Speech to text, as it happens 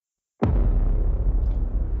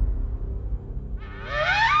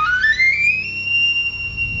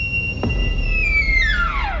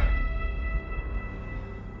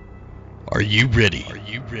Are you ready?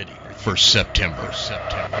 For September?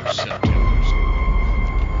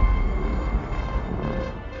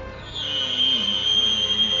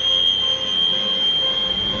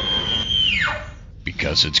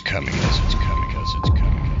 Because it's coming. Here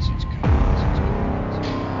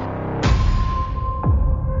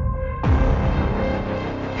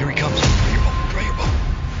he comes. Draw your boat.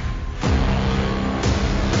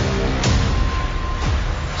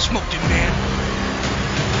 Smoked him, man.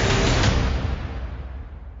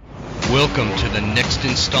 Welcome to the next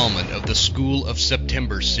installment of the School of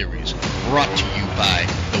September series, brought to you by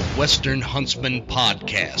the Western Huntsman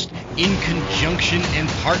Podcast, in conjunction and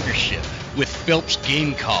partnership with Phelps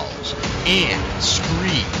Game Calls and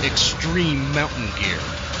Scream Extreme Mountain Gear.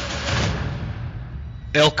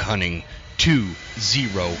 Elk Hunting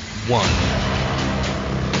 201.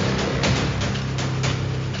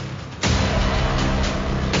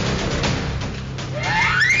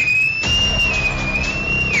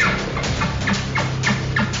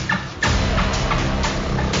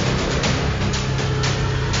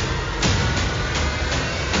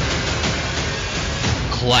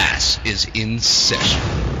 Class is in session.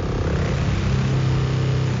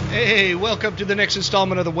 Hey, welcome to the next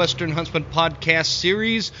installment of the Western Huntsman Podcast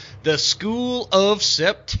series, the School of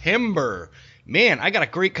September. Man, I got a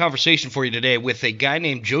great conversation for you today with a guy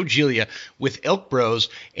named Joe Giglia with Elk Bros,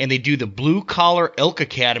 and they do the Blue Collar Elk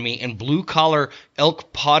Academy and Blue Collar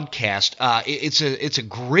Elk Podcast. It's a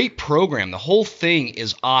great program. The whole thing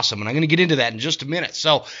is awesome, and I'm going to get into that in just a minute.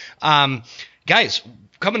 So, guys,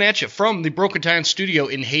 coming at you from the Broken Tine Studio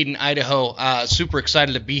in Hayden, Idaho. Super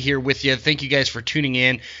excited to be here with you. Thank you guys for tuning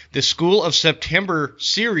in. The School of September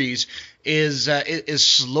series is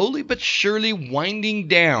slowly but surely winding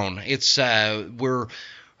down. It's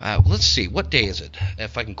let's see, what day is it?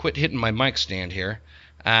 If I can quit hitting my mic stand here.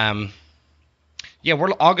 Yeah,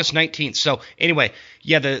 we're August 19th. So anyway,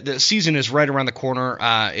 yeah, the season is right around the corner.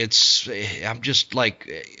 I'm just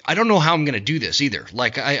like, I don't know how I'm going to do this either.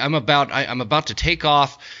 Like I'm about to take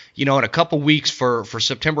off, in a couple weeks for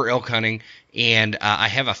September elk hunting, and I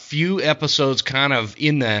have a few episodes kind of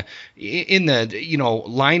in the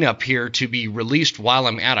lineup here to be released while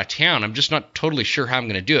I'm out of town. I'm just not totally sure how I'm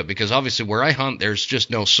going to do it, because obviously where I hunt, there's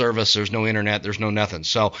just no service, there's no internet, there's no nothing.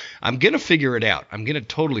 So I'm going to figure it out. I'm going to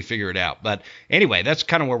totally figure it out. But anyway, that's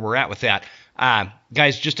kind of where we're at with that.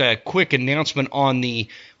 Guys, just a quick announcement on the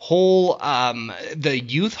whole the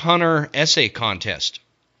Youth Hunter essay contest.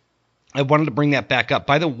 I wanted to bring that back up.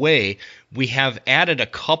 By the way, we have added a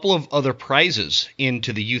couple of other prizes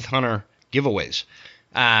into the Youth Hunter giveaways.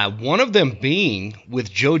 One of them being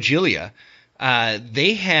with Joe Giglia.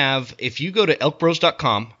 They have, if you go to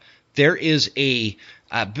elkbros.com, there is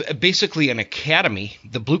basically an academy,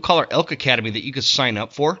 the Blue Collar Elk Academy, that you could sign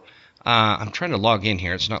up for. I'm trying to log in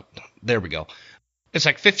here. It's not. There we go. It's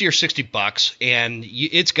like $50 or $60, and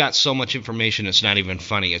it's got so much information it's not even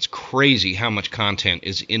funny. It's crazy how much content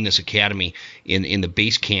is in this academy, in the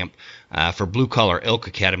base camp for Blue Collar Elk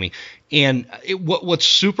Academy. And what's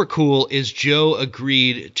super cool is Joe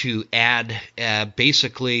agreed to add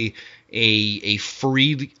basically a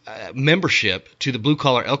free membership to the Blue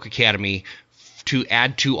Collar Elk Academy to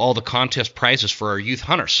add to all the contest prizes for our youth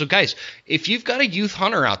hunters. So guys, if you've got a youth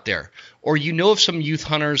hunter out there, or you know of some youth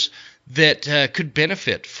hunters that could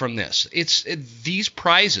benefit from this, it's these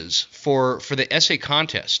prizes for the essay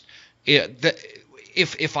contest.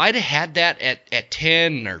 If I'd had that at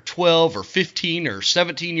 10 or 12 or 15 or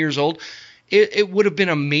 17 years old, it would have been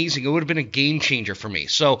amazing. It would have been a game changer for me.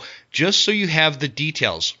 So just so you have the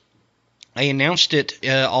details, I announced it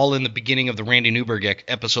all in the beginning of the Randy Newberg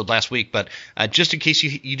episode last week, but just in case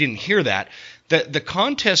you didn't hear that, the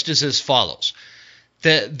contest is as follows.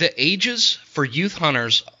 The ages for youth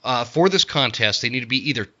hunters for this contest, they need to be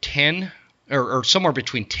either 10 or somewhere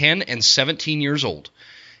between 10 and 17 years old,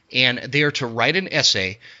 and they are to write an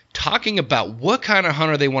essay talking about what kind of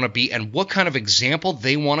hunter they want to be and what kind of example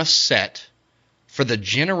they want to set for the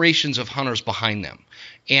generations of hunters behind them.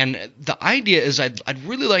 And the idea is I'd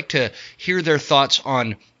really like to hear their thoughts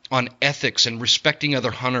on ethics and respecting other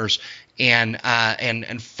hunters and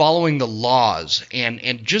following the laws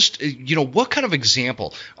and just what kind of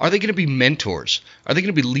example are they going to be? Mentors? Are they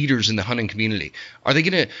going to be leaders in the hunting community? Are they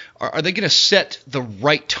going to set the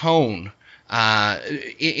right tone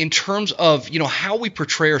in terms of how we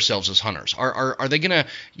portray ourselves as hunters? Are they going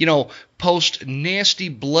to post nasty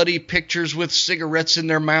bloody pictures with cigarettes in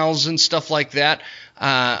their mouths and stuff like that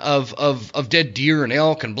of dead deer and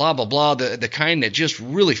elk and blah blah blah, the kind that just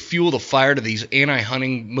really fuel the fire to these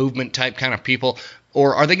anti-hunting movement type kind of people?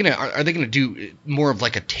 Or are they gonna do more of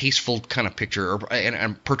like a tasteful kind of picture or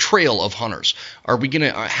and portrayal of hunters? How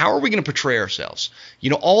are we gonna portray ourselves?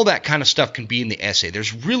 All that kind of stuff can be in the essay.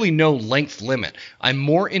 There's really no length limit. I'm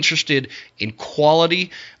more interested in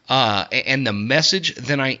quality and the message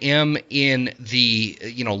than I am in the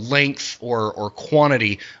length or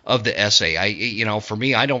quantity of the essay. For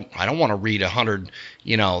me, I don't want to read 100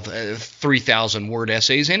 3,000 word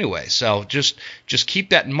essays anyway. So just keep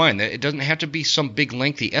that in mind. That it doesn't have to be some big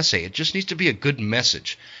lengthy essay. It just needs to be a good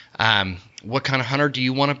message. What kind of hunter do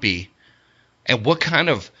you want to be, and what kind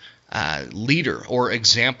of leader or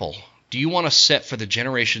example do you want to set for the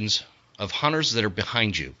generations of hunters that are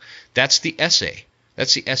behind you? That's the essay.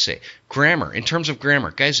 That's the essay. Grammar. In terms of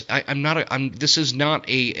grammar, guys, this is not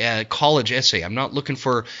a college essay. I'm not looking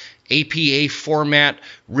for APA format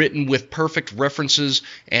written with perfect references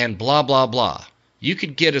and blah, blah, blah. You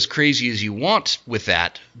could get as crazy as you want with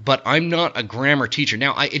that, but I'm not a grammar teacher.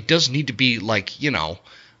 Now, it does need to be like,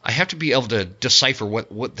 I have to be able to decipher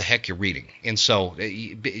what the heck you're reading. And so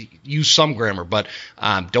use some grammar, but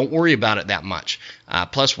don't worry about it that much.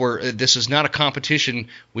 Plus, this is not a competition.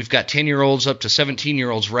 We've got 10-year-olds up to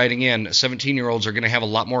 17-year-olds writing in. 17-year-olds are going to have a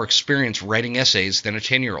lot more experience writing essays than a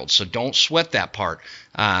 10-year-old. So don't sweat that part.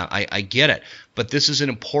 I get it. But this is an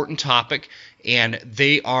important topic, and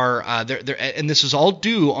they are and this is all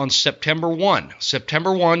due on September 1,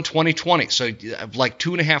 2020. So like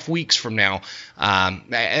 2.5 weeks from now,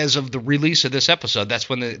 as of the release of this episode, that's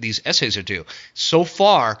when these essays are due. So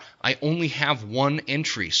far, I only have one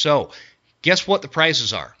entry. So guess what the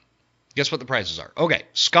prizes are? Okay,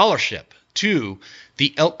 scholarship to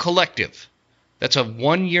the Elk Collective. That's a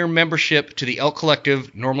 1-year membership to the Elk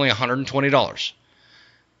Collective, normally $120.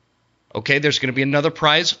 Okay, there's going to be another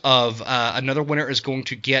prize of another winner is going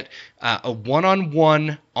to get a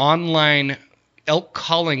one-on-one online elk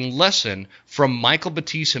calling lesson from Michael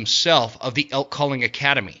Batiste himself of the Elk Calling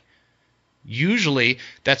Academy. Usually,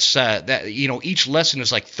 that's each lesson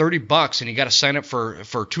is like $30, and you got to sign up for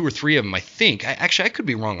 2 or 3 of them. I think. I could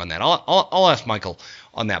be wrong on that. I'll ask Michael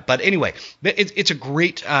on that. But anyway, it's a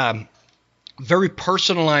great. Very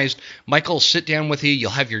personalized. Michael will sit down with you.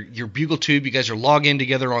 You'll have your bugle tube. You guys are logged in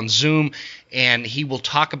together on Zoom, and he will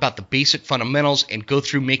talk about the basic fundamentals and go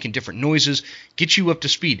through making different noises, get you up to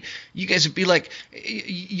speed. You guys would be like,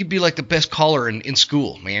 you'd be like the best caller in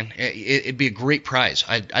school, man. It'd be a great prize.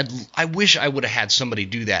 I wish I would have had somebody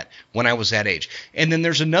do that when I was that age. And then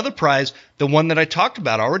there's another prize, the one that I talked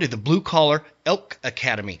about already, the Blue Collar Elk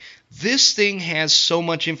Academy. This thing has so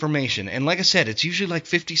much information, and like I said, it's usually like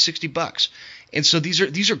 $50-$60. And so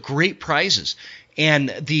these are great prizes.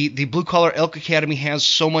 And the Blue Collar Elk Academy has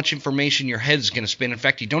so much information your head is going to spin. In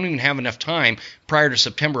fact, you don't even have enough time prior to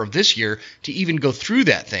September of this year to even go through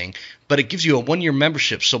that thing. But it gives you a 1-year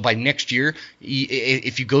membership. So by next year,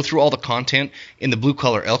 if you go through all the content in the Blue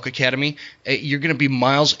Collar Elk Academy, you're going to be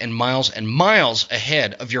miles and miles and miles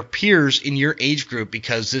ahead of your peers in your age group,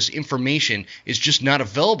 because this information is just not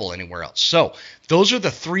available anywhere else. So those are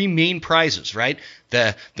the 3 main prizes, right?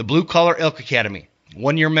 The Blue Collar Elk Academy,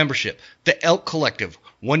 1-year membership. The Elk Collective,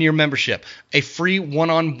 1-year membership. A free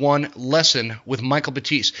one-on-one lesson with Michael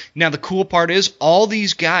Batiste. Now, the cool part is all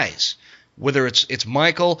these guys, whether it's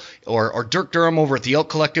Michael or Dirk Durham over at the Elk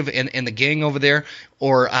Collective and the gang over there,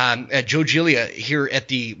 or Joe Giglia here at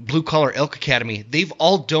the Blue Collar Elk Academy, they've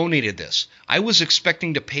all donated this. I was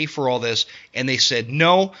expecting to pay for all this, and they said,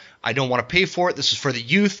 no, I don't want to pay for it. This is for the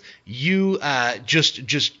youth. You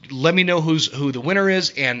just let me know who the winner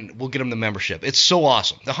is, and we'll get them the membership. It's so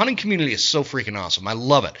awesome. The hunting community is so freaking awesome. I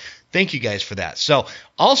love it. Thank you guys for that. So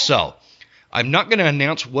also, I'm not going to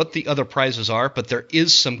announce what the other prizes are, but there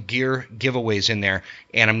is some gear giveaways in there,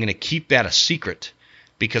 and I'm going to keep that a secret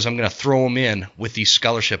because I'm going to throw them in with these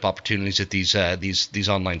scholarship opportunities at these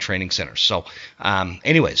online training centers. So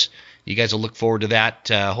anyways, you guys will look forward to that,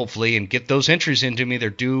 hopefully, and get those entries into me. They're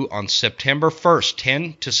due on September 1st,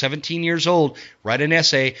 10 to 17 years old. Write an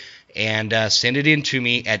essay and send it in to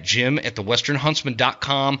me at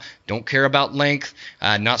jim@thewesternhuntsman.com. Don't care about length,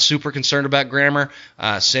 not super concerned about grammar.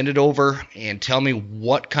 Send it over and tell me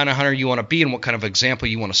what kind of hunter you want to be and what kind of example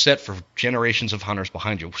you want to set for generations of hunters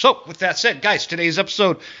behind you. So with that said, guys, today's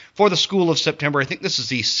episode for the School of September, I think this is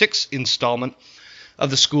the 6th installment of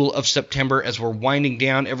the School of September, as we're winding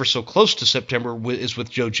down ever so close to September, is with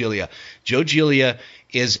Joe Giglia. Joe Giglia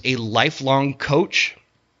is a lifelong coach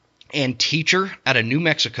and teacher out of New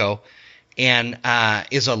Mexico, and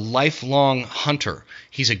is a lifelong hunter.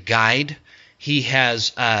 He's a guide. He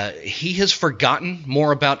has forgotten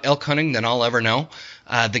more about elk hunting than I'll ever know.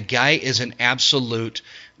 The guy is an absolute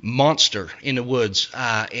monster in the woods,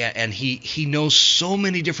 and he knows so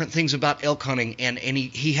many different things about elk hunting, and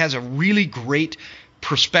he has a really great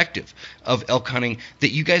perspective of elk hunting that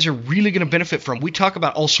you guys are really going to benefit from. We talk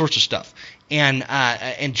about all sorts of stuff,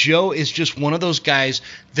 and Joe is just one of those guys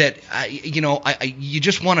that you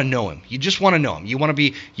just want to know him. You just want to know him. You want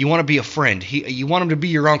to be a friend. You want him to be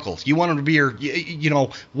your uncle. You want him to be your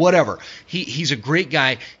whatever. He's a great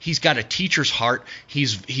guy. He's got a teacher's heart.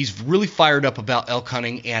 He's really fired up about elk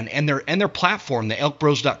hunting and their platform, the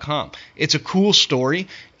elkbros.com. It's a cool story.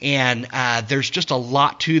 And there's just a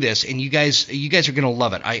lot to this, and you guys are going to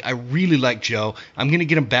love it. I really like Joe. I'm going to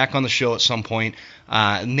get him back on the show at some point.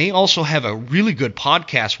 And they also have a really good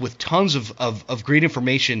podcast with tons of great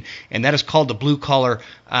information, and that is called the Blue Collar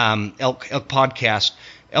Elk Podcast,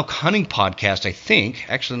 Elk Hunting Podcast, I think.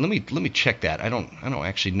 Actually, let me check that. I don't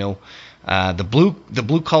actually know. The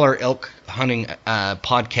Blue Collar Elk Hunting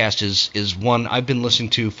Podcast is one I've been listening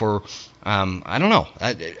to for I don't know,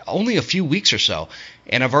 only a few weeks or so,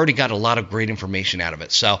 and I've already got a lot of great information out of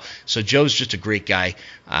it. So Joe's just a great guy.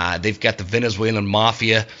 They've got the Venezuelan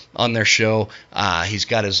Mafia on their show. He's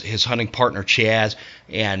got his hunting partner Chaz,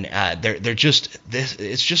 and they're just this.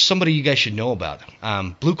 It's just somebody you guys should know about.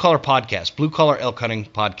 Blue Collar Podcast, Blue Collar Elk Hunting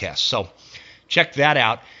Podcast. So check that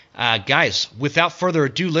out. Guys, without further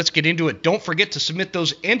ado, let's get into it. Don't forget to submit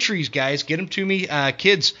those entries, guys. Get them to me.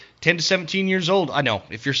 Kids, 10 to 17 years old. I know,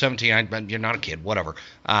 if you're 17, you're not a kid, whatever.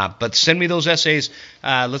 But send me those essays.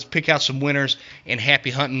 Let's pick out some winners, and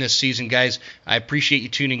happy hunting this season, guys. I appreciate you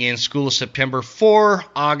tuning in. School of September for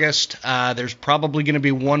August. There's probably going to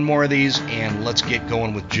be one more of these, and let's get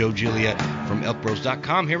going with Joe Giglia from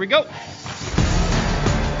elkbros.com. Here we go.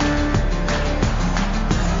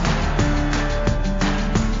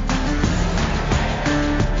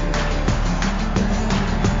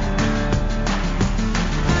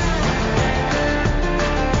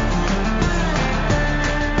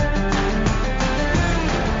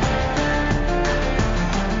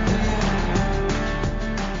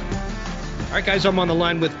 All right, guys, I'm on the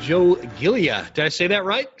line with Joe Giglia. Did I say that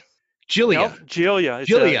right? Giglia. Nope, Giglia.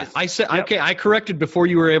 Giglia. I said yep. Okay. I corrected before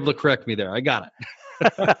you were able to correct me there. I got it.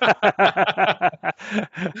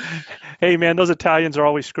 Hey, man, those Italians are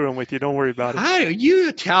always screwing with you. Don't worry about it. You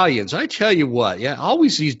Italians, I tell you what. Yeah,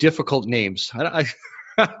 always these difficult names.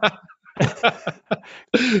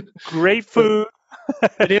 Great food.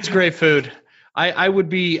 It is great food. I would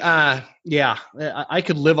be, I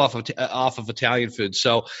could live off of Italian food.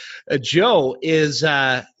 So, Joe is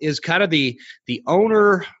kind of the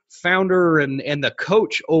owner, founder, and the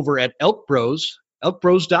coach over at Elk Bros,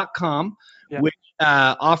 elkbros.com, yeah. Which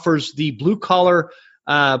offers the Blue Collar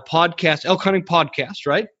podcast, elk hunting podcast,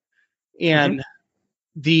 right? And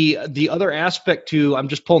the other aspect to, I'm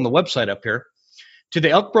just pulling the website up here, to the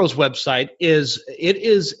Elk Bros website is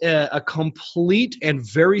a complete and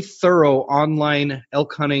very thorough online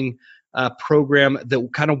elk hunting program that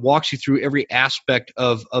kind of walks you through every aspect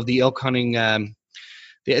of the elk hunting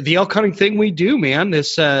the elk hunting thing we do, man.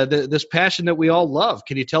 This passion that we all love.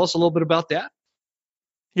 Can you tell us a little bit about that?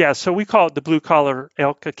 Yeah, so we call it the Blue Collar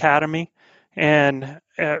Elk Academy, and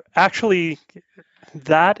actually,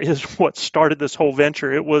 that is what started this whole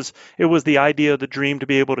venture. It was the idea, the dream to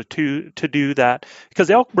be able to do that, because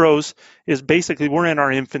Elk Bros is basically, we're in our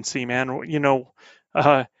infancy, man.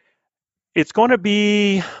 It's going to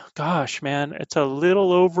be, gosh, man, it's a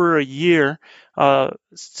little over a year.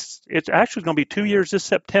 It's actually going to be 2 years this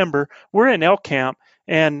September. We're in elk camp,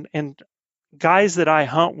 and guys that I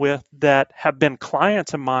hunt with that have been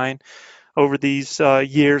clients of mine over these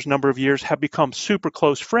number of years, have become super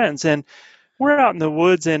close friends. And we're out in the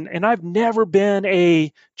woods, and I've never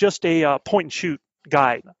been just a point and shoot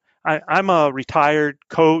guy. I'm a retired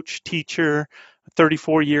coach, teacher,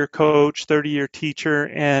 34-year coach, 30-year teacher,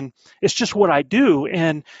 and it's just what I do.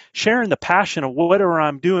 And sharing the passion of whatever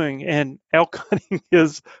I'm doing, and elk hunting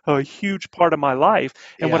is a huge part of my life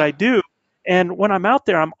and what I do. And when I'm out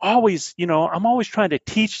there, I'm always trying to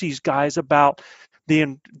teach these guys about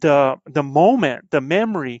the moment, the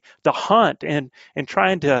memory, the hunt, and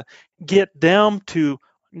trying to get them to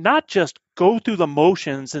not just go through the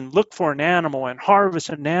motions and look for an animal and harvest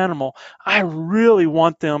an animal. I really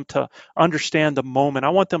want them to understand the moment. I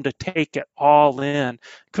want them to take it all in.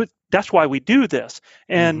 That's why we do this.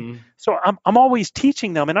 And so I'm always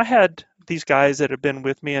teaching them. And I had these guys that have been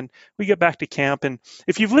with me, and we get back to camp. And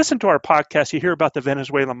if you've listened to our podcast, you hear about the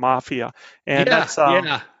Venezuelan Mafia. And that's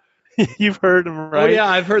you've heard them, right? Oh yeah,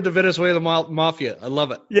 I've heard the Venezuelan Mafia. I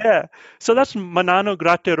love it. Yeah. So that's Manano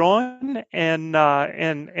Grateron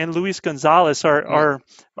and Luis Gonzalez are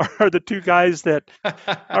the two guys that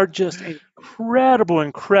are just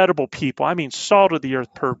incredible people. I mean, salt of the earth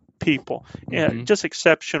people, Hmm. just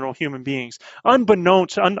exceptional human beings.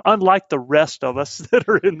 Unlike the rest of us that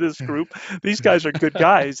are in this group, these guys are good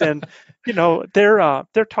guys. And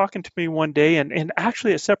they're talking to me one day, and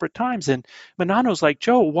actually at separate times. And Manano's like,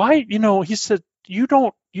 Joe, why? He said, you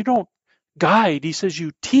don't guide. He says,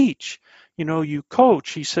 you teach. You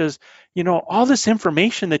coach. He says, all this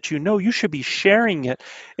information that you should be sharing it.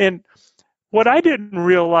 And what I didn't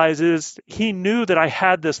realize is he knew that I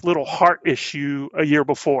had this little heart issue a year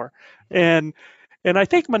before. And and I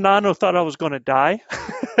think Manano thought I was going to die.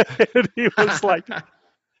 And he was like,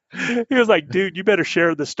 dude, you better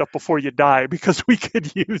share this stuff before you die because we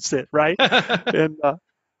could use it, right? And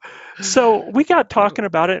so we got talking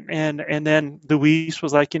about it, and then Luis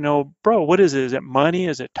was like, bro, what is it? Is it money?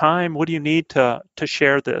 Is it time? What do you need to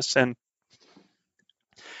share this? And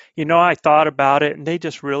I thought about it, and they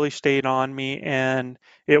just really stayed on me. And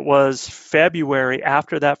it was February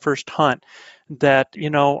after that first hunt that,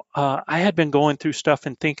 I had been going through stuff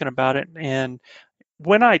and thinking about it. And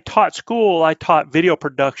when I taught school, I taught video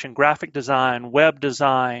production, graphic design, web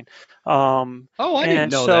design, Oh, I didn't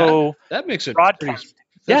and know that. so That makes it pretty. broadcast.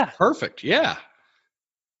 That's Yeah, perfect. Yeah.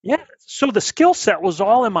 yeah. So the skill set was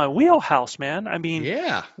all in my wheelhouse, man. I mean,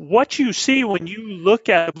 Yeah. what you see when you look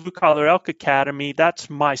at Blue Collar Elk Academy, that's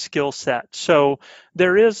my skill set. So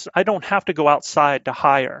I don't have to go outside to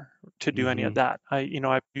hire to do any Hmm. of that.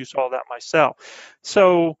 I produce all that myself.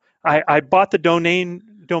 So I bought the domain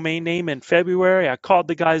name in February. I called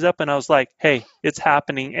the guys up and I was like, hey, it's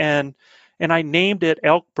happening. And I named it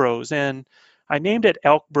Elk Bros. And I named it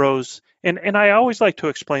Elk Bros. And I always like to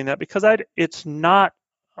explain that because it's not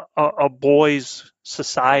a boys'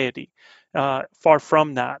 society. Far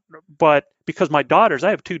from that. But because I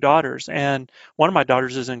have two daughters, and one of my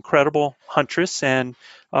daughters is an incredible huntress and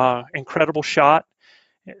incredible shot.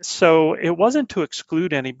 So it wasn't to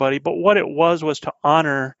exclude anybody, but what it was to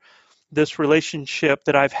honor this relationship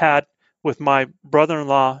that I've had with my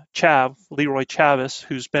brother-in-law, Leroy Chavis,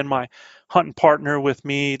 who's been my hunting partner with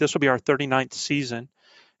me. This will be our 39th season.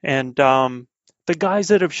 And the guys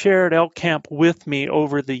that have shared elk camp with me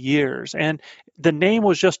over the years. And the name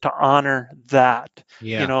was just to honor that,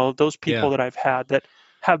 Yeah. those Yeah. people that I've had that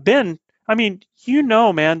have been, I mean,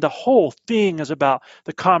 man, the whole thing is about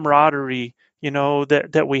the camaraderie,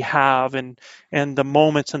 that we have, and the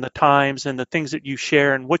moments and the times and the things that you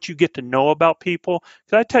share and what you get to know about people.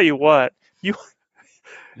 Because I tell you what, you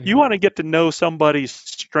you want to get to know somebody's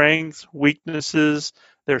strengths, weaknesses,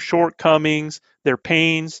 their shortcomings, their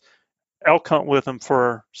pains, elk hunt with them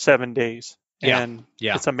for 7 days, Yeah. and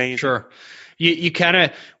Yeah. it's amazing. Sure. You kind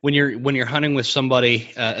of when you're hunting with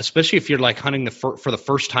somebody, especially if you're like hunting for the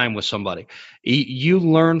first time with somebody, you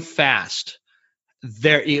learn fast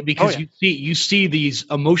there Oh because yeah, you see these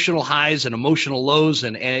emotional highs and emotional lows,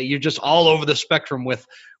 and you're just all over the spectrum with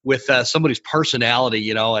somebody's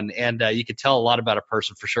personality, and you can tell a lot about a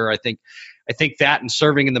person for sure. I think that, and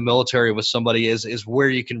serving in the military with somebody is where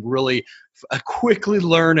you can really quickly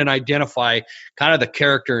learn and identify kind of the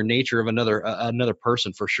character and nature of another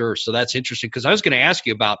person for sure. So that's interesting, because I was going to ask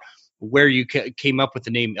you about where you came up with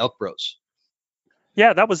the name Elk Bros.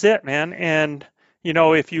 yeah, that was it, man. And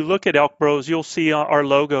if you look at Elk Bros, you'll see our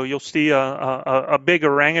logo. You'll see a big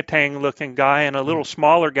orangutan-looking guy and a little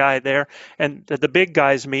smaller guy there, and the big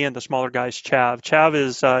guy's me, and the smaller guy's Chav. Chav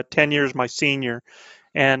is 10 years my senior,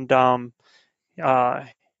 and uh,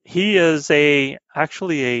 he is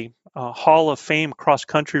actually a Hall of Fame cross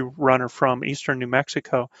country runner from Eastern New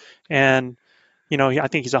Mexico, and I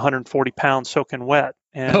think he's 140 pounds soaking wet,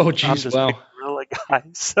 Oh, and I'm geez, this big wow. gorilla guy.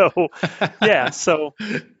 So, yeah, so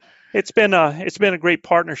it's been a great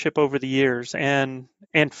partnership over the years, and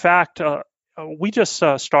in fact, we just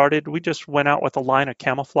started. We just went out with a line of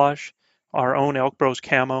camouflage, our own Elk Bros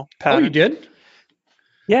camo Oh, you pattern. did?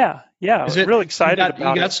 Yeah, yeah, Is really it you excited got you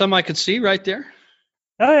about got it. some I could see right there?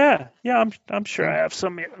 Oh yeah, yeah. I'm sure Yeah. I have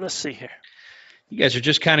some here. Let's see here. You guys are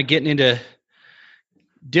just kind of getting into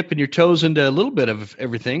dipping your toes into a little bit of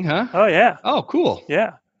everything, huh? Oh yeah, Oh, cool.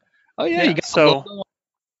 yeah, Oh, yeah, you yeah. got the So logo.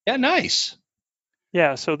 Yeah, nice.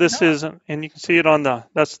 yeah, so this is, and you can see it on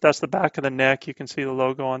that's the back of the neck. You can see the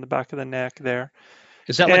logo on the back of the neck there.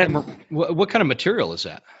 Is that like And what kind of material is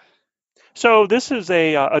that? so this is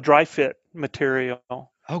a dry fit material.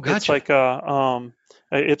 Oh, It's gotcha. like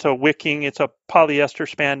it's a wicking. It's a polyester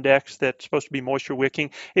spandex that's supposed to be moisture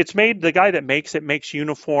wicking. It's made. The guy that makes it makes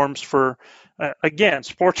uniforms for, again,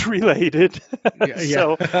 sports related. Yeah,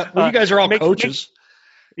 So yeah. Well, you guys are all makes coaches.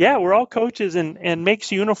 yeah, we're all coaches, and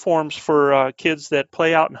makes uniforms for kids that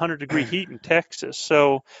play out in 100-degree heat in Texas.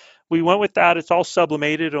 So we went with that. It's all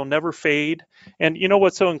sublimated. It'll never fade. And you know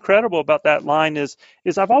what's so incredible about that line is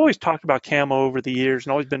I've always talked about camo over the years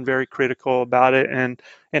and always been very critical about it and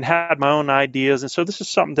had my own ideas. And so this is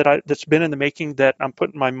something that's been in the making, that I'm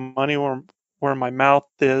putting my money where my mouth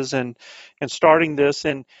is, and starting this.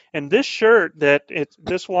 And this shirt, that it's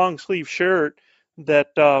this long sleeve shirt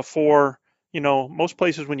that for most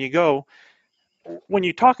places when you go, when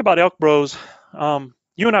you talk about Elk Bros,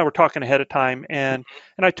 you and I were talking ahead of time, and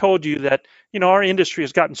I told you that our industry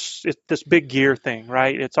has gotten this big gear thing,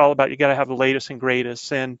 right? It's all about, you got to have the latest and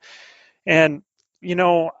greatest, and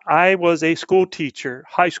I was a school teacher,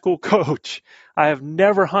 high school coach. I have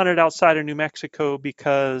never hunted outside of New Mexico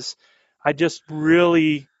because I just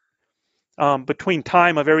really, between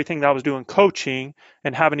time of everything that I was doing coaching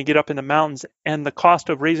and having to get up in the mountains and the cost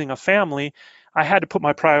of raising a family, I had to put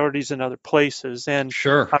my priorities in other places. And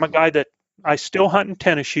Sure. I'm a guy that I still hunt in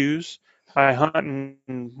tennis shoes. I hunt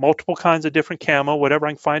in multiple kinds of different camo, whatever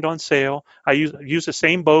I can find on sale. I use the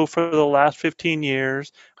same bow for the last 15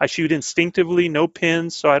 years. I shoot instinctively, no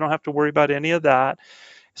pins, so I don't have to worry about any of that.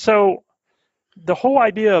 So the whole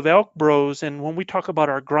idea of Elk Bros, and when we talk about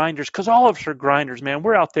our grinders, because all of us are grinders, man,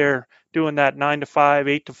 we're out there doing that 9 to 5,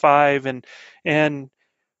 8 to 5, and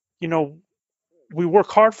you know we work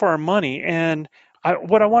hard for our money. And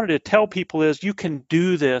what I wanted to tell people is you can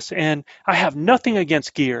do this. And I have nothing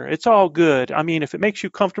against gear. It's all good. I mean, if it makes you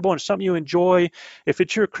comfortable and it's something you enjoy, if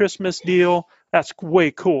it's your Christmas deal, that's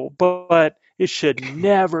way cool. But it should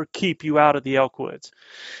never keep you out of the elk woods,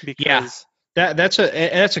 Yeah. because That's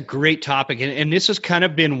a great topic, and this has kind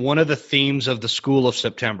of been one of the themes of the School of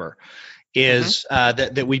September, mhm, is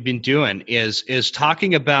that we've been doing is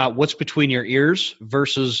talking about what's between your ears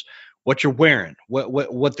versus what you're wearing, what the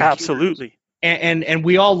gear is. absolutely. And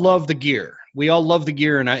we all love the gear. We all love the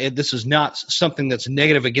gear, and this is not something that's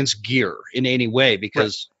negative against gear in any way, Right.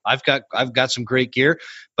 because I've got some great gear,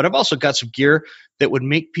 but I've also got some gear that would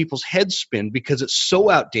make people's heads spin because it's so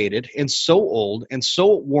outdated and so old and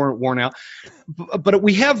so worn out. But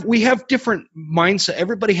we have different mindset.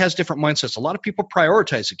 Everybody has different mindsets. A lot of people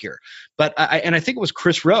prioritize the gear, but I think it was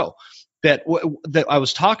Chris Rowe that I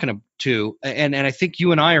was talking to, and I think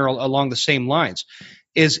you and I are along the same lines.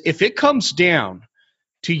 Is if it comes down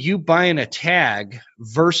to you buying a tag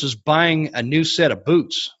versus buying a new set of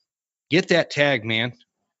boots, get that tag, man.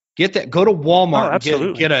 Get that. Go to Oh, Walmart and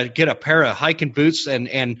absolutely. get a pair of hiking boots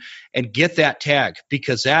and get that tag,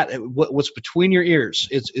 because what's between your ears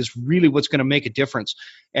is really what's going to make a difference.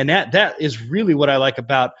 And that is really what I like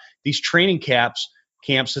about these training camps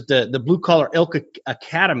at the Blue Collar Elk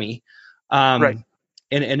Academy. Right. Um,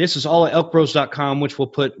 and this is all at elkbros.com, which we'll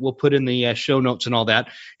put in the show notes and all that.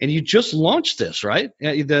 And you just launched this, right?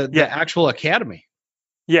 The Yeah. actual academy.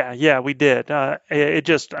 Yeah, we did.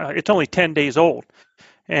 It's only 10 days old.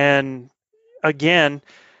 And again,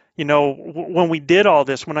 when we did all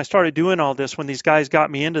this, when I started doing all this, when these guys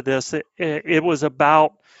got me into this, it was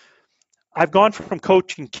about, I've gone from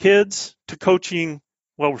coaching kids to coaching,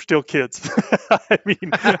 well, we're still kids. I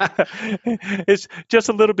mean, it's just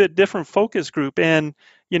a little bit different focus group. And,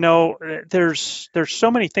 there's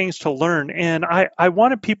so many things to learn. And I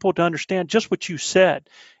wanted people to understand just what you said,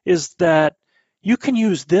 is that you can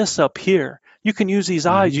use this up here. You can use these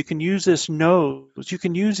eyes. Hmm. You can use this nose. You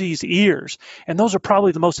can use these ears. And those are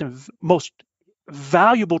probably the most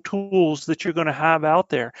valuable tools that you're going to have out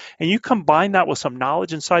there. And you combine that with some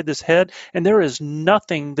knowledge inside this head, and there is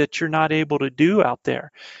nothing that you're not able to do out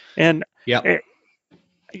there. And Yep. eh,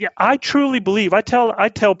 yeah, I truly believe. I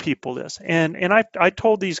tell people this, and I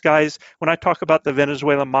told these guys when I talk about the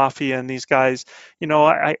Venezuelan mafia and these guys.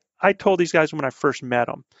 I told these guys when I first met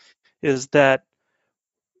them, is that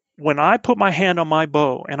when I put my hand on my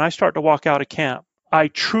bow and I start to walk out of camp, I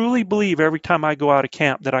truly believe every time I go out of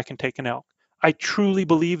camp that I can take an elk. I truly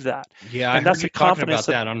believe that. Yeah, I And heard that's you a talking confidence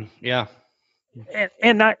about that, that on. Yeah.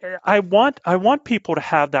 and I want people to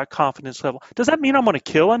have that confidence level. Does that mean I'm going to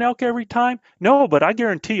kill an elk every time? No, but I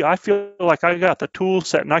guarantee you, I feel like I got the tool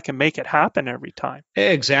set and I can make it happen every time.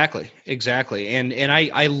 Exactly, and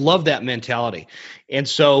I love that mentality. And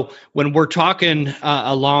so when we're talking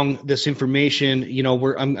along this information,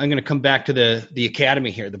 I'm going to come back to the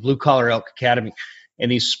academy here, the Blue Collar Elk Academy, and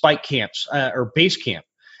these spike camps or base camp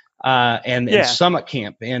and Yeah. summit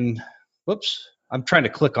camp. And whoops, I'm trying to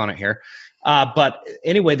click on it here. But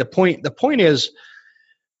anyway, the point is,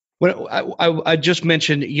 when I just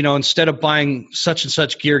mentioned, instead of buying such and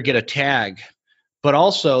such gear, get a tag. But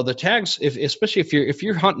also the tags, especially if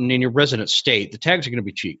you're hunting in your resident state, the tags are going to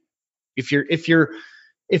be cheap.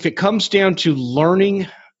 If it comes down to learning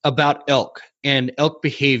about elk and elk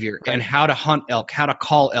behavior and Right. how to hunt elk, how to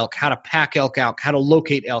call elk, how to pack elk out, how to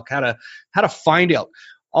locate elk, how to find elk,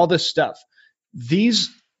 all this stuff. These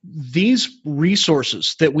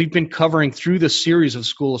resources that we've been covering through the series of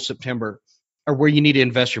School of September are where you need to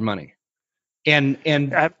invest your money. And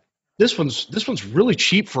I, this one's really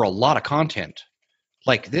cheap for a lot of content.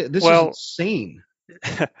 Like this is well, insane.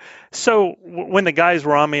 so when the guys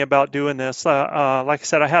were on me about doing this, like I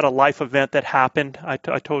said, I had a life event that happened. I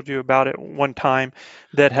told you about it one time.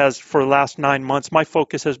 That has, for the last 9 months, my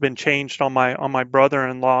focus has been changed on my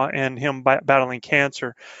brother-in-law and him battling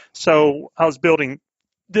cancer. So I was building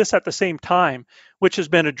this at the same time, which has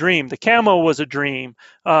been a dream. The camo was a dream.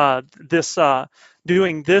 This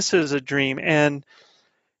doing this is a dream. And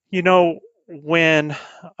you know, when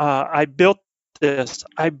I built this,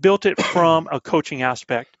 I built it from a coaching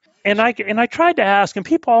aspect. And I tried to ask, and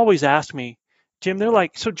people always ask me, Jim, they're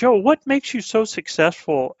like, so Joe, what makes you so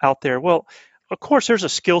successful out there? Well, of course, there's a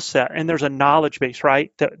skill set and there's a knowledge base,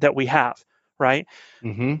 right, that we have, right?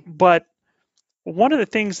 Mm-hmm. But one of the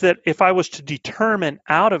things that if I was to determine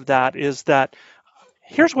out of that is that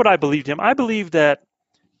here's what I believe, Jim. I believe that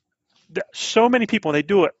so many people, and they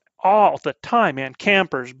do it all the time, man.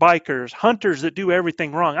 Campers, bikers, hunters that do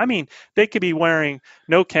everything wrong. I mean, they could be wearing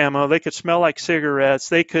no camo, they could smell like cigarettes,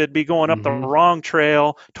 they could be going up the Mm-hmm. wrong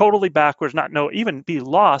trail, totally backwards, not know, even be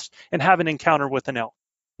lost and have an encounter with an elk.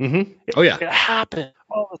 Mm-hmm. It, Oh yeah. it happens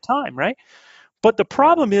all the time, right? But the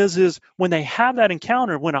problem is when they have that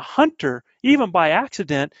encounter, when a hunter, even by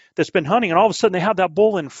accident, that's been hunting, and all of a sudden they have that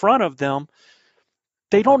bull in front of them,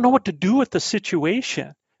 they don't know what to do with the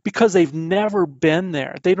situation because they've never been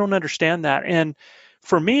there. They don't understand that. And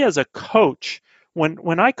for me as a coach,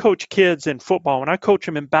 when I coach kids in football, when I coach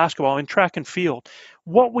them in basketball, in track and field,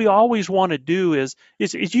 what we always want to do is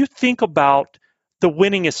you think about the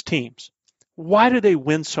winningest teams. Why do they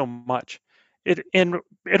win so much? And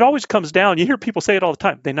it always comes down. You hear people say it all the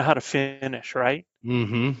time. They know how to finish, right?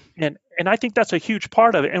 Mm-hmm. And I think that's a huge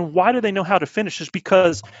part of it. And why do they know how to finish? Is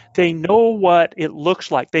because they know what it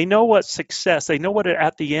looks like. They know what success. They know what it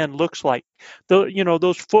at the end looks like.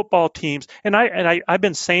 Those football teams. I've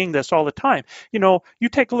been saying this all the time. You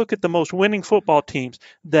take a look at the most winning football teams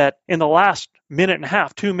that in the last minute and a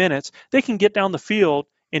half, 2 minutes, they can get down the field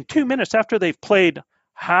in 2 minutes after they've played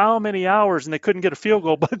how many hours and they couldn't get a field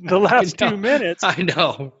goal, but in the I last know. 2 minutes, I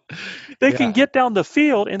know. they can Yeah. get down the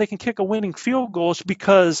field and they can kick a winning field goal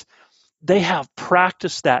because they have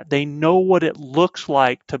practiced that. They know what it looks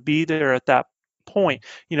like to be there at that point.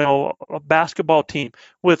 A basketball team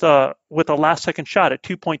with a last second shot at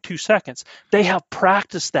 2.2 seconds. They have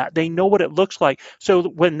practiced that. They know what it looks like. So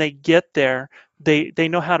when they get there, they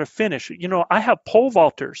know how to finish. I have pole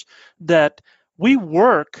vaulters that we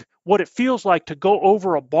work what it feels like to go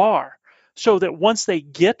over a bar so that once they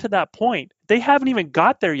get to that point, they haven't even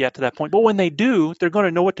got there yet to that point. But when they do, they're going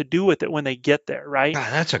to know what to do with it when they get there, right?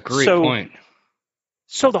 God, that's a great So point.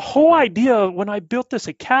 so the whole idea when I built this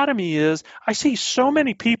academy is I see so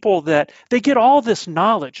many people that they get all this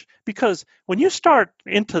knowledge because when you start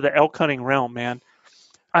into the elk hunting realm, man,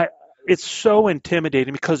 I it's so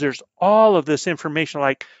intimidating because there's all of this information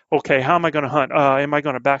like, okay, how am I going to hunt? Am I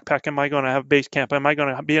going to backpack? Am I going to have base camp? Am I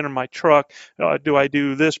going to be in my truck? Do I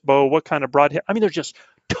do this bow? What kind of broadhead? I mean, there's just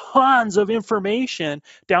tons of information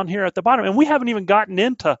down here at the bottom, and we haven't even gotten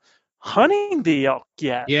into hunting the elk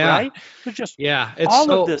yet, Yeah. right? There's just Yeah. It's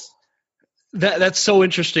all of so this. that's so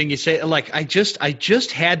interesting. You say like I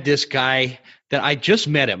just had this guy that I just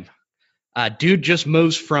met him. Dude just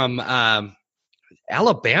moves from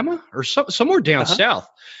Alabama or somewhere down Uh-huh. south,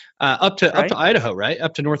 up to Right? Idaho, right?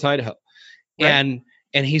 Up to North Idaho. Right?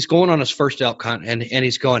 And he's going on his first elk hunt, and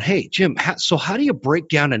he's going, "Hey Jim, so how do you break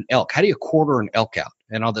down an elk? How do you quarter an elk out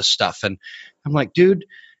and all this stuff?" And I'm like, "Dude,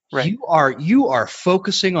 Right. you are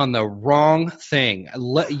focusing on the wrong thing.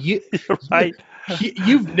 You Right.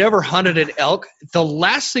 you've never hunted an elk. The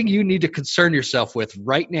last thing you need to concern yourself with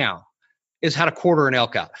right now is how to quarter an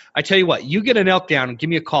elk out. I tell you what, you get an elk down and give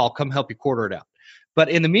me a call, come help you quarter it out. But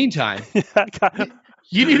in the meantime,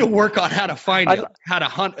 you need to work on how to find I, elk, how to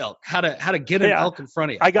hunt elk, how to get an yeah, elk in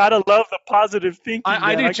front of you. I gotta love the positive thinking,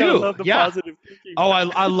 I man. do I gotta too. love the Yeah. positive thinking. Oh,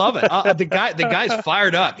 I love it. The guy's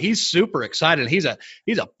fired up. He's super excited. He's a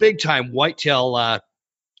big time whitetail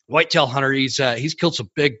hunter. He's killed some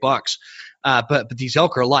big bucks. But these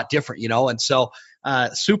elk are a lot different, and so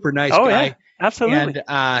super nice Oh yeah, guy. absolutely.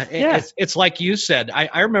 And Yeah. it's like you said.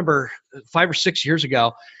 I remember 5 or 6 years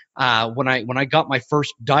ago when I got my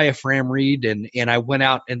first diaphragm read and I went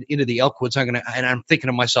out and into the elk woods. I'm thinking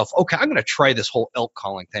to myself, okay, I'm gonna try this whole elk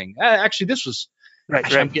calling thing. Actually, Right.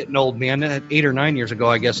 I'm Right. getting old, man. 8 or 9 years ago,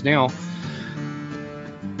 I guess now.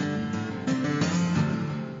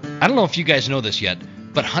 I don't know if you guys know this yet,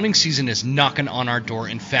 but hunting season is knocking on our door.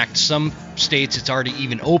 In fact, some states it's already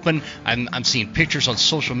even open. I'm seeing pictures on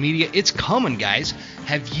social media. It's coming, guys.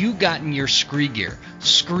 Have you gotten your Scree gear?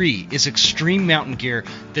 Scree is extreme mountain gear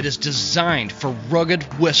that is designed for rugged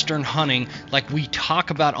western hunting like we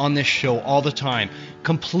talk about on this show all the time.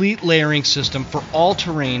 Complete layering system for all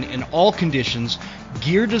terrain and all conditions.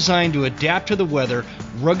 Gear designed to adapt to the weather,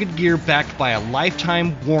 rugged gear backed by a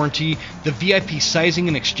lifetime warranty. The VIP sizing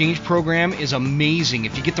and exchange program is amazing.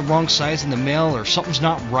 If you get the wrong size in the mail or something's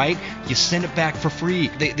not right, you send it back for free.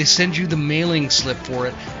 They send you the mailing slip for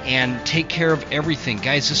it and take care of everything.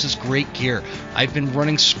 Guys, this is great gear. I've been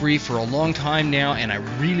running Scree for a long time now, and I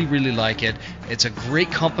really, really like it. It's a great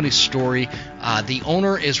company story. The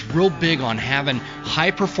owner is real big on having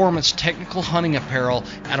high-performance technical hunting apparel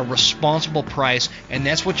at a responsible price, and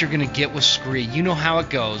that's what you're going to get with Scree. You know how it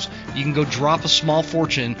goes. You can go drop a small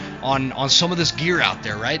fortune on some of this gear out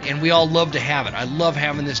there, right? And we all love to have it. I love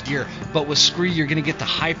having this gear. But with Scree, you're going to get the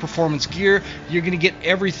high-performance gear. You're going to get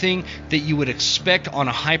everything that you would expect on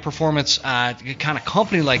a high-performance kind of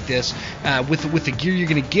company like this with the gear you're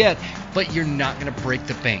going to get, but you're not going to break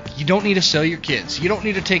the bank. You don't need to sell your kids. You don't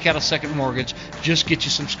need to take out a second mortgage. Just get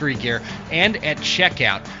you some Scree gear. And at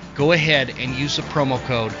checkout, go ahead and use the promo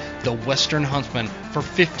code The Western Huntsman for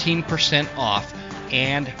 15% off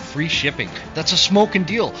and free shipping. That's a smoking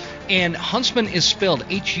deal. And Huntsman is spelled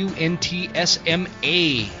Huntsman.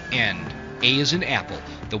 A is in Apple.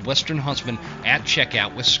 The Western Huntsman at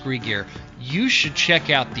checkout with Scree gear. You should check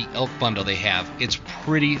out the elk bundle they have. It's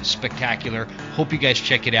pretty spectacular. Hope you guys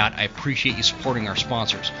check it out. I appreciate you supporting our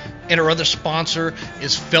sponsors. And our other sponsor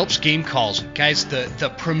is Phelps Game Calls. Guys,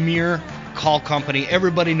 the premier call company.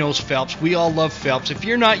 Everybody knows Phelps. We all love Phelps. If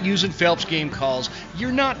you're not using Phelps Game Calls,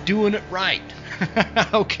 you're not doing it right.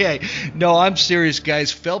 Okay. No, I'm serious,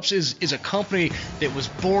 guys. Phelps is a company that was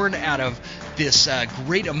born out of this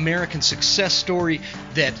great American success story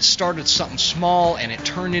that started something small and it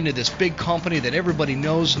turned into this big company that everybody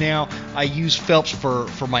knows now. I use Phelps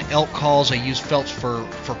for my elk calls. I use Phelps for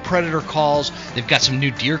predator calls. They've got some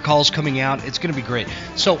new deer calls coming out. It's going to be great.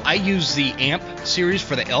 So I use the AMP series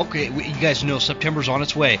for the elk. You guys know September's on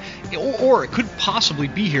its way. Or it could possibly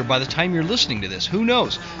be here by the time you're listening to this. Who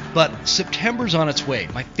knows? But September's on its way.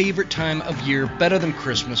 My favorite time of year, better than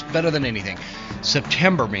Christmas, better than anything.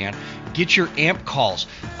 September, man. Get your AMP calls.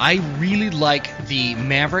 I really like the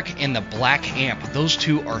Maverick and the Black AMP. Those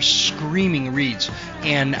two are screaming reeds.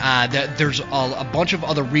 And there's a bunch of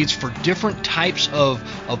other reeds for different types of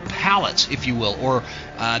pallets, if you will, or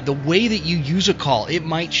the way that you use a call. It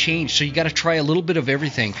might change, so you got to try a little bit of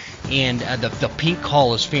everything. And the pink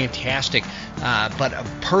call is fantastic. But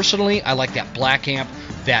personally, I like that Black AMP,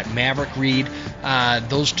 that Maverick reed.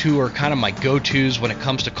 Those two are kind of my go-tos when it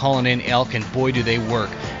comes to calling in elk, and boy, do they work.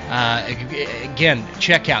 Again,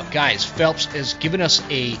 check out, guys. Phelps has given us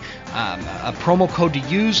a promo code to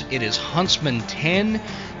use. It is Huntsman10,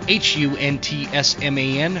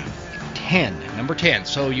 Huntsman 10, number 10.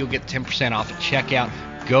 So you'll get 10% off at checkout.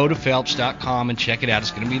 Go to Phelps.com and check it out.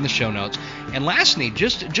 It's going to be in the show notes. And lastly,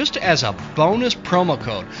 just as a bonus promo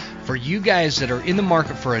code for you guys that are in the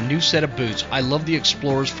market for a new set of boots, I love the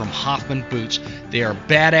Explorers from Hoffman Boots. They are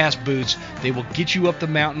badass boots. They will get you up the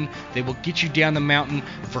mountain. They will get you down the mountain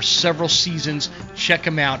for several seasons. Check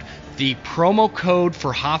them out. The promo code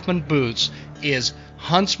for Hoffman Boots is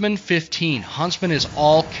Huntsman15. Huntsman is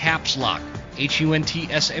all caps lock.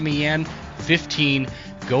 Huntsman 15.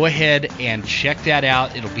 Go ahead and check that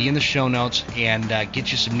out. It'll be in the show notes, and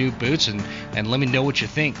get you some new boots, and let me know what you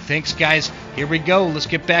think. Thanks, guys. Here we go. Let's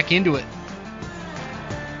get back into it.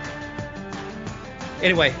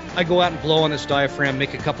 Anyway, I go out and blow on this diaphragm,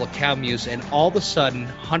 make a couple of cow mews, and all of a sudden,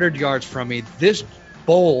 100 yards from me, this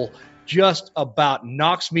bull just about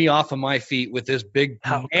knocks me off of my feet with this big,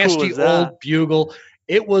 nasty old bugle.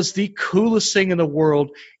 It was the coolest thing in the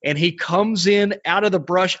world, and he comes in out of the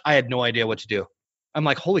brush. I had no idea what to do. I'm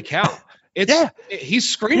like, holy cow. He's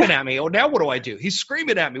screaming at me. Oh, now what do I do? He's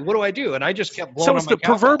screaming at me. What do I do? And I just kept blowing on my So it's the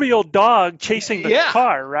proverbial dog chasing the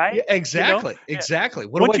car, right? Yeah, exactly. You know? Exactly.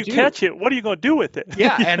 What Once do I do? you catch it, what are you going to do with it?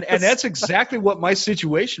 Yeah, and that's exactly what my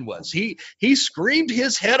situation was. He screamed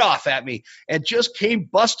his head off at me and just came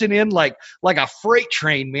busting in like a freight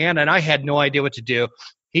train, man, and I had no idea what to do.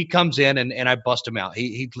 He comes in and I bust him out.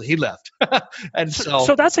 He left. And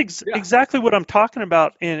so that's exactly what I'm talking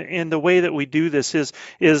about in the way that we do this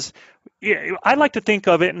is Yeah, I like to think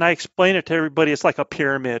of it, and I explain it to everybody. It's like a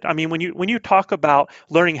pyramid. I mean, when you talk about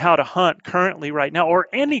learning how to hunt currently right now, or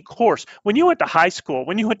any course, when you went to high school,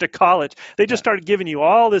 when you went to college, they just Yeah. started giving you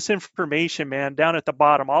all this information, man, down at the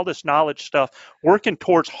bottom, all this knowledge stuff, working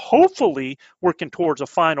towards, hopefully, working towards a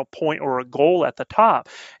final point or a goal at the top.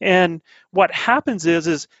 And what happens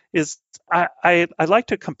is I like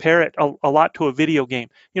to compare it a lot to a video game.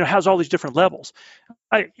 You know, it has all these different levels.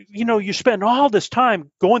 You spend all this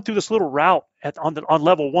time going through this little route on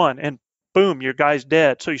level one, and boom, your guy's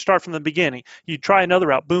dead. So you start from the beginning. You try another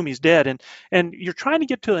route, boom, he's dead, and you're trying to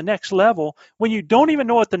get to the next level when you don't even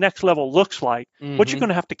know what the next level looks like. What you're Mm-hmm. going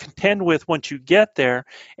to have to contend with once you get there,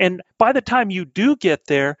 and by the time you do get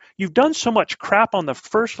there, you've done so much crap on the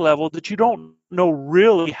first level that you don't know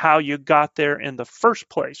really how you got there in the first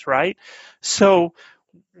place, right? So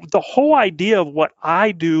the whole idea of what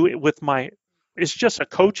I do with my it's just a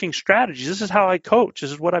coaching strategy. This is how I coach.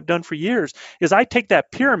 This is what I've done for years. Is I take that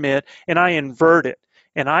pyramid and I invert it,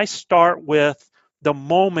 and I start with the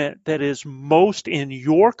moment that is most in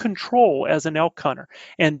your control as an elk hunter,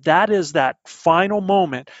 and that is that final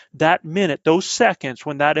moment, that minute, those seconds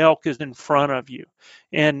when that elk is in front of you,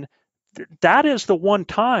 and that is the one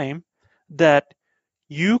time that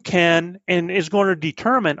you can and is going to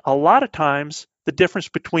determine a lot of times the difference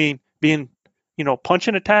between being,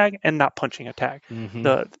 punching a tag and not punching a tag.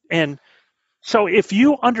 Mm-hmm. And so if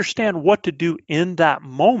you understand what to do in that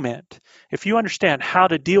moment, if you understand how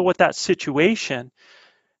to deal with that situation,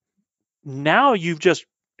 now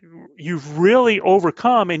you've really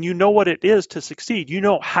overcome, and you know what it is to succeed. You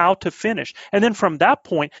know how to finish. And then from that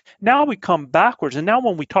point, now we come backwards. And now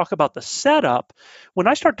when we talk about the setup, when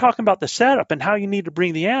I start talking about the setup and how you need to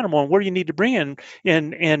bring the animal and where you need to bring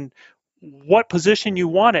in and what position you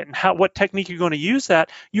want it and what technique you're going to use,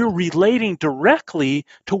 that you're relating directly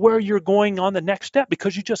to where you're going on the next step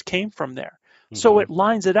because you just came from there. So Mm-hmm. it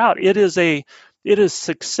lines it out. It is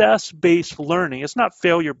success-based learning. It's not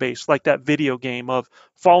failure-based like that video game of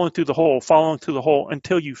following through the hole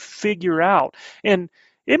until you figure out. And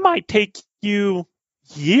it might take you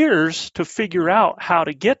years to figure out how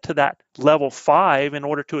to get to that level 5 in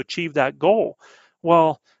order to achieve that goal.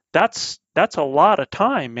 Well, that's a lot of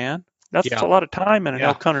time, man. That's a Yeah. lot of time in an Yeah.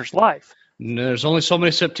 elk hunter's life. There's only so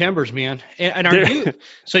many Septembers, man. And are There, you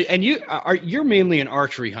so? And you're mainly an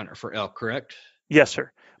archery hunter for elk, correct? yes,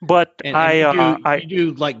 sir. But And you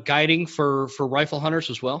do like guiding for rifle hunters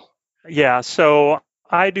as well? yeah, so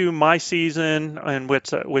I do my season in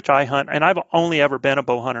which I hunt, and I've only ever been a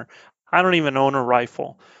bow hunter. I don't even own a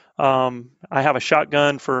rifle. I have a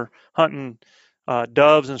shotgun for hunting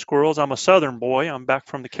doves and squirrels. I'm a southern boy. I'm back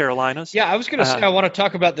from the Carolinas. Yeah, I was gonna say Uh, I want to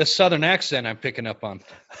talk about this southern accent I'm picking up on.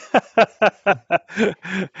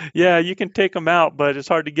 yeah, you can take them out, but it's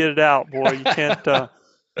hard to get it out, boy. You can't.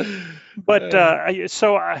 But Uh,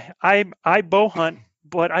 so I bow hunt,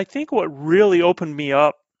 but I think what really opened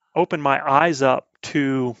my eyes up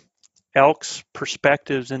to elk's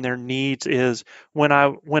perspectives and their needs is when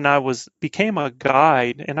I was became a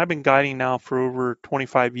guide, and I've been guiding now for over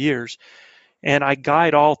 25 years, and I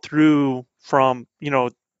guide all through from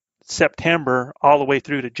September all the way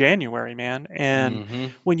through to January, man. And mm-hmm.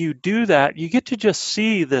 when you do that, you get to just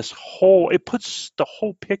see it puts the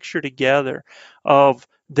whole picture together of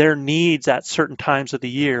their needs at certain times of the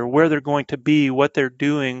year, where they're going to be, what they're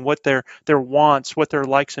doing, what their wants, what their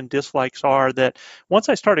likes and dislikes are. That once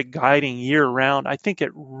I started guiding year round, I think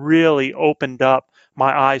it really opened up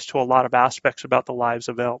my eyes to a lot of aspects about the lives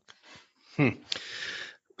of elk. Hmm.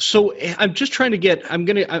 So I'm just trying to get. I'm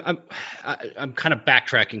kind of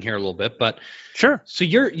backtracking here a little bit, but Sure. so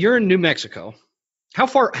you're in New Mexico. How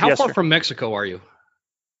far Yes, sir. from Mexico are you?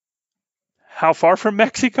 How far from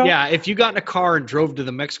Mexico? Yeah, if you got in a car and drove to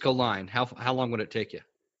the Mexico line, how long would it take you?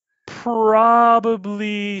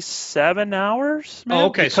 Probably 7 hours, Oh, man,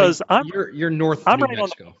 okay. So because I'm you're north of I'm New right on the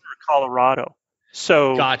Mexico. border of Colorado.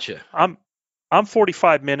 So Gotcha. I'm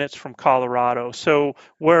 45 minutes from Colorado. So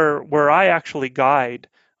where I actually guide,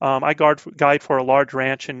 I guide for a large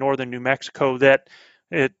ranch in northern New Mexico that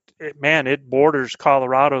it borders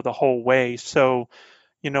Colorado the whole way. So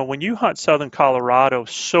when you hunt southern Colorado,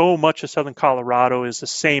 so much of southern Colorado is the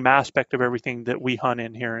same aspect of everything that we hunt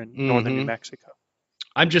in here in northern New Mm-hmm. Mexico.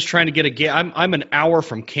 I'm just trying to get I'm an hour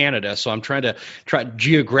from Canada, so I'm trying to try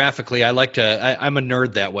geographically. I'm a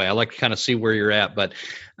nerd that way. I like to kind of see where you're at, but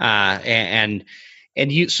and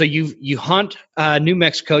you hunt New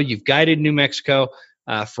Mexico. You've guided New Mexico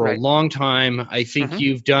for a Right. long time. I think Hmm.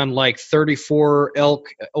 you've done like 34 elk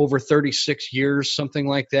over 36 years, something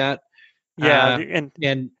like that. Yeah, and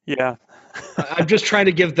And yeah, I'm just trying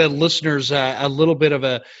to give the listeners a little bit of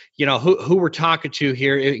a, who we're talking to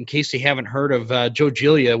here, in case they haven't heard of Joe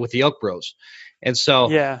Giglia with the Elk Bros. And so,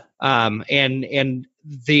 yeah. and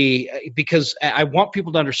because I want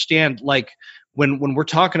people to understand, like when we're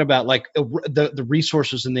talking about like the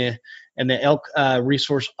resources and the elk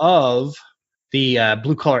resource of the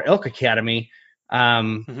Blue Collar Elk Academy,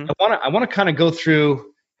 Hmm. I want to kind of go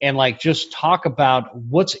through and like just talk about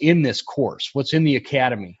what's in this course, what's in the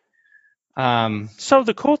academy. So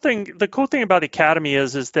the cool thing about the academy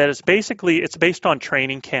is that it's based on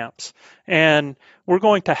training camps, and we're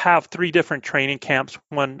going to have three different training camps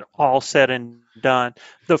when all said and done.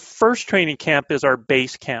 The first training camp is our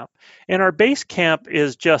base camp, and our base camp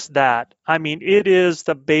is just that. I mean, it is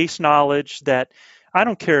the base knowledge that I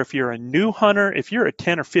don't care if you're a new hunter, if you're a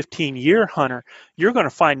 10 or 15-year hunter, you're going to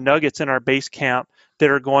find nuggets in our base camp that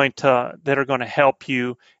are going to help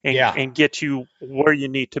you Yeah. and get you where you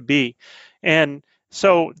need to be. And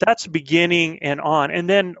so that's beginning and on. And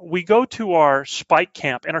then we go to our spike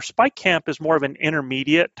camp, and our spike camp is more of an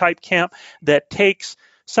intermediate type camp that takes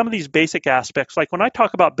some of these basic aspects. Like when I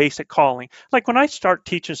talk about basic calling, like when I start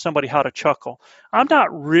teaching somebody how to chuckle, I'm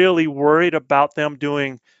not really worried about them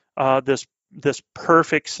doing this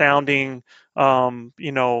perfect sounding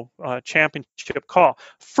championship call.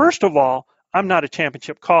 First of all, I'm not a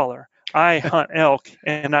championship caller. I hunt elk,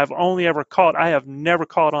 and I have never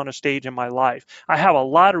called on a stage in my life. I have a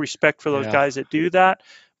lot of respect for those Yeah. guys that do that,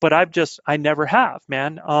 but I never have,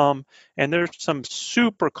 man. And there's some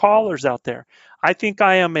super callers out there. I think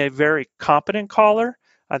I am a very competent caller.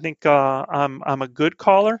 I think I'm a good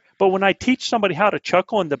caller. But when I teach somebody how to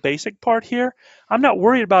chuckle in the basic part here, I'm not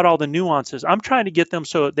worried about all the nuances. I'm trying to get them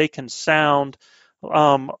so that they can sound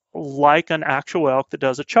like an actual elk that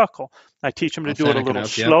does a chuckle. I teach them to do it a Authentic little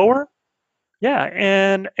enough. Yep. slower. Yeah,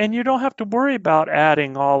 and you don't have to worry about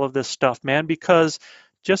adding all of this stuff, man, because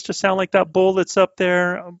just to sound like that bull that's up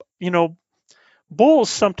there, bulls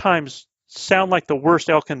sometimes sound like the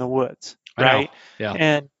worst elk in the woods, I know. right? Yeah.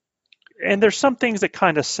 And and there's some things that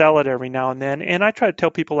kind of sell it every now and then. And I try to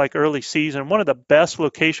tell people like early season, one of the best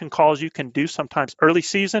location calls you can do sometimes early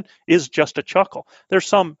season is just a chuckle. There's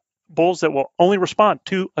some bulls that will only respond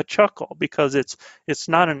to a chuckle because it's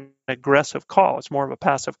not an aggressive call. It's more of a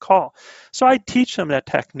passive call. So I teach them that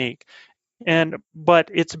technique.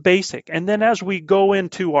 But it's basic. And then as we go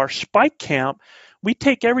into our spike camp, we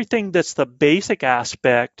take everything that's the basic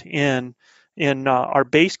aspect in our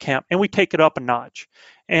base camp and we take it up a notch.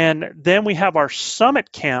 And then we have our summit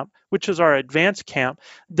camp, which is our advanced camp,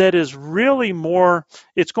 that is really more,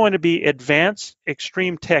 it's going to be advanced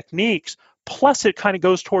extreme techniques. Plus, it kind of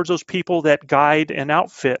goes towards those people that guide and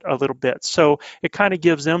outfit a little bit. So it kind of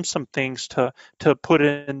gives them some things to put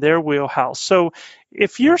in their wheelhouse. So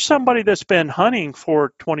if you're somebody that's been hunting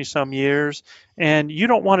for 20 some years and you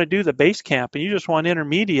don't want to do the base camp and you just want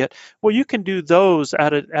intermediate, well, you can do those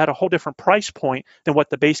at a whole different price point than what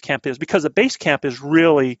the base camp is, because the base camp is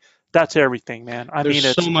really, that's everything, man. I There's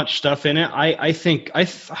mean, so it's much stuff in it. I think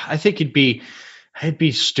it'd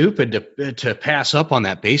be stupid to pass up on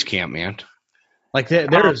that base camp, man. Like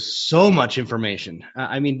there um, is so much information.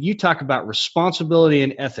 I mean, you talk about responsibility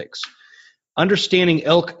and ethics, understanding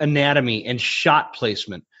elk anatomy and shot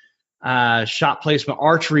placement,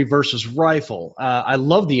 archery versus rifle. I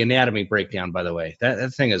love the anatomy breakdown, by the way.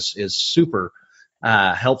 That thing is super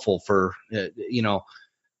helpful for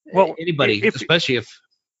well, anybody, especially if.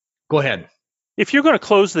 Go ahead. if you're going to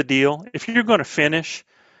close the deal, if you're going to finish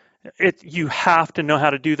it, you have to know how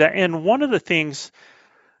to do that. And one of the things,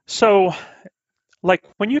 so like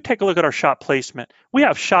when you take a look at our shot placement, we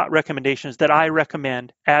have shot recommendations that I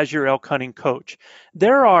recommend as your elk hunting coach.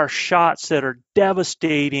 There are shots that are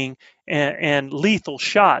devastating and lethal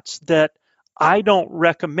shots that I don't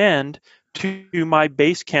recommend to my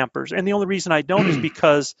base campers. And the only reason I don't is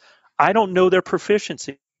because I don't know their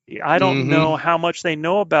proficiency. I don't know Mm-hmm. how much they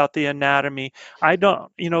know about the anatomy. I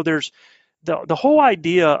don't, there's the whole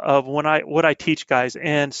idea of what I teach guys,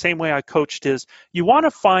 and same way I coached, is you want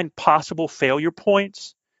to find possible failure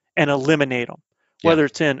points and eliminate them, Yeah. whether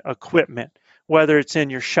it's in equipment, whether it's in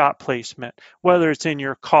your shot placement, whether it's in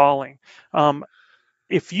your calling.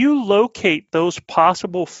 If you locate those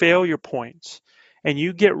possible failure points and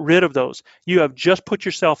you get rid of those, you have just put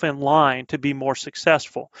yourself in line to be more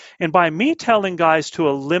successful. And by me telling guys to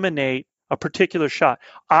eliminate a particular shot,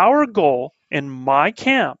 our goal in my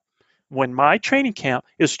camp, when my training camp,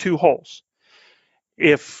 is 2 holes.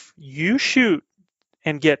 If you shoot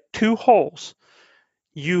and get 2 holes,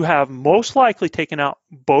 you have most likely taken out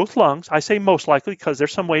both lungs. I say most likely because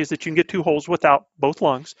there's some ways that you can get two holes without both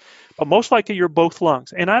lungs, but most likely you're both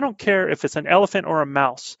lungs. And I don't care if it's an elephant or a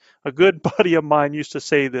mouse. A good buddy of mine used to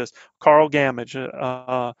say this, Carl Gamage,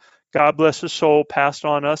 God bless his soul, passed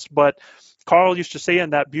on us, but Carl used to say in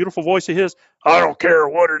that beautiful voice of his, I don't care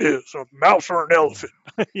what it is, a mouse or an elephant.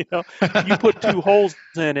 You know, you put two holes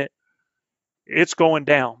in it, it's going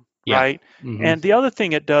down, Yeah. right? Hmm. And the other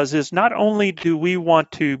thing it does is not only do we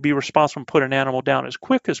want to be responsible and put an animal down as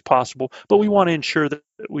quick as possible, but we want to ensure that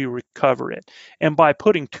we recover it. And by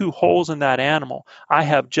putting two holes in that animal, I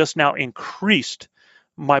have just now increased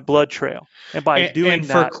my blood trail. And by And doing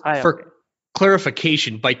that, I have for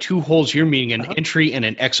clarification, by two holes, you're meaning an uh entry and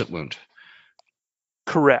an exit wound.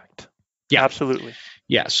 correct. Yeah. Absolutely.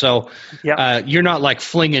 Yeah. So Yeah. you're not like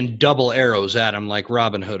flinging double arrows at them like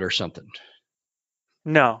Robin Hood or something.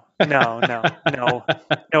 No, no, no, no.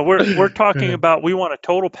 No, we're talking about we want a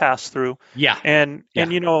total pass through. Yeah. Yeah.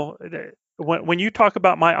 And when you talk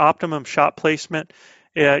about my optimum shot placement,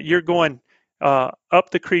 you're going up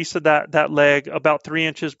the crease of that leg about 3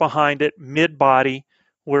 inches behind it, mid body.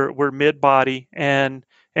 We're mid body, and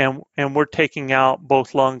we're taking out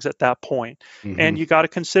both lungs at that point. Hmm. And you got to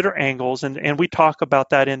consider angles, and we talk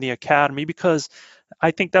about that in the academy because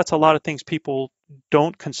I think that's a lot of things people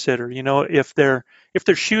don't consider. You know, if they're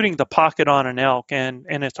shooting the pocket on an elk and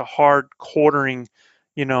it's a hard quartering,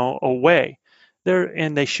 away,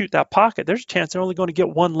 and they shoot that pocket, there's a chance they're only going to get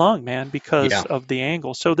one lung, man, because Yeah. of the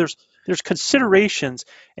angle. So there's considerations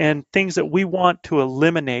and things that we want to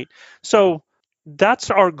eliminate. So that's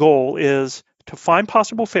our goal, is to find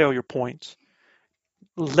possible failure points,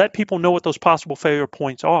 let people know what those possible failure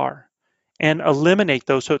points are, and eliminate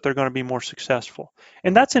those so that they're going to be more successful.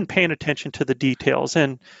 And that's in paying attention to the details.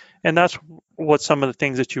 And that's what some of the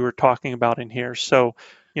things that you were talking about in here. So,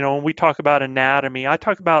 when we talk about anatomy, I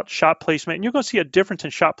talk about shot placement, and you're going to see a difference in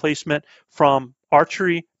shot placement from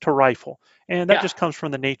archery to rifle. And that Yeah. just comes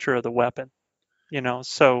from the nature of the weapon,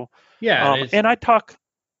 So, Yeah. And it's, and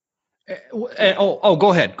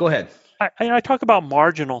go ahead. Go ahead. I talk about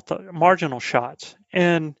marginal shots,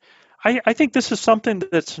 and I think this is something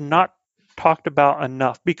that's not talked about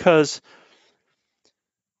enough, because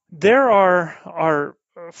there are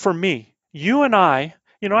for me, you and I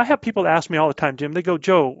have people ask me all the time, Jim. They go,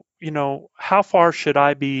 Joe, how far should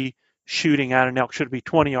I be shooting at an elk? Should it be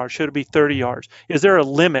 20 yards? Should it be 30 yards? Is there a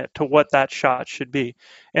limit to what that shot should be?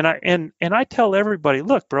 And I tell everybody,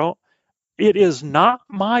 look, bro, it is not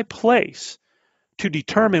my place to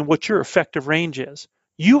determine what your effective range is.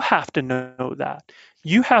 You have to know that.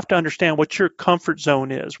 You have to understand what your comfort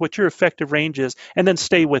zone is, what your effective range is, and then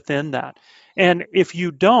stay within that. And if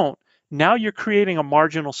you don't, now you're creating a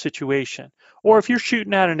marginal situation. Or if you're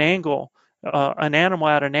shooting at an animal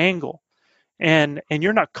at an angle, and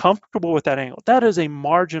you're not comfortable with that angle, that is a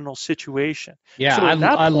marginal situation. Yeah, So at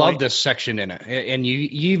that I love point, this section in it, and you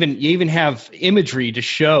even have imagery to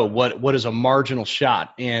show what is a marginal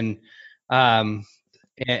shot, um,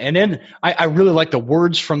 and then I really like the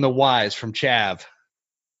words from the wise from Chav.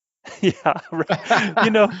 yeah, right.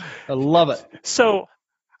 I love it. So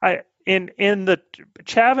in the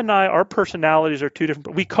Chav and I, our personalities are two different,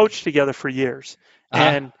 but we coached together for years, Uh-huh.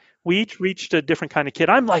 and we each reached a different kind of kid.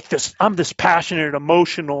 I'm this passionate,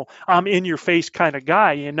 emotional, I'm in your face kind of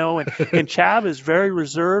guy, and Chav is very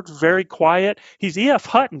reserved, very quiet. He's E.F.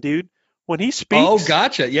 Hutton, dude. When he Oh, speaks,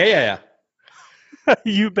 gotcha. Yeah,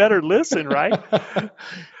 you better listen, right? yeah.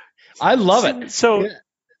 I love it. So Yeah.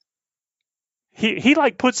 he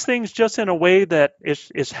like puts things just in a way that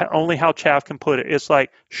is only how Chav can put it. It's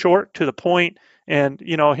like short to the point, and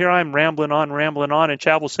here I'm rambling on, and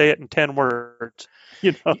Chav will say it in 10 words.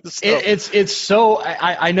 So It's so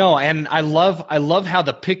I know, and I love how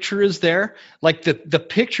the picture is there, like the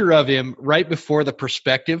picture of him right before the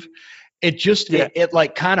perspective. It just yeah, it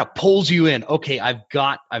like kind of pulls you in. Okay, I've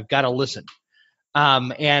got to listen.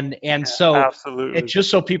 And so it absolutely. just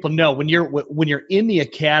so people know, when you're in the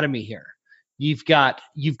academy here, you've got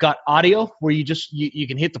audio where you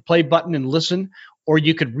can hit the play button and listen, or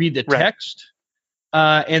you could read the Right. text,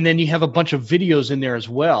 and then you have a bunch of videos in there as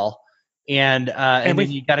well, and And then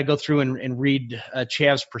we you got to go through and read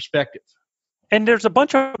Chav's perspective. and there's a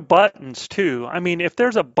bunch of buttons too. I mean, if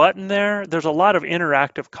there's a button there, there's a lot of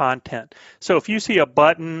interactive content. So if you see a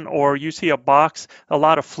button or you see a box, a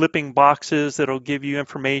lot of flipping boxes that'll give you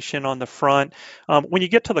information on the front. When you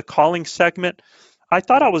get to the calling segment, I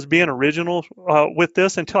thought I was being original with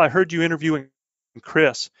this until I heard you interviewing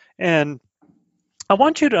Chris. And I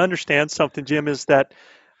want you to understand something, Jim, is that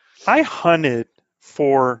I hunted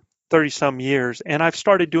for 30 some years. And I've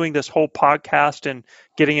started doing this whole podcast and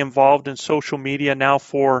getting involved in social media now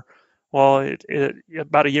for, well,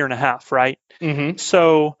 about a year and a half, right? Mm-hmm.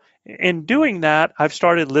 So in doing that, I've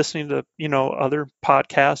started listening to, other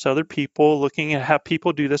podcasts, other people, looking at how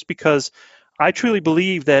people do this, because I truly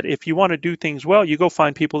believe that if you want to do things well, you go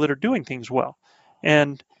find people that are doing things well,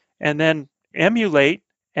 and and then emulate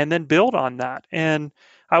and then build on that. And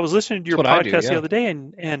I was listening to That's your what I do. podcast the Yeah. other day,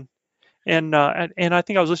 and I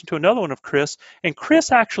think I was listening to another one of Chris, and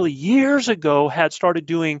Chris actually years ago had started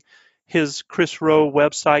doing his Chris Rowe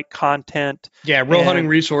website content. Yeah. Row hunting And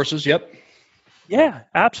resources. Yep. yeah,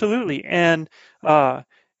 absolutely. Uh,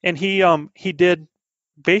 and he did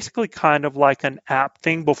basically kind of like an app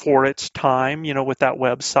thing before its time, with that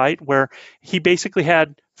website, where he basically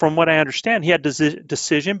had, from what I understand, he had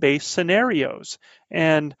decision-based scenarios.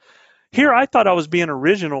 And here I thought I was being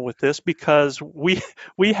original with this, because we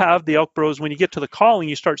have the Elk Bros. When you get to the calling,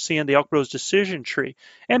 you start seeing the Elk Bros decision tree,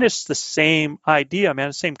 and it's the same idea, man,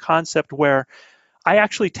 the same concept, where I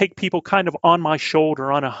actually take people kind of on my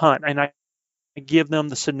shoulder on a hunt, and I give them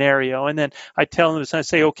the scenario, and then I tell them this, and I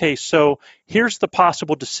say, okay, so here's the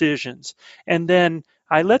possible decisions. And then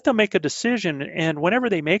I let them make a decision, and whenever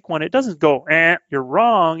they make one, it doesn't go, you're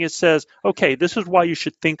wrong. It says, okay, this is why you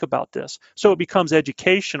should think about this. So it becomes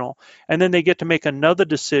educational, and then they get to make another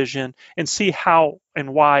decision and see how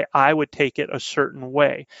and why I would take it a certain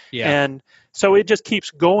way. Yeah. And so it just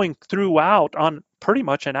keeps going throughout on pretty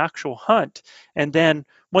much an actual hunt. And then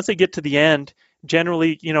once they get to the end,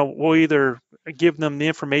 generally, we'll either give them the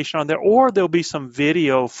information on there, or there'll be some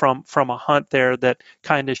video from a hunt there that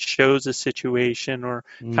kind of shows the situation or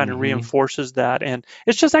kind of Mm-hmm. reinforces that. And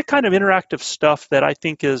it's just that kind of interactive stuff that I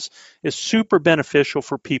think is super beneficial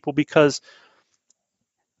for people, because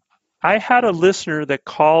I had a listener that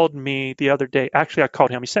called me the other day. Actually, I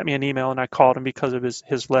called him. He sent me an email, and I called him because of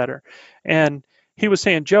his letter. And he was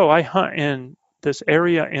saying, Joe, I hunt in this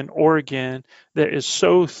area in Oregon that is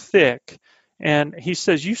so thick. And he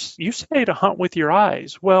says, you say to hunt with your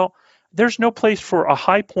eyes. Well, there's no place for a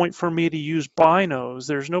high point for me to use binos.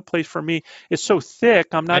 There's no place for me. It's so thick,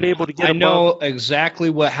 I'm not I able to get I above. know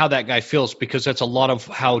exactly how that guy feels, because that's a lot of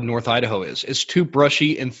how North Idaho is. It's too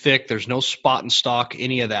brushy and thick. There's no spot and stalk,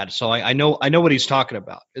 any of that. So I know what he's talking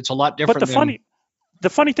about. It's a lot But different than. the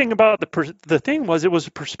funny thing about the thing was, it was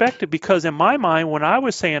a perspective, because in my mind, when I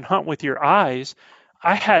was saying hunt with your eyes,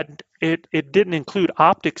 I had it didn't include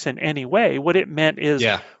optics in any way. What it meant is,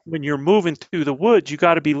 Yeah. when you're moving through the woods, you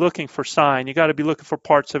got to be looking for sign, you got to be looking for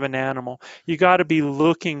parts of an animal, you got to be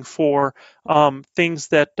looking for things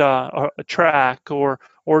that are a track, or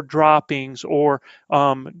droppings, or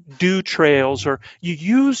dew trails, or you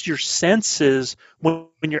use your senses when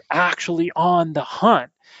you're actually on the hunt,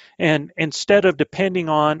 and instead of depending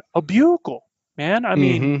on a bugle. Man, I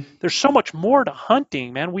mean, Mm-hmm. there's so much more to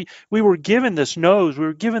hunting, man. We were given this nose, we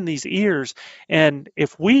were given these ears, and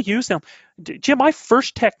if we use them, Jim, my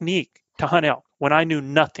first technique to hunt elk, when I knew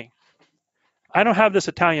nothing, I don't have this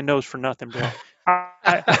Italian nose for nothing, bro.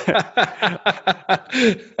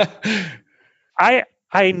 I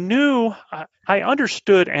I knew, I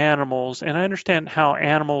understood animals, and I understand how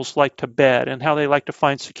animals like to bed, and how they like to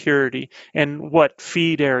find security, and what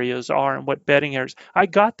feed areas are and what bedding areas. I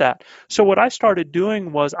got that. So what I started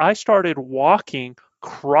doing was, I started walking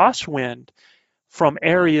crosswind from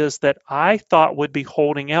areas that I thought would be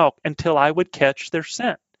holding elk, until I would catch their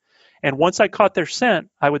scent. And once I caught their scent,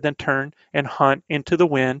 I would then turn and hunt into the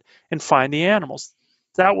wind and find the animals.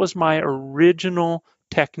 That was my original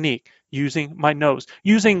technique, using my nose,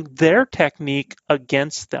 using their technique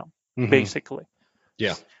against them, Mm-hmm. basically.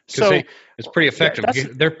 Yeah, because So it's pretty effective. that's,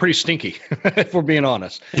 They're pretty stinky, if we're being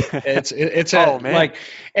honest. It's a oh man. like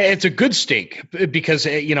it's a good stink, because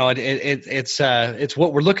it's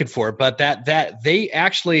what we're looking for. But that they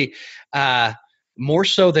actually, more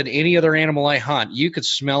so than any other animal I hunt, you could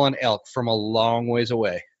smell an elk from a long ways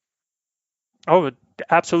away. Oh,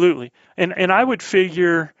 absolutely. And I would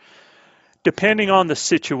figure, depending on the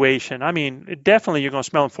situation, I mean, definitely you're going to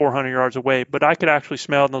smell them 400 yards away, but I could actually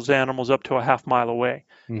smell those animals up to a half mile away,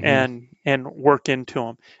 Mm-hmm. and work into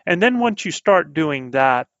them. And then once you start doing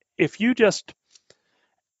that, if you just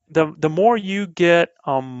the more you get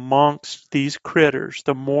amongst these critters,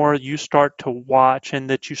 the more you start to watch, and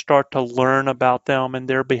that you start to learn about them and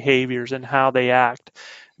their behaviors and how they act.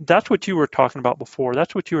 That's what you were talking about before.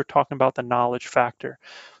 That's what you were talking about, the knowledge factor.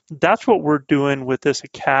 That's what we're doing with this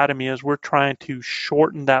academy, is we're trying to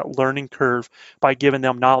shorten that learning curve by giving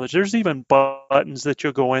them knowledge. There's even buttons that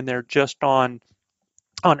you'll go in there just on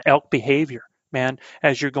elk behavior, man,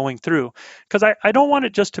 as you're going through. Because I don't want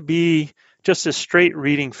it just to be just a straight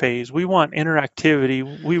reading phase. We want interactivity.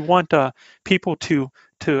 We want people to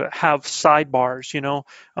have sidebars,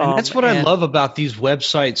 And that's what I and love about these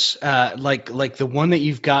websites, like the one that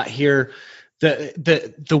you've got here.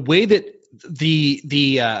 The way that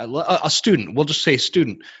a student, we'll just say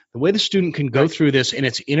student, the way the student can go right, through this, and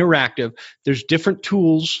it's interactive. There's different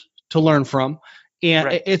tools to learn from, and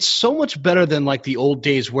right, it's so much better than like the old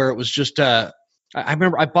days where it was just. I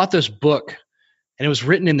remember I bought this book, and it was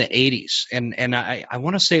written in the '80s, and I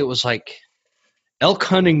want to say it was like Elk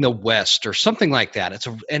Hunting the West or something like that.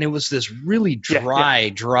 And it was this really yeah, yeah,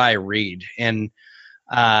 dry read, and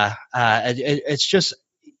it's just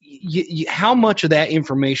how much of that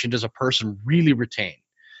information does a person really retain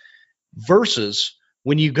versus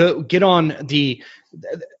when you get on an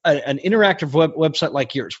interactive website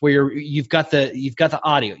like yours, where you've got the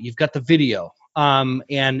audio, you've got the video, and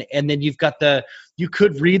then you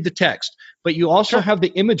could read the text, but you also sure, have the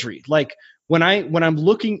imagery. Like when I'm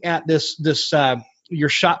looking at this your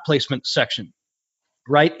shot placement section,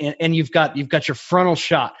 right? And you've got your frontal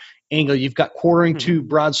shot angle, you've got quartering hmm to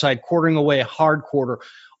broadside, quartering away, hard quarter,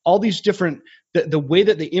 all these different, the way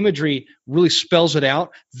that the imagery really spells it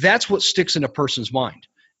out, that's what sticks in a person's mind.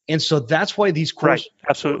 And so that's why these right, courses are so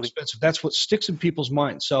absolutely. expensive. That's what sticks in people's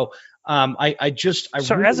minds. So I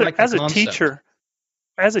So really like the as a concept.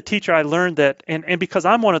 teacher, I learned that, and because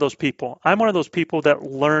I'm one of those people, that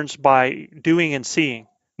learns by doing and seeing,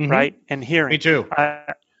 Hmm. right, and Me hearing. too.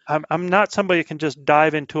 I'm not somebody that can just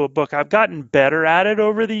dive into a book. I've gotten better at it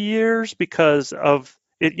over the years because of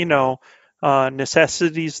it.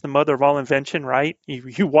 Necessity is the mother of all invention, right?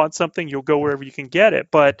 You want something, you'll go wherever you can get it.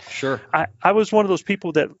 But Sure. I was one of those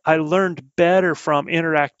people that I learned better from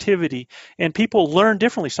interactivity, and people learn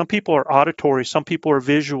differently. Some people are auditory, some people are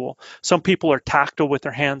visual, some people are tactile with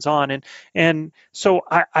their hands on, and so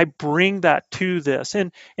I bring that to this,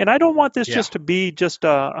 and I don't want this Yeah. just to be just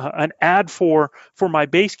an ad for my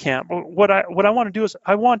base camp. What I want to do is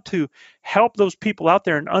I want to help those people out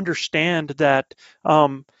there and understand that.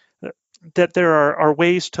 That there are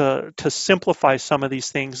ways to simplify some of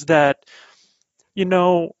these things that you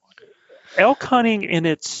know elk hunting in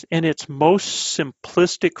its most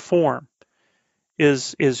simplistic form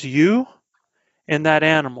is you and that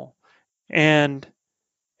animal, and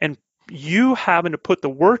and you having to put the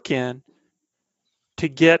work in to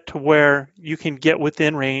get to where you can get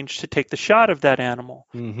within range to take the shot of that animal.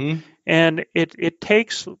 Hmm. And it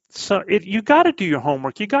takes you got to do your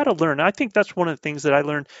homework, you got to learn. I think that's one of the things that I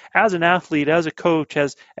learned as an athlete, as a coach,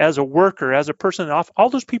 as a worker, as a person. All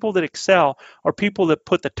those people that excel are people that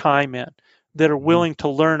put the time in, that are Hmm. willing to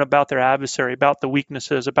learn about their adversary, about the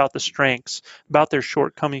weaknesses, about the strengths, about their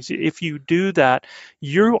shortcomings. If you do that,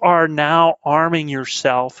 you are now arming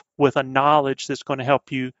yourself with a knowledge that's going to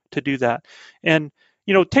help you to do that. And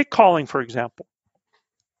take calling for example.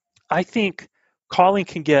 I think calling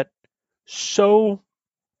can get so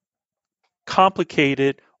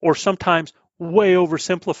complicated or sometimes way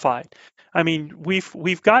oversimplified. I mean,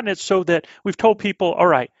 we've gotten it so that we've told people, all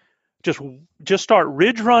right, just just start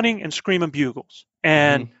ridge running and screaming bugles, Hmm.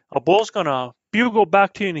 and a bull's gonna bugle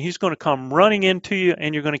back to you, and he's gonna come running into you,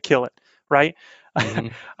 and you're gonna kill it, right? Hmm.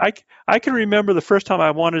 I I can remember the first time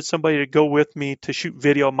I wanted somebody to go with me to shoot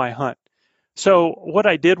video of my hunt. So what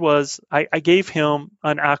I did was I gave him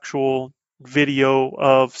an actual video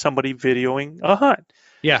of somebody videoing a hunt.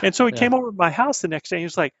 Yeah. And so he Yeah. came over to my house the next day and he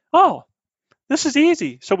was like, oh, this is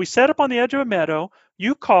easy. So we set up on the edge of a meadow,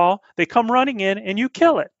 you call, they come running in, and you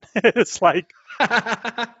kill it. It's like,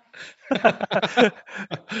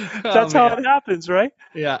 Oh that's how man. it happens, right?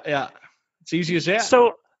 Yeah. Yeah. It's easy as that.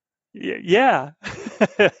 So, yeah,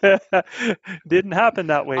 didn't happen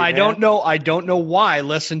that way, I don't man. know. I don't know why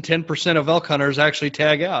less than 10% of elk hunters actually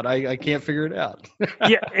tag out. I can't figure it out.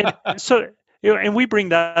 Yeah. And so, and we bring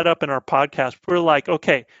that up in our podcast. We're like,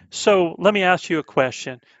 okay, so let me ask you a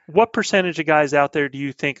question. What percentage of guys out there do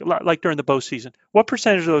you think, like during the bow season, what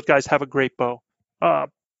percentage of those guys have a great bow? Uh,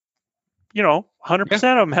 100%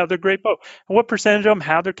 Yeah. of them have their great bow. And what percentage of them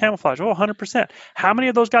have their camouflage? Oh, 100%. How many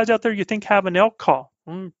of those guys out there you think have an elk call?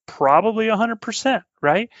 Probably 100%,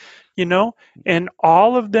 right? You know, and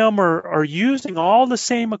all of them are using all the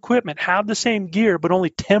same equipment, have the same gear, but only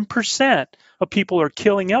 10% of people are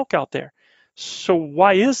killing elk out there. So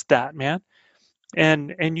why is that, man?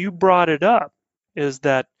 And you brought it up, is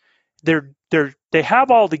that they have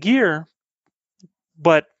all the gear,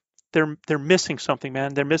 but they're missing something,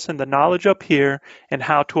 man. They're missing the knowledge up here and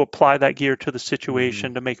how to apply that gear to the Mm.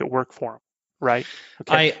 situation to make it work for them, right?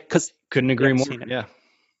 Okay, I because couldn't yeah, agree I've more. seen it. Yeah.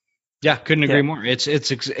 Yeah. Couldn't agree Yeah, more.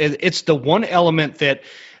 It's the one element that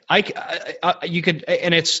You could,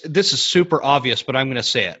 and this is super obvious, but I'm going to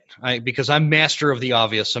say it because I'm master of the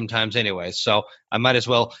obvious sometimes anyway. So I might as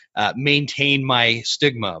well maintain my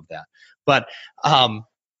stigma of that. But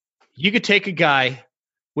you could take a guy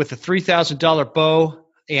with a $3,000 bow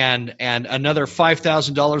and another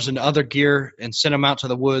 $5,000 in other gear and send him out to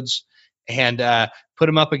the woods and put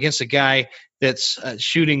him up against a guy that's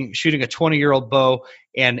shooting a 20-year-old bow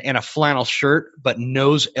and a flannel shirt but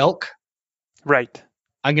knows elk. Right.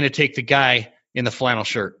 I'm going to take the guy in the flannel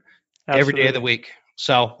shirt every day of the Absolutely. week.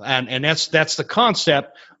 So, and that's the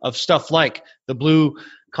concept of stuff like the blue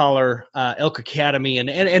collar Elk Academy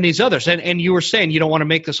and these others. And you were saying you don't want to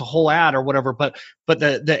make this a whole ad or whatever, but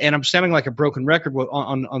the and I'm sounding like a broken record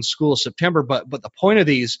on School of September, but the point of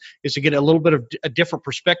these is to get a little bit of a different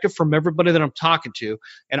perspective from everybody that I'm talking to,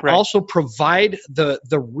 and Right. also provide the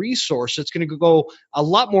resource that's going to go a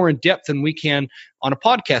lot more in depth than we can on a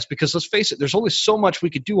podcast. Because let's face it, there's only so much we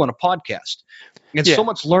could do on a podcast, and so Yeah.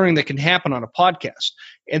 much learning that can happen on a podcast.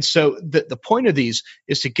 And so the point of these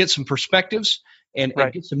is to get some perspectives and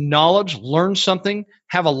Right. get some knowledge, learn something,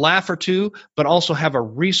 have a laugh or two, but also have a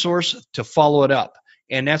resource to follow it up.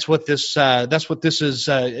 And that's what this is.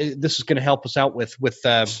 This is going to help us out with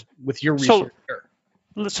your So resource here.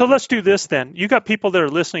 So let's do this then. You got people that are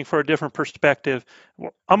listening for a different perspective.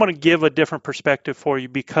 I'm going to give a different perspective for you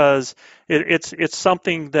because it's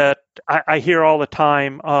something that I hear all the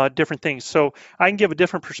time, different things. So I can give a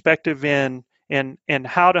different perspective in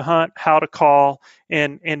how to hunt, how to call,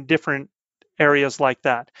 and in different areas like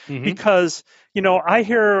that. Mm-hmm. Because I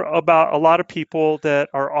hear about a lot of people that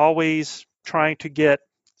are always trying to get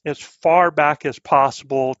as far back as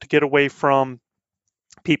possible to get away from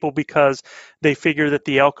people because they figure that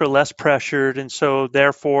the elk are less pressured and so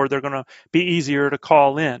therefore they're going to be easier to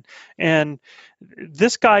call in. And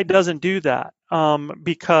this guy doesn't do that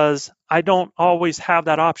because I don't always have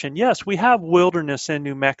that option. Yes, we have wilderness in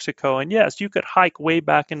New Mexico, and yes, you could hike way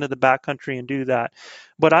back into the backcountry and do that.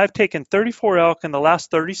 But I've taken 34 elk in the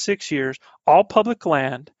last 36 years, all public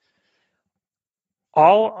land,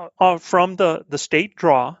 all from the state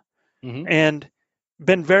draw, Mm-hmm. and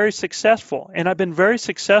been very successful. And I've been very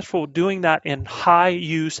successful doing that in high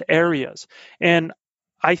use areas. And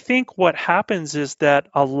I think what happens is that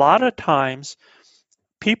a lot of times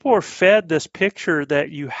people are fed this picture that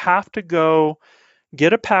you have to go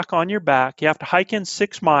get a pack on your back. You have to hike in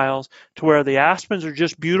 6 miles to where the aspens are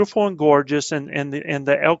just beautiful and gorgeous, and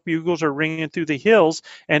the elk bugles are ringing through the hills,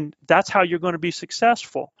 and that's how you're going to be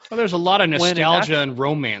successful. Well, there's a lot of When nostalgia and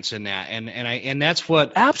romance in that, and that's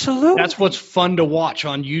absolutely, what's fun to watch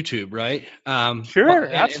on YouTube, right? Sure,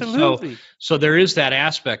 And so absolutely. there is that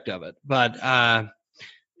aspect of it, but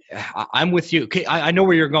I'm with you. Okay, I know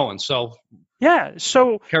where you're going, so Yeah.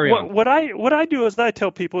 So carry on. what I do is I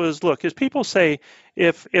tell people is, look, as people say,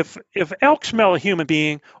 if elk smell a human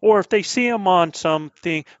being, or if they see them on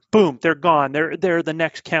something, boom, they're gone. They're the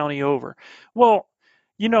next county over. Well,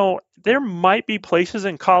 there might be places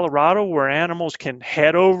in Colorado where animals can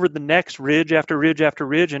head over the next ridge after ridge after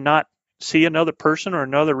ridge and not see another person or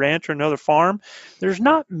another ranch or another farm. There's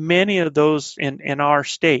not many of those in our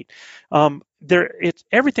state.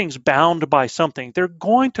 Everything's bound by something. They're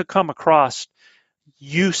going to come across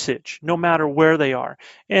usage no matter where they are.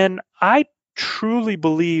 And I truly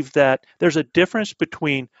believe that there's a difference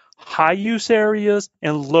between high use areas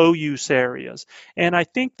and low use areas. And I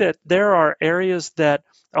think that there are areas that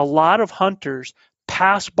a lot of hunters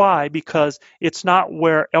pass by because it's not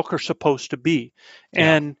where elk are supposed to be.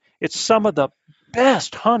 Yeah. And it's some of the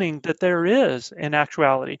best hunting that there is in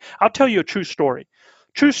actuality. I'll tell you a true story.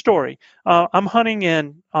 True story. I'm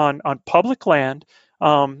hunting on public land,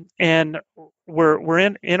 and we're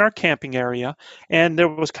in our camping area, and there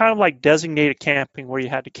was kind of like designated camping where you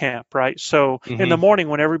had to camp, right? So in the Mm-hmm. morning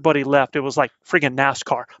when everybody left, it was like friggin'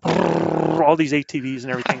 NASCAR, all these ATVs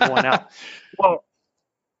and everything going out. Well,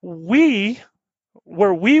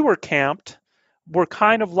 where we were camped, were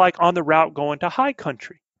kind of like on the route going to high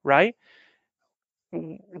country, right?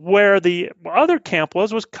 Where the other camp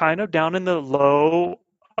was kind of down in the low,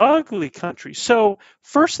 ugly country. So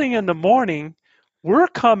first thing in the morning, we're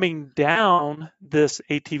coming down this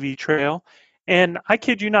ATV trail, and I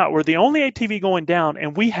kid you not, we're the only ATV going down,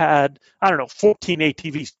 and we had, I don't know, 14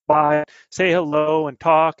 ATVs by, say hello and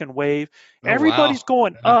talk and wave. Oh wow. Everybody's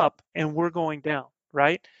going up, and we're going down,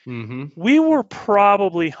 right? Mm-hmm. We were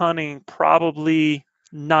probably hunting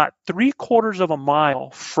not 3/4 of a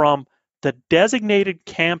mile from the designated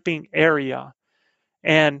camping area,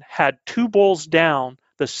 and had 2 bulls down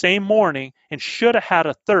the same morning and should have had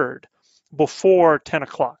a third before 10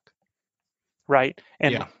 o'clock, right?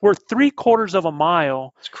 And Yeah, we're 3/4 of a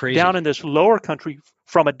mile it's crazy. down in this lower country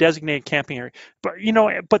from a designated camping area.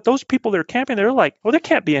 But those people that are camping, they're like, well, there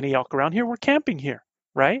can't be any elk around here. We're camping here,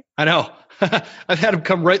 right? I know. I've had them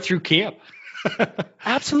come right through camp. So,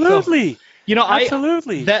 Absolutely. I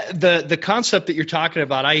Absolutely. that the concept that you're talking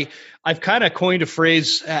about, I've kind of coined a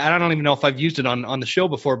phrase, and I don't even know if I've used it on the show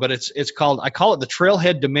before, but it's called, I call it the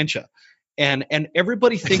trailhead dementia, and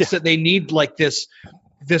everybody thinks that they need like this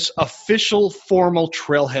official formal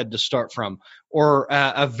trailhead to start from, or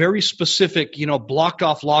a very specific, blocked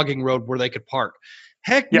off logging road where they could park.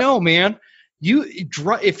 Heck Yep. no, man.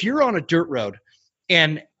 If you're on a dirt road,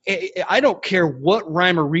 and I don't care what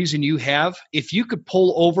rhyme or reason you have, if you could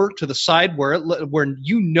pull over to the side where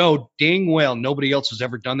dang well nobody else has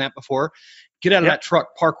ever done that before, get out of Yep. that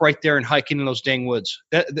truck, park right there, and hike into those dang woods.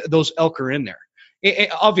 Those elk are in there.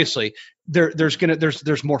 Obviously,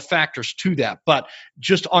 there's more factors to that, but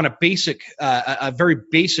just on a very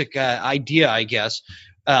basic idea, I guess.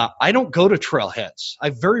 I don't go to trailheads.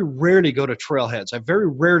 I very rarely go to trailheads. I very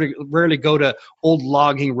rarely go to old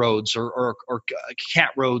logging roads or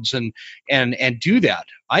cat roads and do that.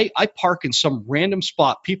 I park in some random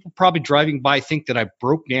spot. People probably driving by think that I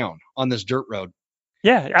broke down on this dirt road.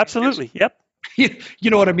 Yeah, absolutely. Yep.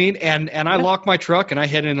 You know what I mean? And I Yeah. lock my truck and I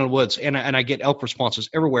head into the woods, and I get elk responses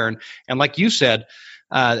everywhere. And like you said,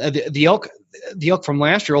 the elk from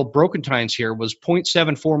last year, old Broken Tines here, was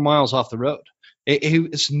 0.74 miles off the road.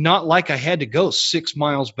 It's not like I had to go 6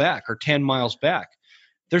 miles back or 10 miles back.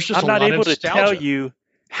 There's just I'm a not lot of able to tell nostalgia. you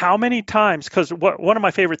how many times, because one of my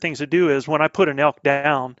favorite things to do is when I put an elk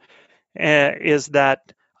down, is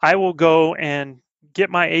that I will go and get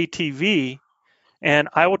my ATV and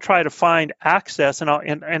I will try to find access, and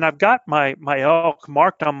I've got my elk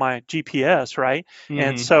marked on my GPS, right?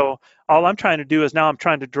 And Hmm. so all I'm trying to do is now I'm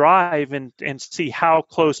trying to drive and see how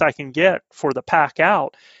close I can get for the pack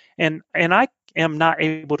out, and I am not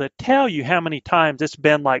able to tell you how many times it's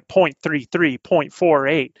been like 0.33,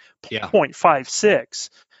 0.48, Yeah. 0.56,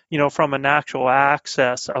 from an actual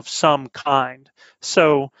access of some kind.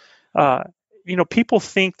 So, uh, people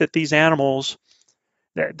think that these animals,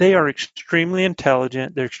 they are extremely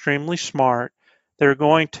intelligent, they're extremely smart. They're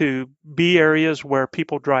going to be areas where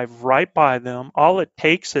people drive right by them. All it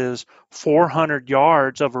takes is 400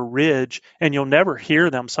 yards of a ridge, and you'll never hear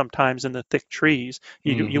them sometimes in the thick trees.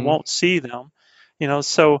 You Hmm. won't see them.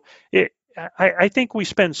 So I think we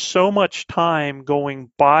spend so much time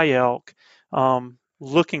going by elk,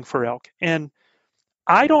 looking for elk. And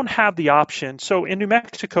I don't have the option. So in New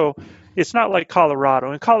Mexico, it's not like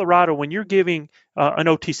Colorado. In Colorado, when you're giving an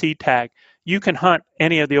OTC tag, you can hunt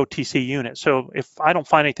any of the OTC units. So if I don't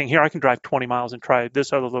find anything here, I can drive 20 miles and try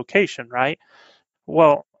this other location, right?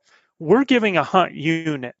 Well, we're giving a hunt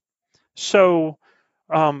unit. So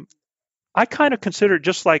um, I kind of consider it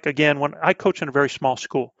just like, again, when I coach in a very small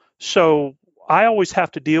school. So I always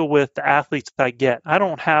have to deal with the athletes that I get. I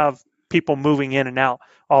don't have people moving in and out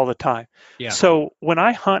all the time. Yeah. So when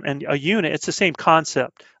I hunt a unit, it's the same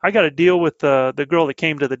concept. I got to deal with the girl that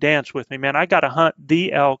came to the dance with me, man. I got to hunt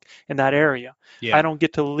the elk in that area. I Yeah. don't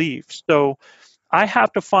get to leave. So I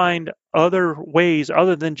have to find other ways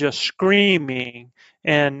other than just screaming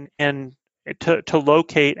and to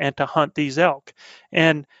locate and to hunt these elk.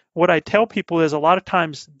 And what I tell people is a lot of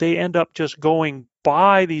times they end up just going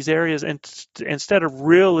by these areas and instead of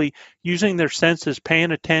really using their senses,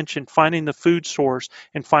 paying attention, finding the food source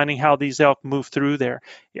and finding how these elk move through there.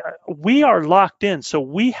 We are locked in, so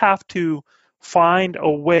we have to find a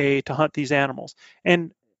way to hunt these animals.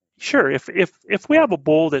 And sure, if we have a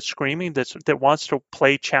bull that's screaming that wants to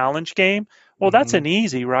play challenge game, well, that's Hmm. an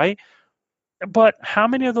easy, right? But how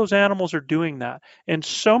many of those animals are doing that? And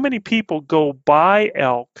so many people go by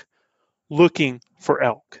elk looking for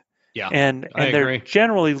elk, Yeah. I and they're agree.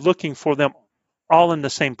 generally looking for them all in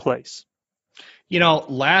the same place.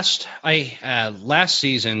 Last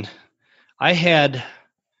season I had,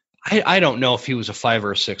 I don't know if he was a 5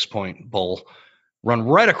 or 6 point bull, run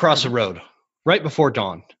right across the Mhm. road right before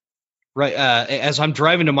dawn, right as I'm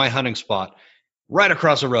driving to my hunting spot, right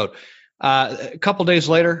across the road. A couple days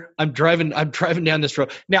later, I'm driving down this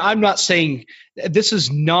road. Now, I'm not saying this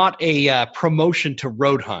is not a promotion to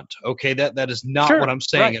road hunt. Okay, that is not what Sure, I'm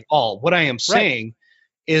saying right, at all. What I am right. saying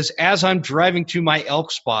is, as I'm driving to my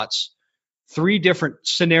elk spots, three different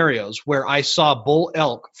scenarios where I saw bull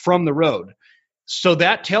elk from the road. So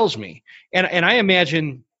that tells me, and I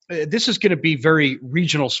imagine this is going to be very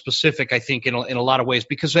regional specific, I think, in a lot of ways,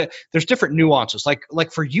 because there's different nuances.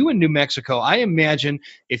 Like for you in New Mexico, I imagine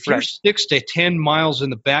if you're Right. 6 to 10 miles in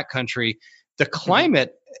the backcountry, the Hmm.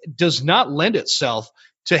 climate does not lend itself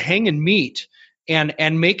to hanging meat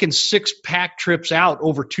and making 6 pack trips out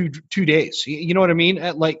over two days. You know what I mean?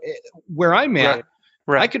 Like where I'm at, Right.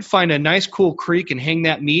 I Right. could find a nice cool creek and hang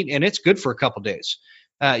that meat, and it's good for a couple days.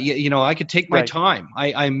 I could take my Right. time.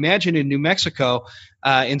 I imagine in New Mexico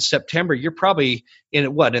in September, you're probably in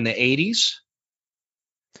the 80s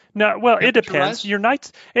No, well, it temperature depends. rise. Your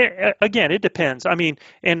nights, again, it depends. I mean,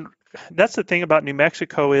 and that's the thing about New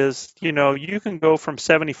Mexico is, you can go from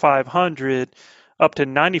 7,500 up to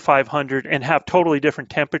 9,500 and have totally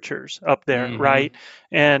different temperatures up there, Hmm. right?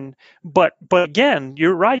 And but again,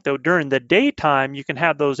 you're right though. During the daytime, you can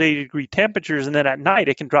have those 80-degree temperatures, and then at night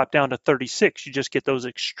it can drop down to 36. You just get those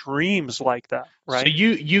extremes like that, So right?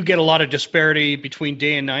 you get a lot of disparity between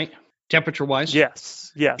day and night, temperature wise,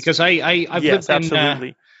 Yes, yes, because I've yes, lived in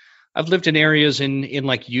absolutely. I've lived in areas in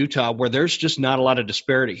like Utah where there's just not a lot of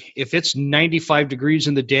disparity. If it's 95 degrees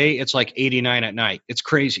in the day, it's like 89 at night. It's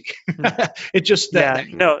crazy. Mm. It just Yeah, that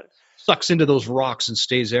no, sucks into those rocks and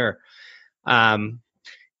stays there. Um,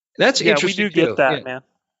 that's yeah, we interesting do get too. Yeah. that, man.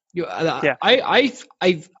 Yeah.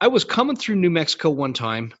 I was coming through New Mexico one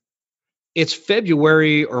time. It's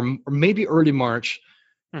February or maybe early March,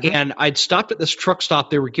 Hmm. and I'd stopped at this truck stop.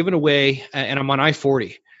 They were giving away, and I'm on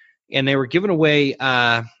I-40, and they were giving away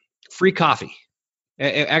free coffee.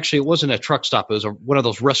 Actually, it wasn't a truck stop. It was one of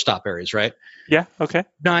those rest stop areas, right? Yeah. Okay.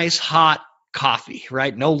 Nice hot coffee,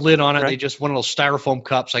 right? No lid on it. They Right. just one of those styrofoam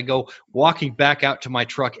cups. I go walking back out to my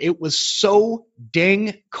truck. It was so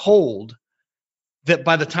dang cold that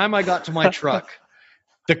by the time I got to my truck,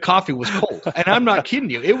 the coffee was cold. And I'm not kidding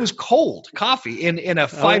you. It was cold coffee in a Oh yeah.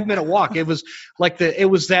 5 minute walk. It was it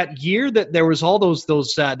was that year that there was all those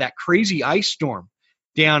that crazy ice storm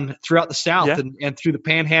down throughout the South Yeah. and through the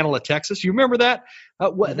panhandle of Texas. You remember that?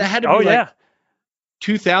 Hmm. That had to Oh be like yeah.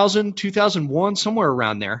 2000, 2001, somewhere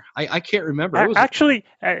around there. I can't remember. It was Actually,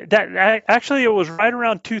 actually it was right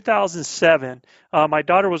around 2007. My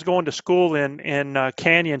daughter was going to school in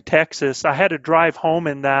Canyon, Texas. I had to drive home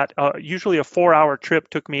in that. Usually a 4-hour trip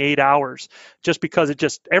took me 8 hours, just because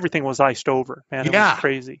everything was iced over. Man, it was yeah,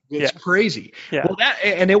 crazy. it's Yeah. crazy. Yeah. Well, that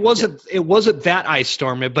and it Yeah. wasn't that ice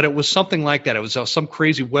storm, but it was something like that. It was some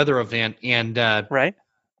crazy weather event, and Right.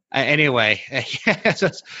 anyway,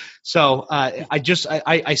 so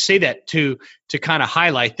I say that to kind of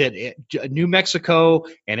highlight that New Mexico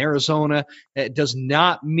and Arizona, it does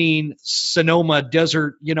not mean Sonoma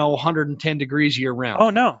desert, 110 degrees year round. Oh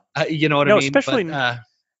no. You know what I No, mean? But especially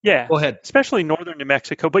Yeah, go ahead. especially northern New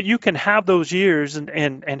Mexico. But you can have those years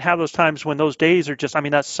and have those times when those days are just, I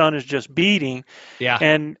mean, that sun is just beating. Yeah.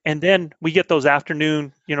 And then we get those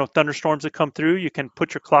afternoon, thunderstorms that come through. You can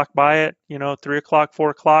put your clock by it, 3 o'clock, 4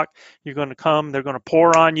 o'clock. You're going to come, they're going to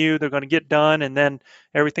pour on you, they're going to get done, and then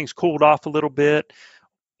everything's cooled off a little bit.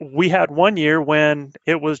 We had one year when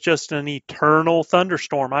it was just an eternal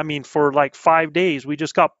thunderstorm. I mean, for like 5 days, we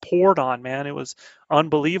just got poured on, man. It was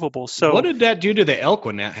unbelievable. What So, did that do to the elk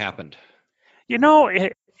when that happened? you know,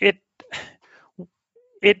 it, it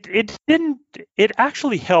it didn't it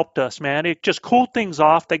actually helped us, man. It just cooled things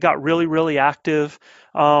off. They got really, really active.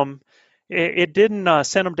 um it didn't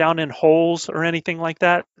send them down in holes or anything like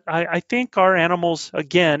that. I think our animals,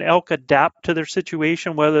 again, elk adapt to their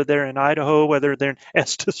situation, whether they're in Idaho, whether they're in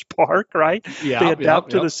Estes Park, right? They Yep, yep,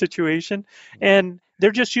 adapt to yep. the situation, and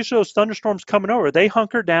they're just used to those thunderstorms coming over. They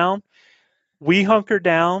hunker down, we hunker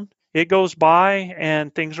down, it goes by,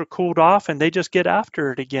 and things are cooled off, and they just get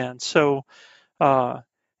after it again. So uh,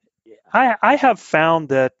 I have found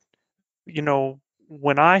that,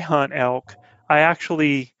 when I hunt elk, I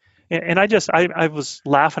actually, and I was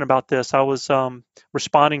laughing about this. I was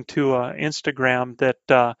responding to Instagram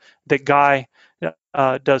that guy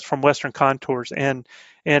does from Western Contours, and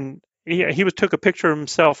he was took a picture of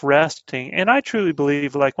himself resting, and I truly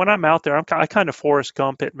believe, like, when I'm out there, I kind of Forrest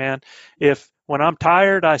Gump it, man. If when I'm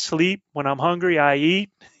tired, I sleep. When I'm hungry, I eat.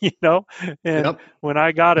 You know, and Yep. when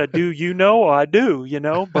I gotta do, I do.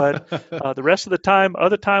 But the rest of the time,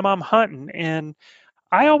 other time I'm hunting, and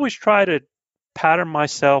I always try to pattern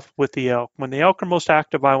myself with the elk. When the elk are most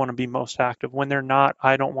active, I want to be most active. When they're not,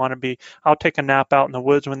 I don't want to be. I'll take a nap out in the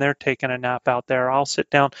woods when they're taking a nap out there. I'll sit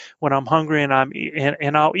down when I'm hungry,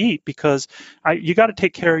 and I'll eat, because you got to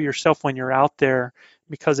take care of yourself when you're out there,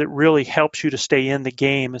 because it really helps you to stay in the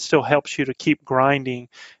game. It still helps you to keep grinding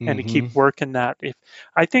and to keep Hmm. working that. If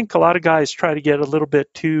I think a lot of guys try to get a little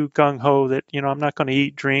bit too gung ho that, I'm not going to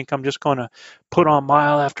eat, drink. I'm just going to put on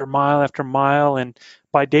mile after mile after mile, and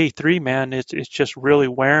by day three, man, it's just really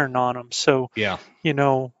wearing on them. So, Yeah. you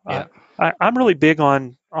know, uh, Yeah. I'm really big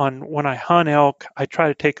on when I hunt elk. I try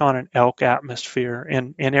to take on an elk atmosphere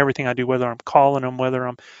in everything I do, whether I'm calling them, whether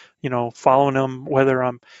I'm, following them, whether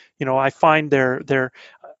I'm, I find their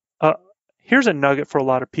uh, here's a nugget for a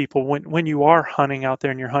lot of people. When you are hunting out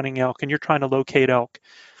there and you're hunting elk and you're trying to locate elk,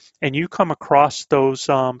 and you come across those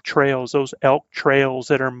trails, those elk trails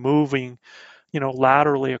that are moving,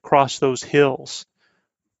 laterally across those hills,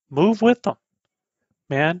 move with them,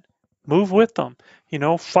 man. Move with them.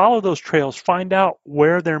 Follow those trails. Find out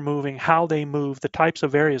where they're moving, how they move, the types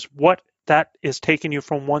of areas, what that is taking you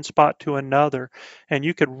from one spot to another. And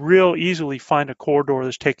you could real easily find a corridor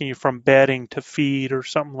that's taking you from bedding to feed or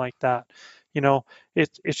something like that. You know,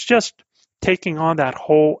 it's just taking on that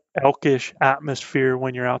whole elkish atmosphere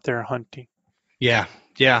when you're out there hunting. Yeah,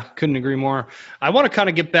 yeah, couldn't agree more. I want to kind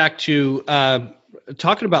of get back to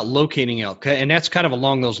talking about locating elk, and that's kind of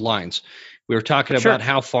along those lines. We were talking about Sure.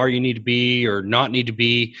 how far you need to be or not need to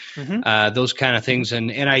be, Hmm. those kind of things,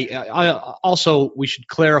 and I also we should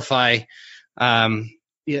clarify.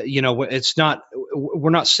 It's not. We're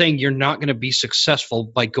not saying you're not going to be successful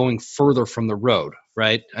by going further from the road,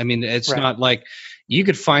 right? I mean, it's Right. not like you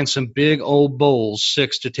could find some big old bulls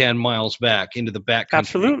 6 to 10 miles back into the back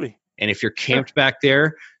country, Absolutely. and if you're Sure. camped back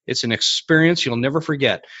there, it's an experience you'll never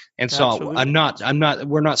forget. And so Absolutely.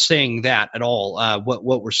 we're not saying that at all.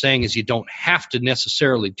 What we're saying is you don't have to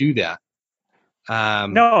necessarily do that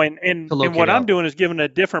um, No, and locate what I'm elk. doing is giving a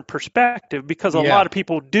different perspective because a Yeah, lot of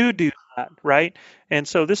people do that, right? And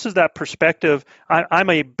so this is that perspective. I'm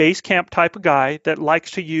a base camp type of guy that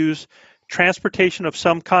likes to use transportation of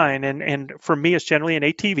some kind, and for me, it's generally an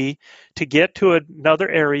ATV to get to another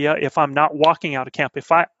area if I'm not walking out of camp.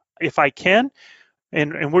 If I can,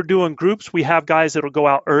 and we're doing groups. We have guys that'll go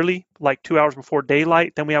out early, like 2 hours before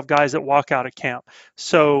daylight. Then we have guys that walk out of camp.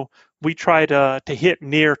 So we try to hit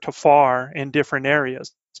near to far in different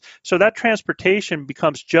areas. So that transportation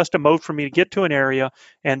becomes just a mode for me to get to an area,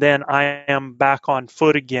 and then I am back on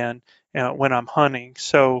foot again when I'm hunting.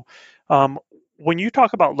 So um, when you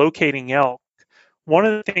talk about locating elk, one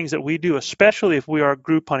of the things that we do, especially if we are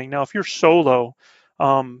group hunting, now if you're solo,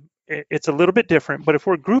 it's a little bit different, but if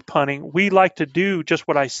we're group hunting, we like to do just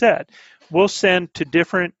what I said. We'll send to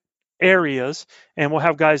different areas and we'll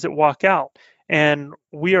have guys that walk out. And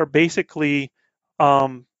we are basically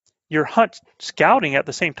um, you're hunt scouting at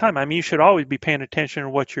the same time. I mean, you should always be paying attention to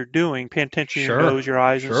what you're doing, paying attention to your sure, nose, your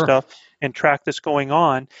eyes, and sure. stuff, and track that's going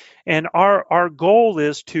on. And our goal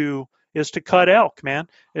is to cut elk, man.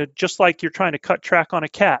 Just like you're trying to cut track on a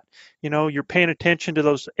cat. You're paying attention to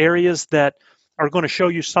those areas that are going to show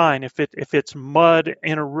you sign. If it's mud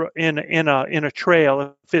in a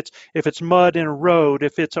trail, if it's mud in a road,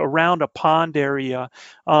 if it's around a pond area,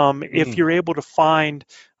 if Mm, you're able to find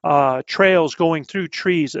trails going through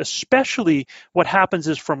trees, especially what happens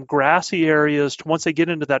is from grassy areas to once they get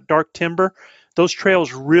into that dark timber, those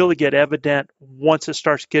trails really get evident once it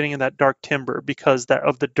starts getting in that dark timber because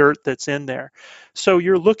of the dirt that's in there. So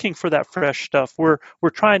you're looking for that fresh stuff. We're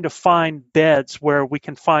trying to find beds where we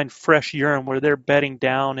can find fresh urine where they're bedding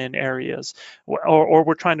down in areas, or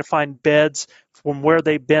we're trying to find beds from where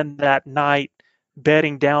they've been that night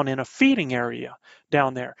bedding down in a feeding area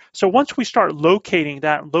down there. So once we start locating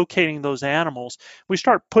that and locating those animals, we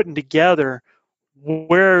start putting together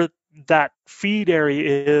where that feed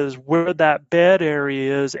area is, where that bed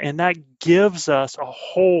area is, and that gives us a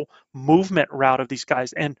whole movement route of these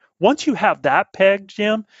guys. And once you have that pegged,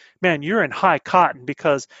 Jim, man, you're in high cotton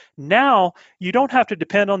because now you don't have to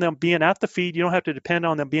depend on them being at the feed. You don't have to depend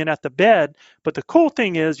on them being at the bed. But the cool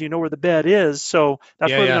thing is, you know where the bed is. So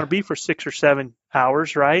that's yeah, where they're yeah, going to be for 6 or 7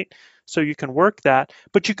 hours, right? So you can work that,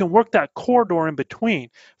 but you can work that corridor in between.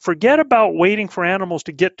 Forget about waiting for animals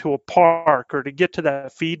to get to a park or to get to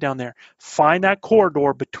that feed down there. Find that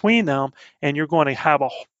corridor between them, and you're going to have a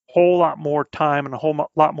whole lot more time and a whole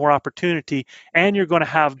lot more opportunity, and you're going to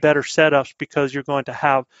have better setups because you're going to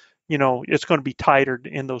have, it's going to be tighter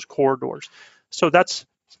in those corridors. So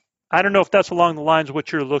I don't know if that's along the lines of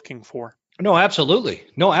what you're looking for. No, absolutely.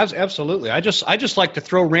 No, absolutely. I just like to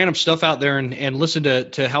throw random stuff out there and listen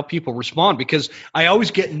to how people respond because I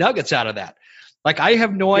always get nuggets out of that. Like I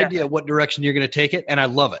have no Yeah, idea what direction you're going to take it, and I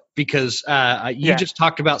love it because you yeah, just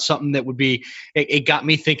talked about something that would be. It got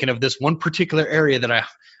me thinking of this one particular area that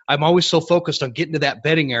I'm always so focused on getting to that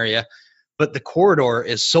bedding area, but the corridor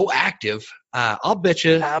is so active. I'll bet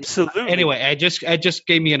you. absolutely. Anyway, I just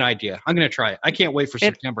gave me an idea. I'm going to try it. I can't wait for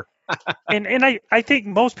And September. and I think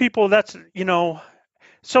most people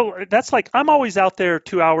so that's like I'm always out there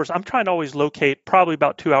 2 hours. I'm trying to always locate probably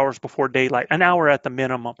about 2 hours before daylight, an hour at the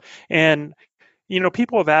minimum. And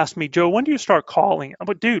people have asked me, Joe, when do you start calling?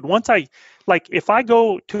 But dude, if I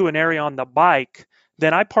go to an area on the bike,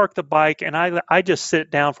 then I park the bike and I just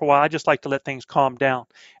sit down for a while. I just like to let things calm down.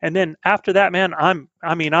 And then after that, man, I'm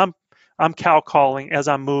cow calling as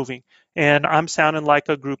I'm moving and I'm sounding like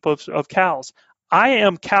a group of cows. I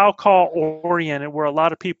am cow call oriented, where a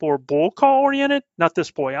lot of people are bull call oriented. Not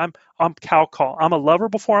this boy. I'm cow call. I'm a lover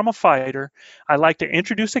before I'm a fighter. I like to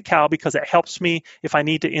introduce a cow because it helps me if I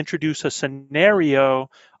need to introduce a scenario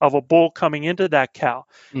of a bull coming into that cow.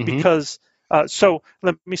 Mm-hmm. Because so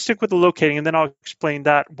let me stick with the locating, and then I'll explain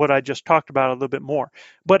that what I just talked about a little bit more.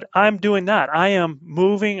 But I'm doing that. I am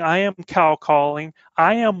moving. I am cow calling.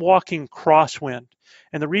 I am walking crosswind.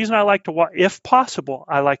 And the reason I like to walk, if possible,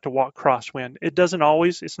 I like to walk crosswind.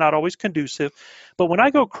 It's not always conducive, but when I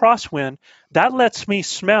go crosswind, that lets me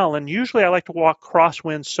smell. And usually I like to walk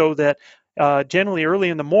crosswind so that generally early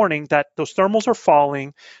in the morning that those thermals are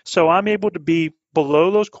falling. So I'm able to be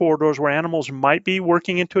below those corridors where animals might be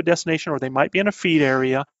working into a destination or they might be in a feed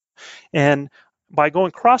area. And by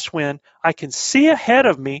going crosswind, I can see ahead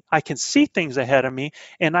of me, I can see things ahead of me,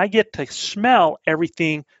 and I get to smell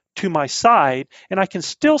everything to my side, and I can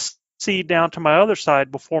still see down to my other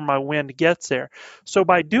side before my wind gets there. So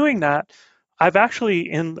by doing that,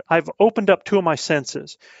 I've opened up two of my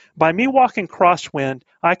senses. By me walking crosswind,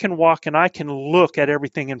 I can walk and I can look at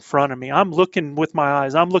everything in front of me. I'm looking with my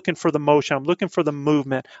eyes. I'm looking for the motion. I'm looking for the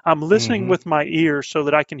movement. I'm listening Mm-hmm. with my ears so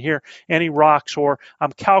that I can hear any rocks, or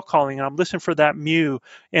I'm cow calling and I'm listening for that mew.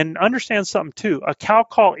 And understand something too. A cow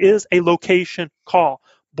call is a location call.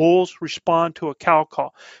 Bulls respond to a cow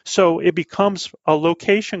call. So it becomes a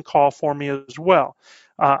location call for me as well.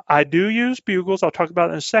 I do use bugles. I'll talk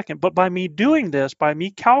about it in a second. But by me doing this, by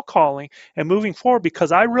me cow calling and moving forward,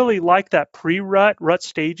 because I really like that rut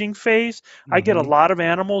staging phase, I get a Mm-hmm. lot of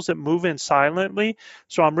animals that move in silently.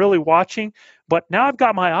 So I'm really watching. But now I've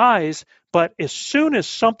got my eyes. But as soon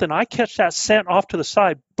as I catch that scent off to the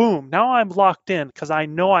side, boom, now I'm locked in because I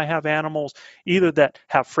know I have animals either that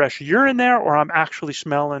have fresh urine there or I'm actually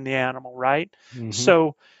smelling the animal, right? Mm-hmm.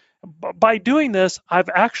 So by doing this, I've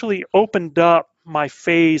actually opened up my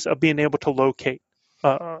phase of being able to locate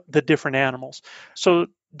the different animals. So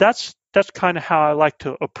that's kind of how I like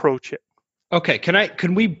to approach it. Okay,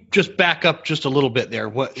 can we just back up just a little bit there?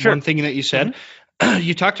 What Sure. one thing that you said, Hmm.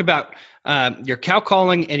 you talked about your cow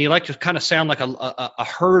calling, and you like to kind of sound like a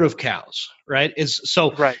herd of cows, right? Is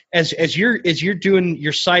so Right. as you're doing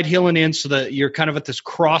your side hilling in, so that you're kind of at this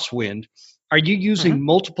crosswind. Are you Hmm. using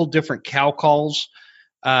multiple different cow calls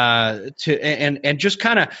to and just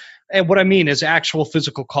kind of, and what I mean is actual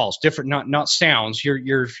physical calls, different, not sounds. You're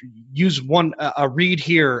use one a reed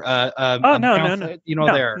here, Oh, a no, mouth, no, no,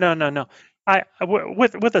 no, there. no, no, no.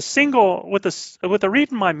 With a single with a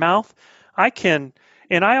reed in my mouth, I can,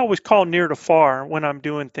 and I always call near to far when I'm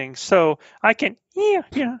doing things. So I can, yeah,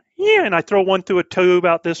 yeah, yeah, and I throw one through a tube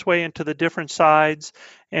out this way into the different sides,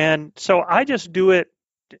 and so I just do it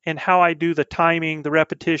in how I do the timing, the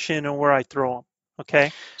repetition, and where I throw them.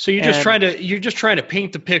 Okay, So and you're just trying to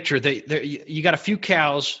paint the picture that you got a few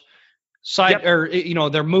cows side, yep, or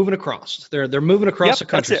they're moving across. They're moving across yep,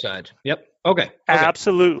 the that's it. countryside. Yep. Okay. Okay.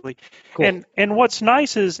 Absolutely. Cool. And what's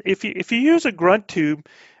nice is if you use a grunt tube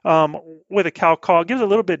um, with a cow call, it gives a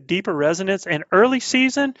little bit deeper resonance. And early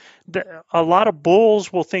season, a lot of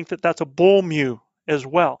bulls will think that that's a bull mew as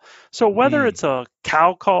well. So whether Mm. it's a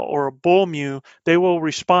cow call or a bull mew, they will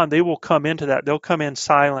respond. They will come into that. They'll come in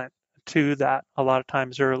silent to that a lot of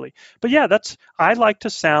times early. But yeah, I like to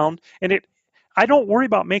sound, and I don't worry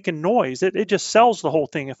about making noise. It just sells the whole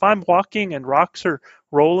thing. If I'm walking and rocks are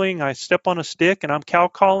rolling, I step on a stick and I'm cow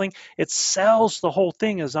calling, it sells the whole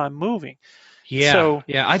thing as I'm moving. Yeah. So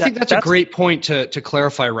Yeah. I think that's a that's great point to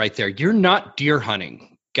clarify right there. You're not deer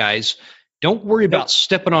hunting, guys. Don't worry nope. about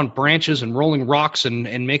stepping on branches and rolling rocks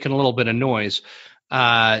and making a little bit of noise.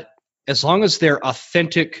 Uh, as long as they're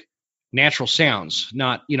authentic, natural sounds,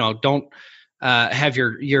 not, don't have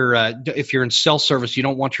your if you're in cell service, you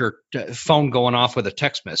don't want your phone going off with a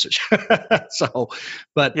text message. So,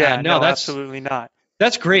 but Yeah, no, no, that's absolutely not.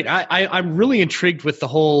 that's great. I'm really intrigued with the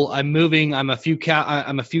whole. I'm moving. I'm a few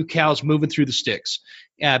cows moving through the sticks,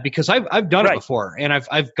 because I've done it Right. before, and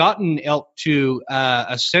I've gotten elk to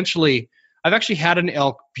essentially. I've actually had an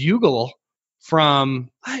elk bugle from,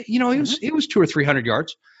 Hmm. it was 200 or 300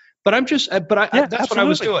 yards, but Yeah, that's what I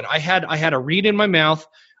was absolutely. doing. I had a reed in my mouth.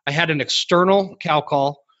 I had an external cow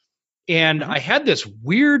call, and Hmm. I had this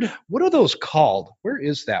weird. What are those called? Where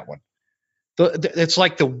is that one? It's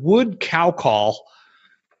like the wood cow call.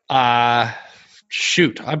 Uh,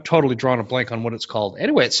 Shoot, I'm totally drawing a blank on what it's called.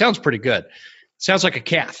 Anyway, it sounds pretty good. It sounds like a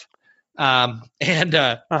calf. And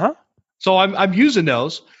Uh-huh. so I'm using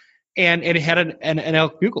those, and it had an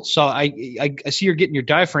elk bugle. So I see you're getting your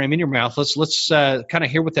diaphragm in your mouth. Let's kind of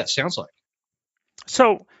hear what that sounds like.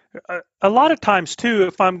 So a lot of times too,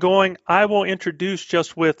 if I'm going, I will introduce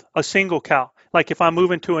just with a single cow. Like if I'm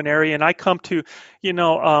moving to an area and I come to,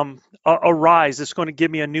 a rise that's going to give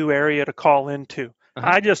me a new area to call into. Uh-huh.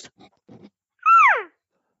 I'm just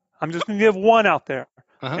going to give one out there,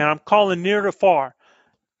 Uh-huh. and I'm calling near to far.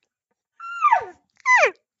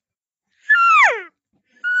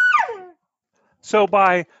 So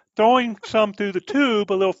by throwing some through the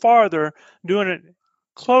tube a little farther, doing it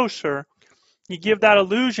closer, you give that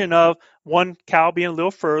illusion of one cow being a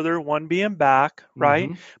little further, one being back, right?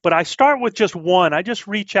 Mm-hmm. But I start with just one. I just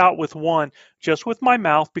reach out with one, just with my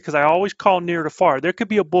mouth, because I always call near to far. There could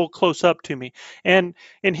be a bull close up to me. And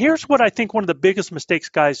here's what I think one of the biggest mistakes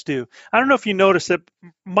guys do. I don't know if you notice that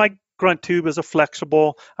my grunt tube is a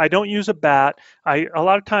flexible. I don't use a bat. A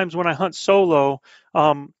lot of times when I hunt solo,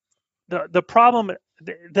 the problem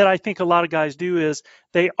that I think a lot of guys do is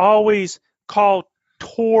they always call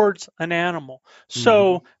towards an animal. Mm-hmm.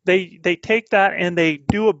 So they take that and they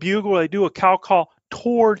do a bugle, or they do a cow call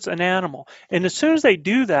towards an animal. And as soon as they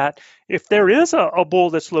do that, if there is a bull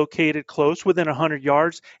that's located close within 100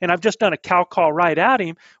 yards, and I've just done a cow call right at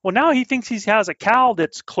him, well, now he thinks he has a cow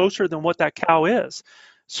that's closer than what that cow is.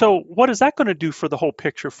 So what is that going to do for the whole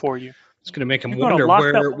picture for you? It's going to make him You're going to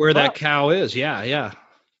wonder lock that where bull that up. cow is. Yeah, yeah.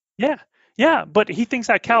 Yeah, yeah, but he thinks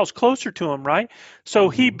that cow's closer to him, right? So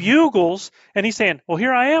he Mm-hmm. bugles and he's saying, well,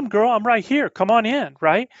 here I am, girl. I'm right here. Come on in,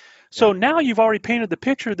 right? Yeah. So now you've already painted the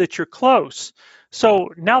picture that you're close. So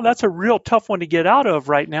now that's a real tough one to get out of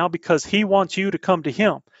right now because he wants you to come to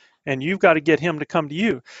him and you've got to get him to come to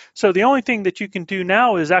you. So the only thing that you can do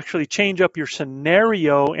now is actually change up your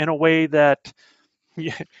scenario in a way that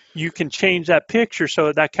you can change that picture so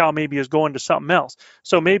that that cow maybe is going to something else.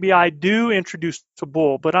 So maybe I do introduce a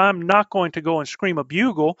bull, but I'm not going to go and scream a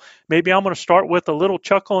bugle. Maybe I'm going to start with a little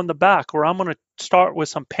chuckle in the back, or I'm going to start with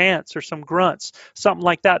some pants or some grunts, something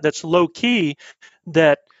like that that's low key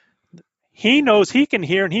that he knows he can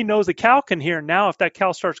hear and he knows the cow can hear. Now, if that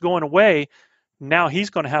cow starts going away, now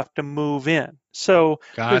he's going to have to move in. So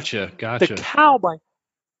Gotcha. the Gotcha. cow,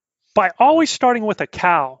 by always starting with a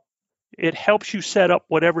cow, it helps you set up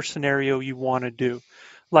whatever scenario you want to do.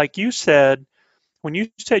 Like you said, when you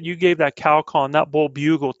said you gave that cow call and that bull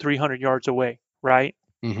bugled 300 yards away, right?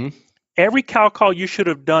 Mm-hmm. Every cow call you should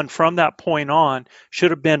have done from that point on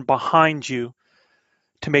should have been behind you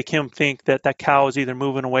to make him think that that cow is either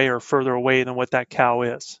moving away or further away than what that cow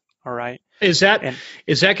is. All right. Is that And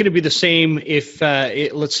is that going to be the same if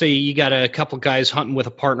let's say you got a couple guys hunting with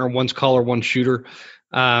a partner, one's caller, one shooter,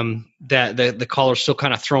 that the caller's still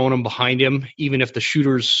kind of throwing them behind him, even if the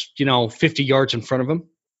shooter's 50 yards in front of him?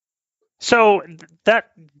 so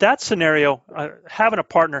that scenario, having a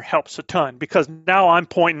partner helps a ton because now I'm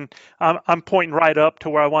pointing right up to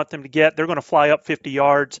where I want them to get. They're going to fly up 50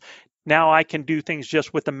 yards. Now I can do things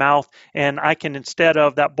just with the mouth, and I can, instead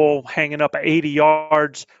of that bull hanging up 80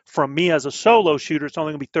 yards from me as a solo shooter, it's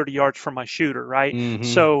only going to be 30 yards from my shooter, right? Mm-hmm.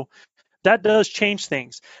 So that does change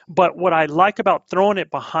things. But what I like about throwing it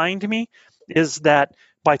behind me is that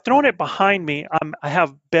by throwing it behind me, I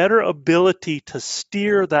have better ability to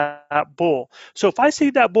steer that bull. So if I see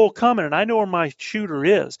that bull coming and I know where my shooter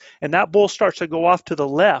is, and that bull starts to go off to the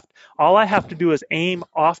left, all I have to do is aim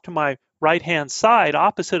off to my right hand side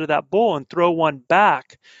opposite of that bull and throw one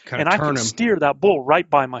back, Kind of and I turn can him. steer that bull right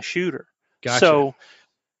by my shooter. Gotcha. So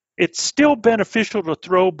it's still beneficial to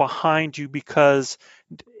throw behind you because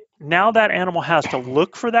now that animal has to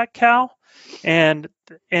look for that cow, and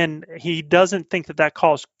he doesn't think that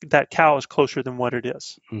cow is closer than what it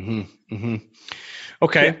is. Mm-hmm. Mm-hmm. Yeah.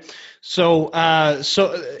 Okay. So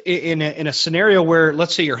in a scenario where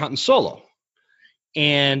let's say you're hunting solo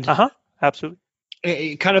and Uh-huh.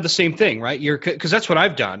 Absolutely. kind of the same thing, right? Because that's what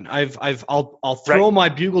I've done. I'll Right. throw my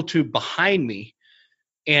bugle tube behind me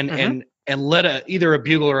and Mm-hmm. and let either a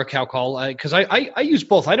bugle or a cow call, because I use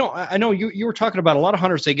both. I know you were talking about a lot of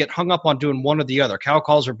hunters, they get hung up on doing one or the other, cow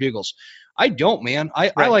calls or bugles. I don't, man.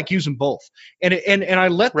 I Right. like using both, and I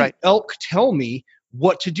let the Right. elk tell me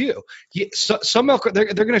what to do. Some elk, they're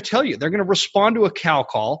going to tell you, they're going to respond to a cow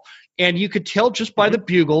call, and you could tell just by Mm-hmm. the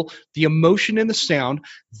bugle, the emotion in the sound,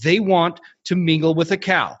 they want to mingle with a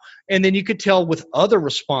cow. And then you could tell with other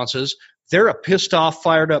responses, they're a pissed off,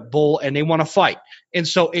 fired up bull, and they want to fight. And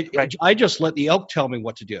so Right. I just let the elk tell me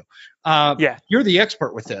what to do. Yeah. You're the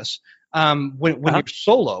expert with this. When Uh-huh. you're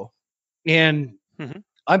solo and Mm-hmm.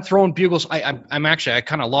 I'm throwing bugles, I'm actually, I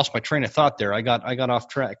kind of lost my train of thought there. I got off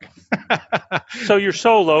track. So you're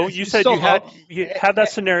solo. You said Solo, you have that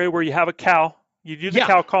scenario where you have a cow. You do the yeah,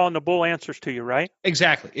 cow call and the bull answers to you, right?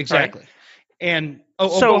 exactly, Right. exactly. And go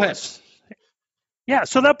So ahead. Yeah,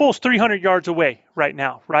 so that bull's 300 yards away right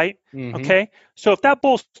now, right? Mm-hmm. Okay. So if that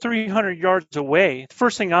bull's 300 yards away, the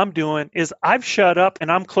first thing I'm doing is I've shut up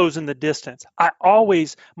and I'm closing the distance.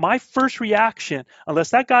 My first reaction,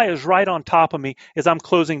 unless that guy is right on top of me, is I'm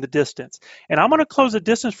closing the distance. And I'm going to close the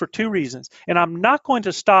distance for two reasons. And I'm not going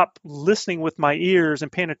to stop listening with my ears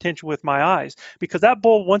and paying attention with my eyes, because that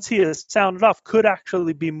bull, once he is sounded off, could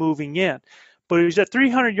actually be moving in. But he's at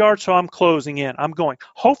 300 yards, so I'm closing in. I'm going.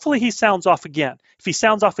 Hopefully he sounds off again. If he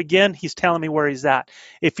sounds off again, he's telling me where he's at.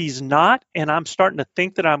 If he's not, and I'm starting to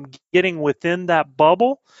think that I'm getting within that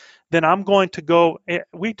bubble, then I'm going to go.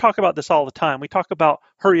 We talk about this all the time. We talk about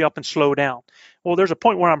hurry up and slow down. Well, there's a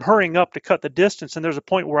point where I'm hurrying up to cut the distance, and there's a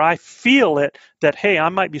point where I feel it that, hey, I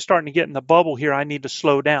might be starting to get in the bubble here. I need to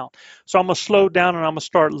slow down. So I'm going to slow down and I'm going to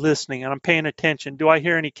start listening and I'm paying attention. Do I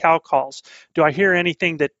hear any cow calls? Do I hear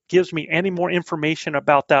anything that gives me any more information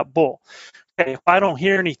about that bull? Okay, if I don't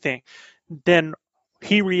hear anything, then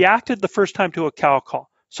he reacted the first time to a cow call.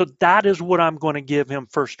 So that is what I'm going to give him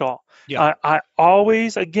first off. Yeah. I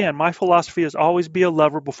always, again, my philosophy is always be a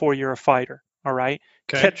lover before you're a fighter. All right.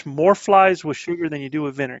 Okay. Catch more flies with sugar than you do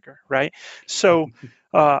with vinegar. Right. So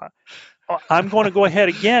uh, I'm going to go ahead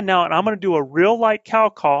again now, and I'm going to do a real light cow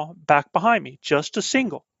call back behind me, just a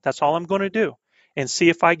single. That's all I'm going to do, and see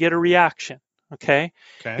if I get a reaction. Okay.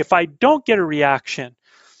 Okay. If I don't get a reaction,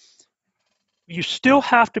 you still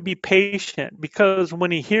have to be patient, because when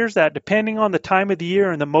he hears that, depending on the time of the year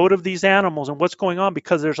and the mode of these animals and what's going on,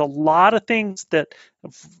 because there's a lot of things that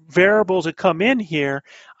variables that come in here,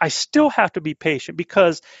 I still have to be patient,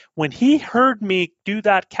 because when he heard me do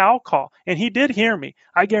that cow call, and he did hear me,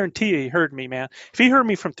 I guarantee you he heard me, man. If he heard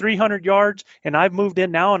me from 300 yards and I've moved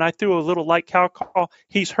in now and I threw a little light cow call,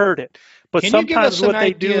 he's heard it. But Can you give sometimes us an what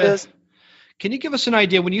they do idea? is, Can you give us an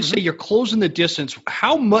idea when you say you're closing the distance?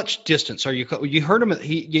 How much distance are you? You heard him.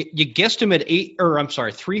 You guessed him at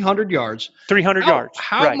 300 yards. 300 yards,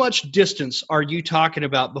 How right? much distance are you talking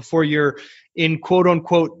about before you're in quote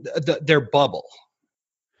unquote their bubble?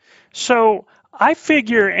 So I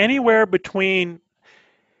figure anywhere between,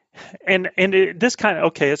 this kind of,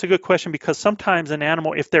 okay, it's a good question, because sometimes an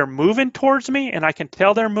animal, if they're moving towards me and I can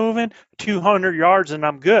tell they're moving 200 yards, and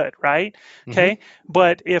I'm good, right? Mm-hmm. Okay.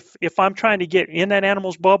 But if I'm trying to get in that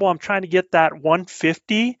animal's bubble, I'm trying to get that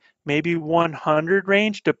 150, maybe 100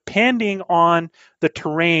 range, depending on the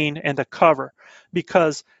terrain and the cover,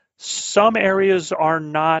 because some areas are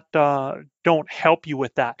not don't help you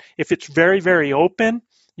with that. If it's very, very open,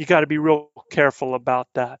 you got to be real careful about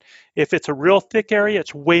that. If it's a real thick area,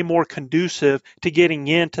 it's way more conducive to getting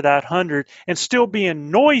into that 100 and still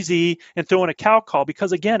being noisy and throwing a cow call,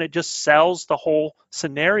 because again, it just sells the whole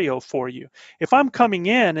scenario for you. If I'm coming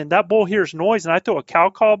in and that bull hears noise and I throw a cow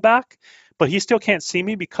call back, but he still can't see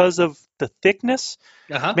me because of the thickness,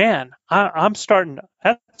 Uh-huh. man, I'm starting.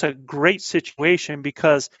 That's a great situation,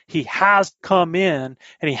 because he has come in,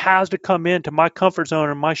 and he has to come into my comfort zone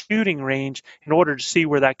or my shooting range in order to see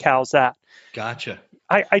where that cow's at. Gotcha.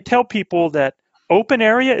 I tell people that open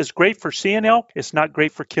area is great for seeing elk. It's not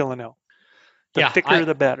great for killing elk. The Yeah, thicker,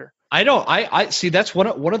 the better. I don't. I see. That's one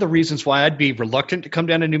of the reasons why I'd be reluctant to come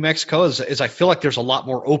down to New Mexico is I feel like there's a lot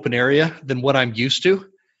more open area than what I'm used to.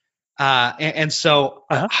 And so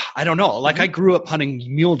Uh-huh. I don't know. Like Mm-hmm. I grew up hunting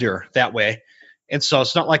mule deer that way, and so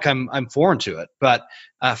it's not like I'm foreign to it. But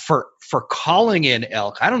for calling in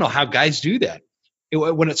elk, I don't know how guys do that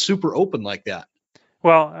when it's super open like that.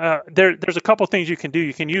 Well, there's a couple things you can do.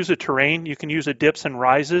 You can use a terrain. You can use a dips and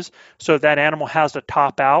rises, so that animal has to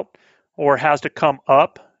top out or has to come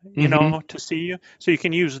up, Mm-hmm. to see you. So you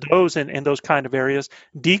can use those in those kind of areas.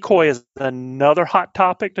 Decoy is another hot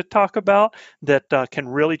topic to talk about that can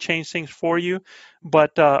really change things for you.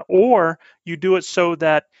 But or you do it so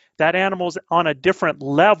that that animal's on a different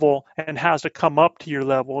level and has to come up to your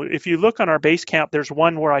level. If you look on our base camp, there's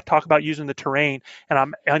one where I talk about using the terrain, and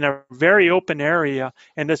I'm in a very open area,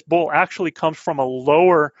 and this bull actually comes from a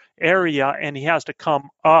lower area, and he has to come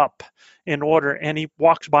up in order, and he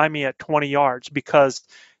walks by me at 20 yards because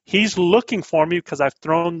he's looking for me, because I've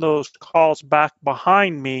thrown those calls back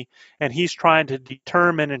behind me, and he's trying to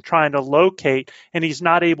determine and trying to locate, and he's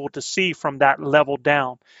not able to see from that level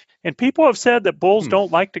down. And people have said that bulls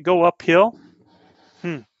don't like to go uphill.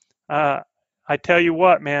 Hmm. Uh, I tell you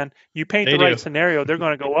what, man, you paint They the do. right scenario, they're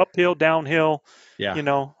going to go uphill, downhill. Yeah.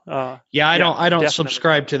 Yeah, Yeah, I don't definitely.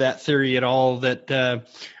 subscribe to that theory at all. That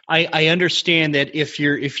I understand that if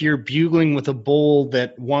you're bugling with a bull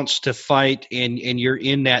that wants to fight and you're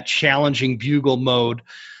in that challenging bugle mode,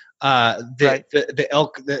 Right. The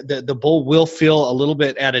elk, the bull will feel a little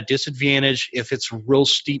bit at a disadvantage if it's real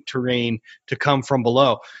steep terrain to come from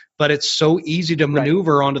below. But it's so easy to Right.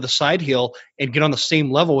 maneuver onto the side hill and get on the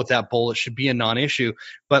same level with that bull. It should be a non-issue.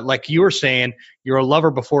 But like you were saying, you're a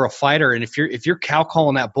lover before a fighter, and if you're cow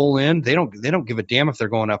calling that bull in, they don't give a damn if they're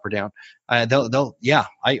going up or down. They'll yeah,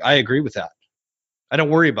 I agree with that. I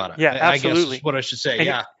don't worry about it. Yeah, I guess is absolutely. what I should say. And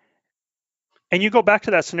Yeah. And you go back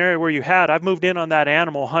to that scenario where I've moved in on that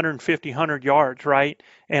animal 150, 100 yards, right?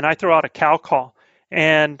 And I throw out a cow call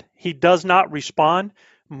and he does not respond.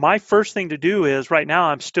 My first thing to do is right now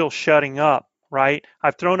I'm still shutting up, right?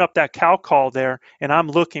 I've thrown up that cow call there and I'm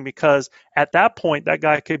looking because at that point, that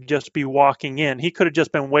guy could just be walking in. He could have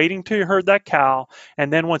just been waiting till he heard that cow.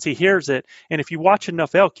 And then once he hears it, and if you watch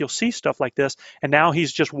enough elk, you'll see stuff like this. And now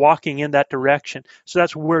he's just walking in that direction. So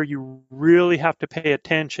that's where you really have to pay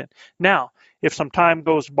attention. Now, if some time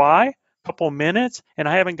goes by, a couple of minutes, and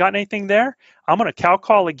I haven't gotten anything there, I'm going to cow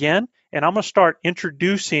call again, and I'm going to start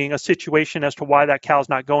introducing a situation as to why that cow's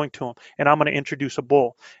not going to him. And I'm going to introduce a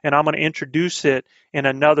bull, and I'm going to introduce it in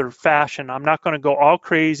another fashion. I'm not going to go all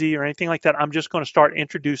crazy or anything like that. I'm just going to start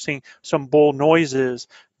introducing some bull noises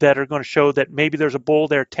that are going to show that maybe there's a bull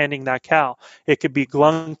there tending that cow. It could be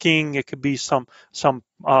glunking, it could be some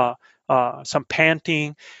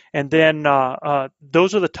panting, and then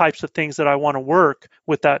those are the types of things that I want to work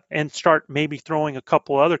with that and start maybe throwing a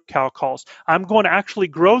couple other cow calls. I'm going to actually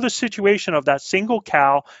grow the situation of that single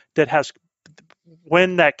cow that has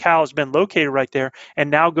when that cow has been located right there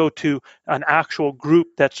and now go to an actual group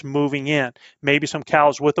that's moving in, maybe some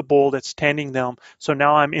cows with a bull that's tending them. So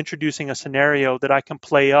now I'm introducing a scenario that I can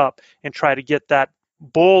play up and try to get that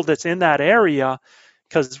bull that's in that area,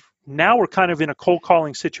 because now we're kind of in a cold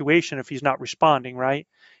calling situation if he's not responding, right?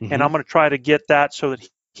 And I'm Mm-hmm. going to try to get that so that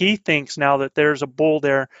he thinks now that there's a bull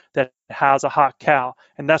there that has a hot cow,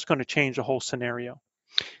 and that's going to change the whole scenario.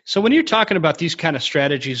 So when you're talking about these kind of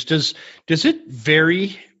strategies, does it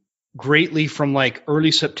vary greatly from like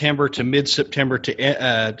early September to mid September to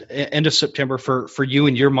end of September for you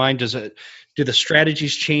in your mind? Do the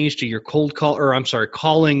strategies change? Do your cold call or I'm sorry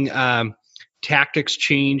calling tactics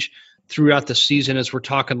change throughout the season as we're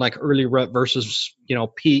talking like early rut versus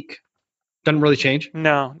peak? Doesn't really change.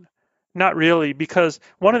 No, not really, because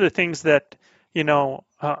one of the things that, you know,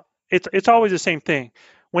 it's always the same thing.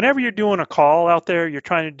 Whenever you're doing a call out there,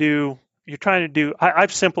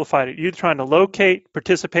 I've simplified it. You're trying to locate,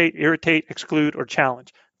 participate, irritate, exclude, or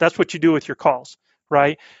challenge. That's what you do with your calls,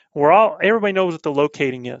 right? Everybody knows what the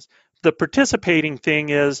locating is. The participating thing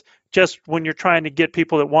is just when you're trying to get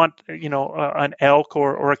people that want, an elk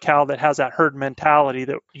or a cow that has that herd mentality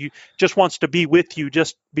that you just wants to be with you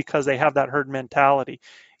just because they have that herd mentality.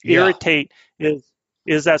 Yeah. Irritate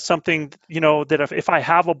is that something, that if I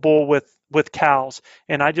have a bull with cows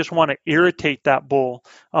and I just want to irritate that bull,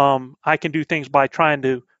 I can do things by trying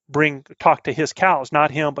to talk to his cows, not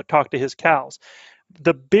him, but talk to his cows.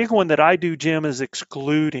 The big one that I do, Jim, is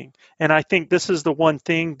excluding. And I think this is the one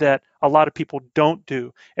thing that a lot of people don't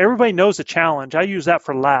do. Everybody knows the challenge. I use that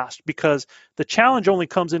for last because the challenge only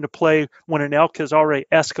comes into play when an elk has already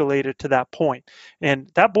escalated to that point. And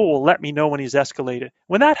that bull will let me know when he's escalated.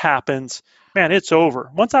 When that happens, man, it's over.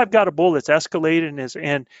 Once I've got a bull that's escalated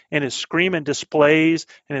and is screaming displays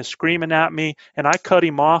and is screaming at me and I cut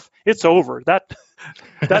him off, it's over.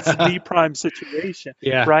 That's the prime situation,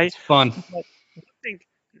 Yeah, right? it's fun. Think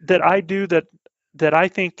that I do that I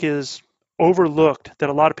think is overlooked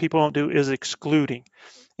that a lot of people don't do is excluding.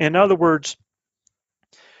 In other words,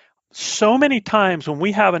 so many times when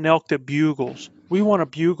we have an elk that bugles, we want to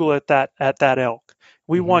bugle at that elk.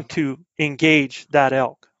 We Hmm. want to engage that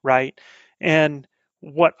elk, right? And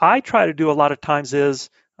what I try to do a lot of times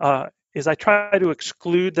is I try to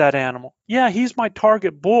exclude that animal. Yeah, he's my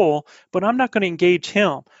target bull, but I'm not going to engage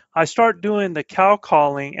him. I start doing the cow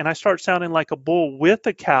calling and I start sounding like a bull with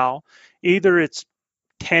a cow. Either it's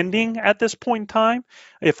tending at this point in time.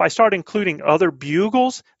 If I start including other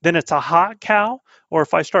bugles, then it's a hot cow. Or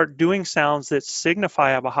if I start doing sounds that signify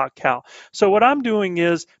I have a hot cow. So what I'm doing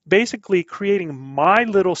is basically creating my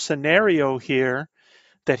little scenario here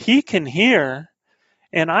that he can hear,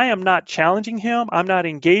 and I am not challenging him. I'm not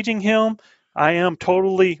engaging him. I'm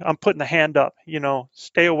putting the hand up,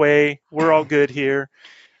 stay away. We're all good here.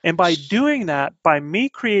 And by doing that, by me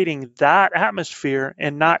creating that atmosphere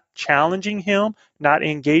and not challenging him, not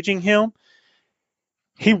engaging him,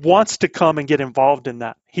 he wants to come and get involved in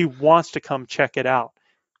that. He wants to come check it out.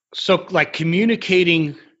 So like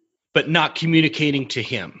communicating, but not communicating to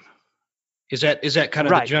him. Is that kind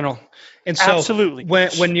of the Right. general? And so Absolutely.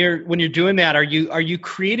 when you're doing that, are you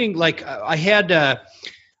creating like I had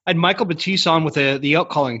I had Michael Batiste on with the Elk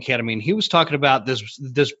Calling Academy, and he was talking about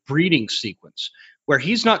this breeding sequence where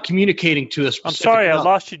he's not communicating to a I'm specific sorry, I elk.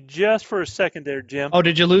 lost you just for a second there, Jim. Oh,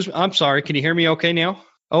 did you lose me? I'm sorry. Can you hear me okay now?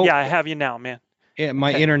 Oh, Yeah, I have you now, man. yeah, my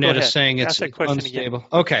Okay, go internet is ahead. saying Ask that it's question again. unstable.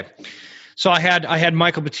 Okay. So I had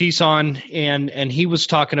Michael Batiste on, and he was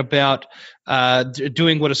talking about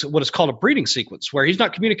doing what is called a breeding sequence, where he's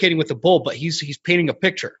not communicating with the bull, but he's painting a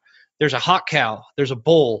picture. There's a hot cow, there's a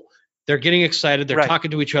bull. They're getting excited. They're Right.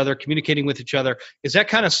 talking to each other, communicating with each other. Is that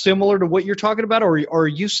kind of similar to what you're talking about, or are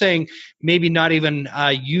you saying maybe not even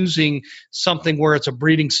using something where it's a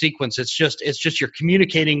breeding sequence? It's just you're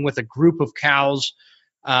communicating with a group of cows,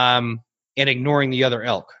 and ignoring the other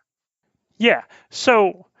elk. Yeah.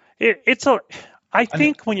 So it's a. I I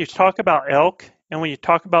think, think when you talk about elk and when you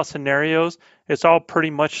talk about scenarios, it's all pretty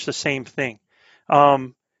much the same thing,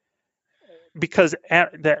 um, because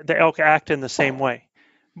the elk act in the same way.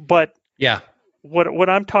 But yeah, what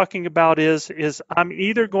I'm talking about is I'm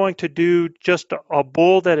either going to do just a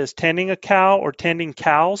bull that is tending a cow or tending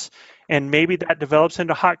cows, and maybe that develops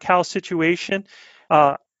into a hot cow situation.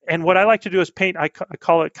 Uh, and what I like to do is paint. I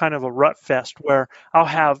call it kind of a rut fest, where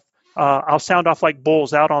I'll sound off like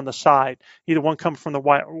bulls out on the side, either one coming from the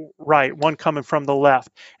right, one coming from the left,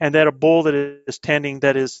 and then a bull that is tending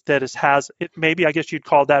that is has it. Maybe I guess you'd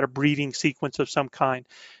call that a breeding sequence of some kind.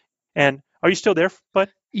 And are you still there, bud?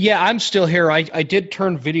 yeah. I'm still here. I did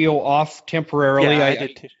turn video off temporarily. Yeah, I, I I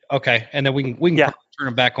did too. okay, and then we can Yeah, probably turn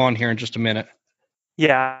it back on here in just a minute.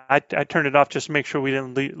 yeah, I turned it off just to make sure we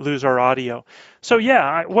didn't lose our audio. So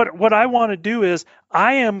yeah, what I want to do is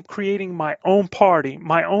I am creating my own party,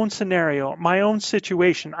 my own scenario, my own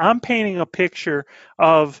situation. I'm painting a picture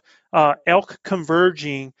of elk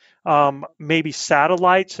converging, maybe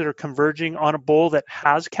satellites that are converging on a bull that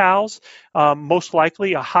has cows. Most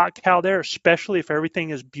likely a hot cow there, especially if everything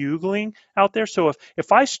is bugling out there. So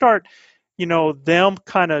if I start them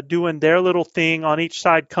kind of doing their little thing on each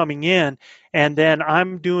side coming in, and then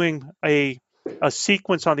I'm doing a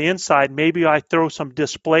sequence on the inside. Maybe I throw some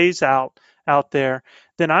displays out there.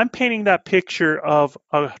 Then I'm painting that picture of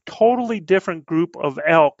a totally different group of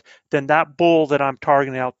elk than that bull that I'm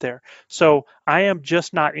targeting out there. So I am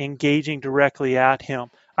just not engaging directly at him.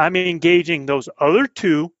 I'm engaging those other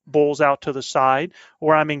two bulls out to the side,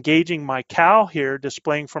 or I'm engaging my cow here,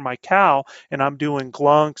 displaying for my cow, and I'm doing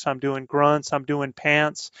glunks, I'm doing grunts, I'm doing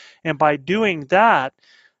pants. And by doing that,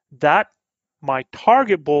 that my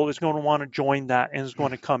target bull is going to want to join that and is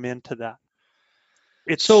going to come into that.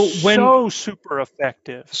 It's So when so super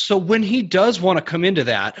effective. so when he does want to come into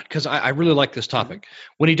that, because I really like this Mhm. topic.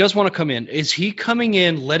 When he does want to come in, is he coming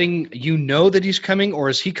in letting you know that he's coming, or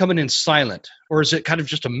is he coming in silent, or is it kind of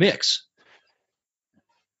just a mix?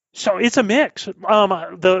 So it's a mix.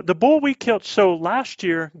 The bull we killed. So last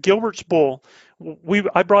year, Gilbert's bull,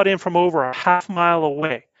 I brought in from over a half mile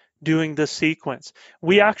away doing this sequence.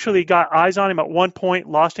 We actually got eyes on him at one point,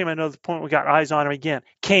 lost him at another point. We got eyes on him again.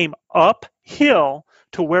 Came uphill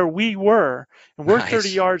to where we were, and we're 30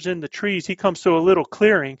 Nice. yards in the trees. He comes to a little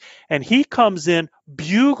clearing, and he comes in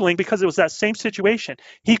bugling because it was that same situation.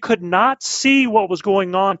 He could not see what was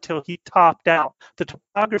going on till he topped out. The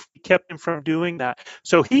topography kept him from doing that.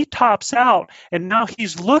 So he tops out, and now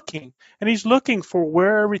he's looking for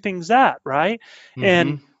where everything's at, right? Mm-hmm.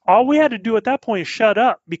 And all we had to do at that point is shut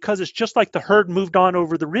up, because it's just like the herd moved on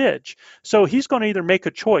over the ridge. So he's going to either make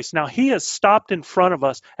a choice. Now he has stopped in front of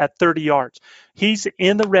us at 30 yards. He's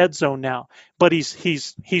in the red zone now, but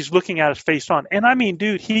he's looking at us face on. And I mean,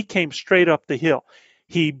 dude, he came straight up the hill.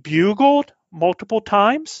 He bugled multiple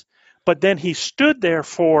times, but then he stood there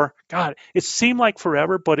for, God, it seemed like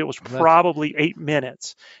forever, but it was That's probably 8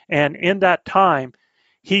 minutes. And in that time,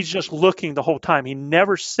 he's just looking the whole time. He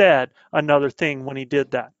never said another thing when he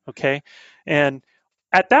did that. Okay. And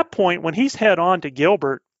at that point, when he's head on to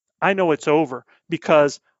Gilbert, I know it's over,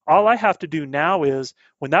 because all I have to do now is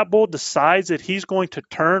when that bull decides that he's going to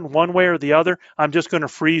turn one way or the other, I'm just going to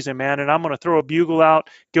freeze him, man. And I'm going to throw a bugle out.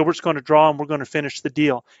 Gilbert's going to draw, and we're going to finish the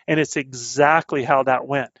deal. And it's exactly how that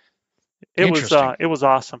went. interesting. It was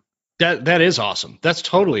awesome. That is awesome. That's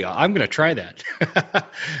totally. I'm gonna try that.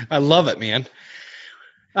 I love it, man.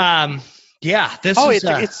 Um, yeah, this Oh, is.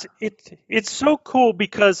 it's so cool,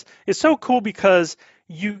 because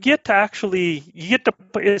you get to actually you get to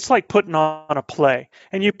it's like putting on a play,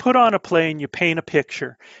 and you put on a play and you paint a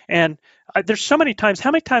picture. And there's so many times.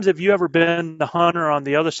 How many times have you ever been the hunter on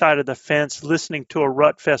the other side of the fence, listening to a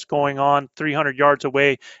rut fest going on 300 yards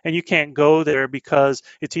away, and you can't go there because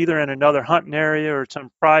it's either in another hunting area or it's in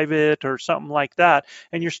private or something like that,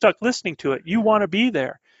 and you're stuck listening to it. You want to be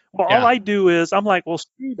there. Well, all Yeah. I do is I'm like, well,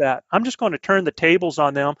 screw that. I'm just going to turn the tables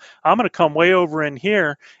on them. I'm going to come way over in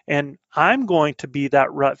here and I'm going to be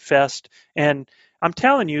that rut fest. And I'm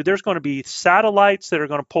telling you, there's going to be satellites that are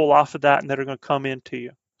going to pull off of that and that are going to come into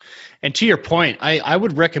you. And to your point, I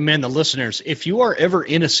would recommend the listeners, if you are ever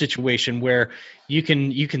in a situation where you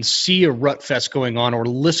can see a rut fest going on or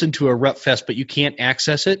listen to a rut fest, but you can't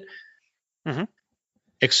access it, Hmm.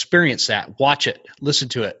 experience that, watch it, listen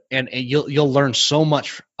to it, and you'll learn so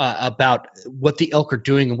much about what the elk are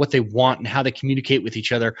doing and what they want and how they communicate with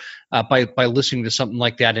each other by listening to something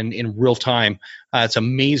like that in real time. It's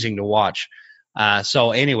amazing to watch.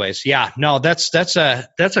 So, anyways, yeah, no, that's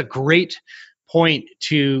a great point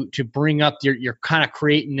to bring up. You're kind of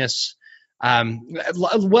creating this.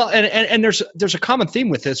 Well, and there's a common theme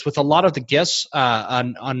with this with a lot of the guests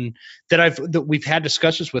on that we've had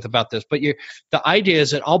discussions with about this. But the idea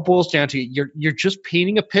is it all boils down to you're just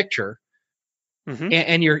painting a picture, Hmm.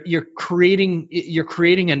 and you're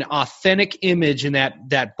creating an authentic image in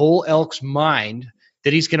that bull elk's mind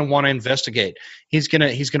that he's going to want to investigate. He's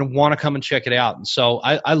gonna want to come and check it out. And so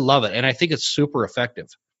I love it, and I think it's super effective.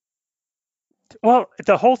 Well,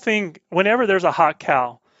 the whole thing, whenever there's a hot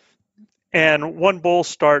cow and one bull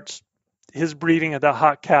starts his breeding of the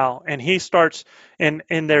hot cow and he starts and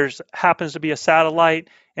there's happens to be a satellite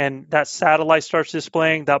and that satellite starts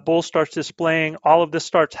displaying, that bull starts displaying, all of this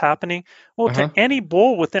starts happening. Well, Uh to huh. any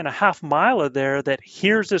bull within a half mile of there that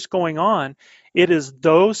hears this going on, it is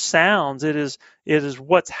those sounds, it is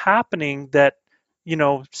what's happening that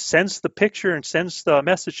sends the picture and sends the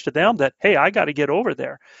message to them that, hey, I got to get over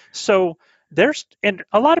there. So and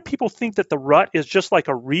a lot of people think that the rut is just like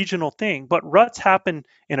a regional thing, but ruts happen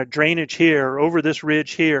in a drainage here, or over this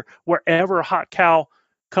ridge here, wherever a hot cow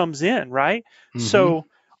comes in, right? Mm-hmm. So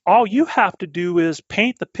all you have to do is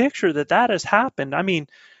paint the picture that that has happened. I mean,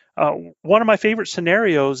 one of my favorite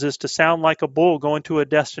scenarios is to sound like a bull going to a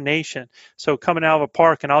destination. So coming out of a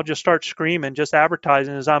park, and I'll just start screaming, just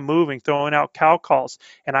advertising as I'm moving, throwing out cow calls.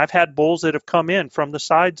 And I've had bulls that have come in from the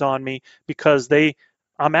sides on me because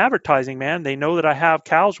I'm advertising, man. They know that I have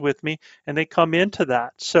cows with me and they come into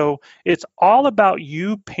that. So it's all about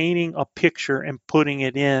you painting a picture and putting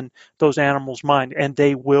it in those animals' mind and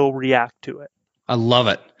they will react to it. I love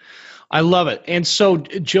it. I love it. And so,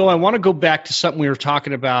 Joe, I want to go back to something we were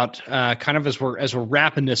talking about, kind of as we're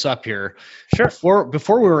wrapping this up here, Sure.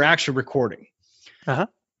 before we were actually recording. Uh-huh.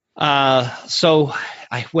 So,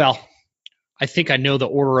 I think I know the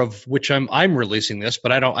order of which I'm releasing this,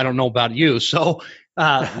 but I don't know about you. So,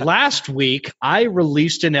 last week I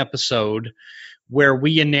released an episode where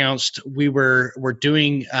we announced we're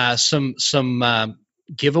doing some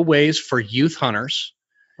giveaways for youth hunters,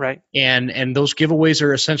 Right. and those giveaways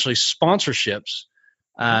are essentially sponsorships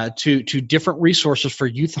Mm-hmm. to different resources for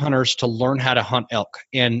youth hunters to learn how to hunt elk.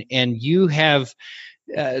 And you have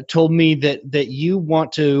told me that you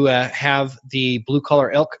want to have the Blue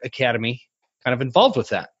Collar Elk Academy kind of involved with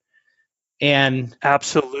that, and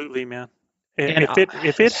Absolutely, man. and If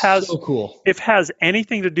it it's has so cool. if it has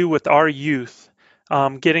anything to do with our youth,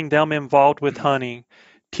 getting them involved with hunting,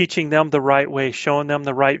 teaching them the right way, showing them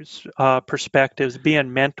the right perspectives,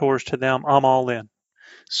 being mentors to them, I'm all in.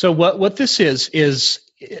 So what this is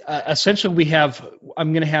essentially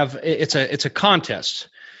I'm going to have it's a contest.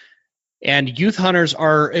 And youth hunters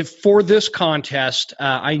are for this contest.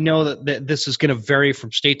 I know that this is going to vary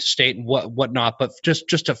from state to state and whatnot, but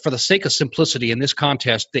for the sake of simplicity, in this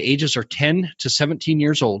contest, the ages are 10 to 17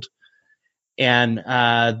 years old, and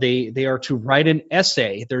they are to write an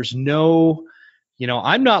essay. There's no,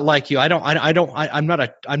 I'm not like you. I'm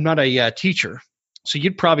not a teacher, so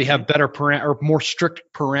you'd probably Hmm. have better or more strict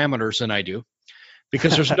parameters than I do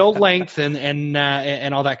because there's no length and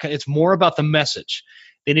all that. It's more about the message.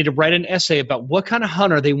 They need to write an essay about what kind of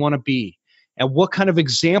hunter they want to be and what kind of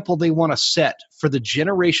example they want to set for the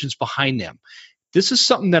generations behind them. This is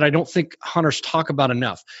something that I don't think hunters talk about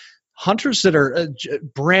enough. Hunters that are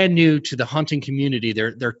brand new to the hunting community,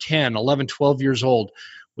 they're 10, 11, 12 years old.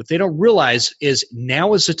 What they don't realize is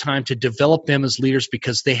now is the time to develop them as leaders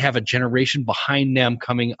because they have a generation behind them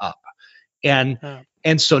coming up. And Uh,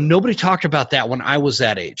 and so nobody talked about that when I was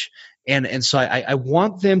that age. And so I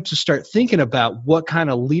want them to start thinking about what kind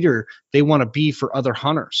of leader they want to be for other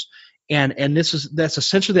hunters. And that's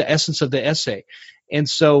essentially the essence of the essay. And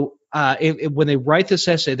so when they write this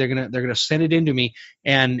essay, they're gonna send it in to me,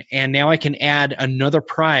 and now I can add another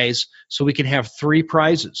prize, so we can have three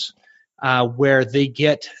prizes where they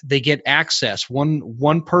get access.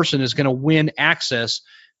 One person is going to win access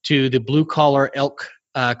to the Blue Collar Elk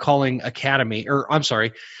Calling Academy, or I'm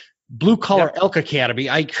sorry, Blue Collar Yep. Elk Academy.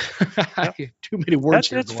 Yep. Too many words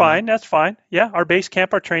here. It's fine. That's fine. Yeah, our base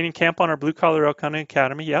camp, our training camp on our Blue Collar Elk Hunting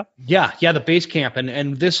Academy. Yeah. Yeah, the base camp,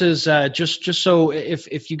 and this is just so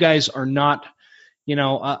if you guys are not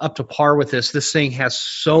up to par with this thing has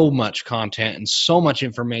so much content and so much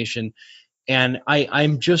information, and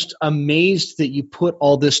I'm just amazed that you put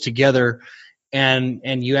all this together,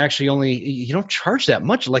 and you actually you don't charge that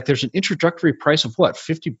much. Like there's an introductory price of what,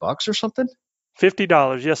 $50 or something?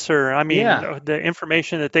 $50, yes, sir. I mean, Yeah. the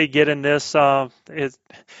information that they get in this is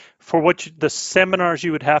for the seminars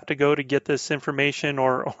you would have to go to get this information,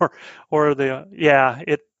 or the yeah.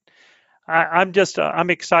 I'm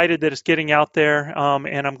excited that it's getting out there,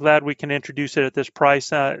 and I'm glad we can introduce it at this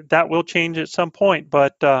price. That will change at some point,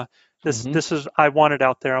 but this is I want it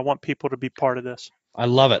out there. I want people to be part of this. I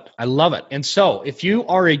love it. I love it. And so if you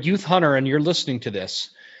are a youth hunter and you're listening to this,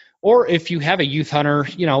 or if you have a youth hunter,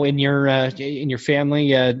 in your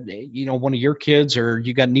family, one of your kids, or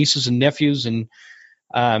you got nieces and nephews, and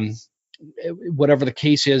whatever the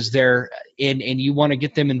case is there, and you want to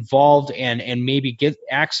get them involved and maybe get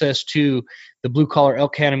access to the Blue Collar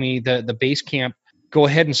Elk Academy, the base camp, go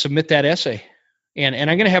ahead and submit that essay. And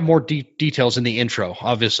I'm going to have more details in the intro,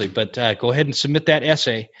 obviously, but go ahead and submit that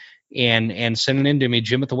essay and send it in to me,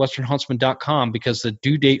 jim@thewesternhuntsman.com, because the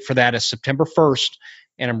due date for that is September 1st.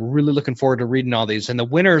 And I'm really looking forward to reading all these. And the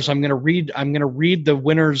winners, I'm going to read the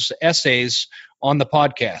winners' essays on the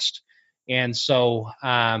podcast. And so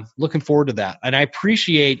looking forward to that. And I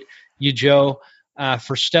appreciate you, Joe,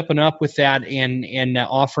 for stepping up with that and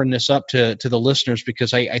offering this up to the listeners,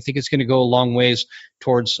 because I think it's going to go a long ways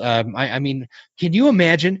towards, I mean, can you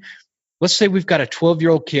imagine? Let's say we've got a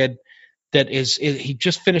 12-year-old kid that he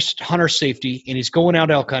just finished hunter safety and he's going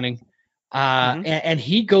out elk hunting, and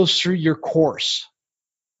he goes through your course,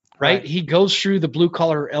 right? He goes through the Blue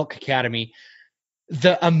Collar Elk Academy.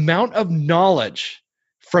 The amount of knowledge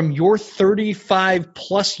from your 35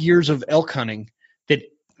 plus years of elk hunting that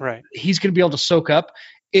he's going to be able to soak up,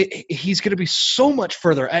 he's going to be so much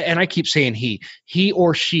further. And I keep saying he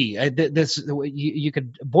or she, this, you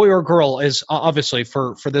could, boy or girl, is obviously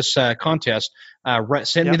for this contest,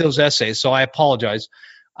 send me those essays. So I apologize.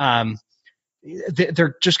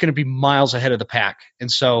 They're just going to be miles ahead of the pack. And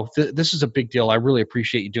so this is a big deal. I really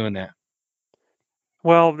appreciate you doing that.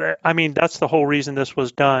 Well, I mean, that's the whole reason this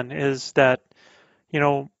was done, is that,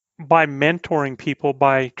 by mentoring people,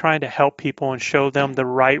 by trying to help people and show them the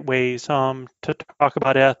right ways to talk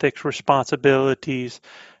about ethics, responsibilities,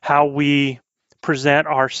 how we present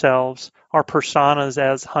ourselves, our personas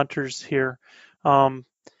as hunters here,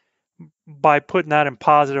 by putting that in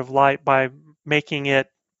positive light, by making it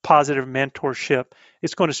positive mentorship,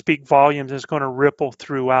 it's going to speak volumes. It's going to ripple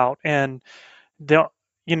throughout. And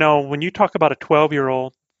when you talk about a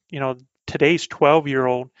 12-year-old, today's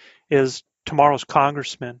 12-year-old is tomorrow's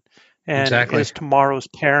congressman and is tomorrow's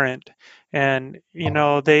parent. And,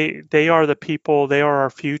 they are the people, they are our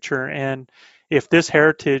future. And if this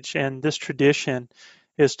heritage and this tradition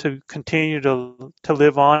is to continue to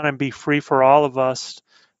live on and be free for all of us,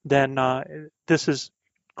 then this is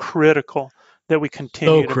critical that we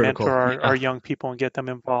continue to mentor our young people and get them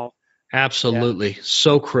involved. Absolutely. Yeah.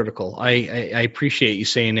 So critical. I appreciate you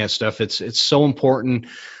saying that stuff. It's so important.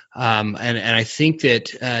 And I think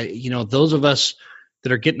that, those of us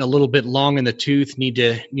that are getting a little bit long in the tooth need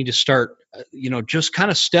to start, just kind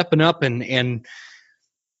of stepping up and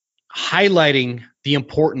highlighting the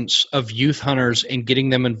importance of youth hunters and getting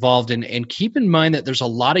them involved. And keep in mind that there's a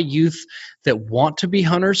lot of youth that want to be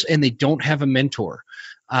hunters and they don't have a mentor.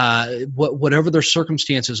 Whatever their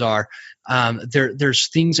circumstances are, there's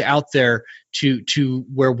things out there to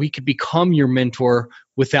where we could become your mentor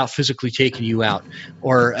without physically taking you out,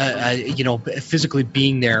 or physically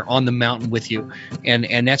being there on the mountain with you,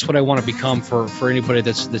 and that's what I want to become for anybody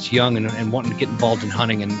that's young and wanting to get involved in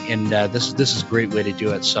hunting, and this is a great way to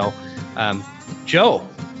do it. So, Joe,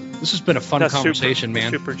 this has been a fun conversation,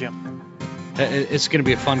 man. Super, Jim. It's going to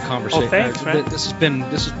be a fun conversation. Oh, thanks, man. This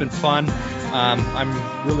has been fun.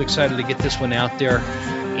 I'm really excited to get this one out there,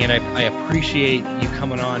 and I appreciate you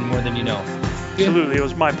coming on more than you know. Absolutely, it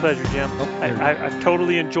was my pleasure, Jim. I've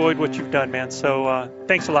totally enjoyed what you've done, man. So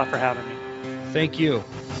thanks a lot for having me. Thank you.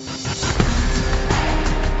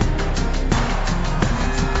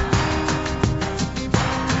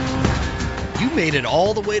 You made it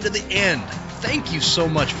all the way to the end. thank you so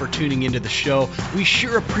much for tuning into the show. We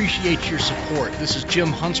sure appreciate your support. This is Jim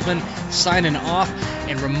Huntsman signing off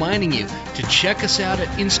and reminding you to check us out at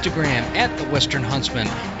Instagram at The Western Huntsman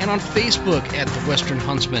and on Facebook at The Western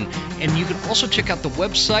Huntsman. And you can also check out the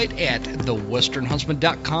website at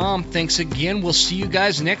thewesternhuntsman.com. Thanks again. We'll see you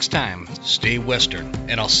guys next time. Stay Western,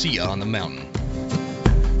 and I'll see you on the mountain.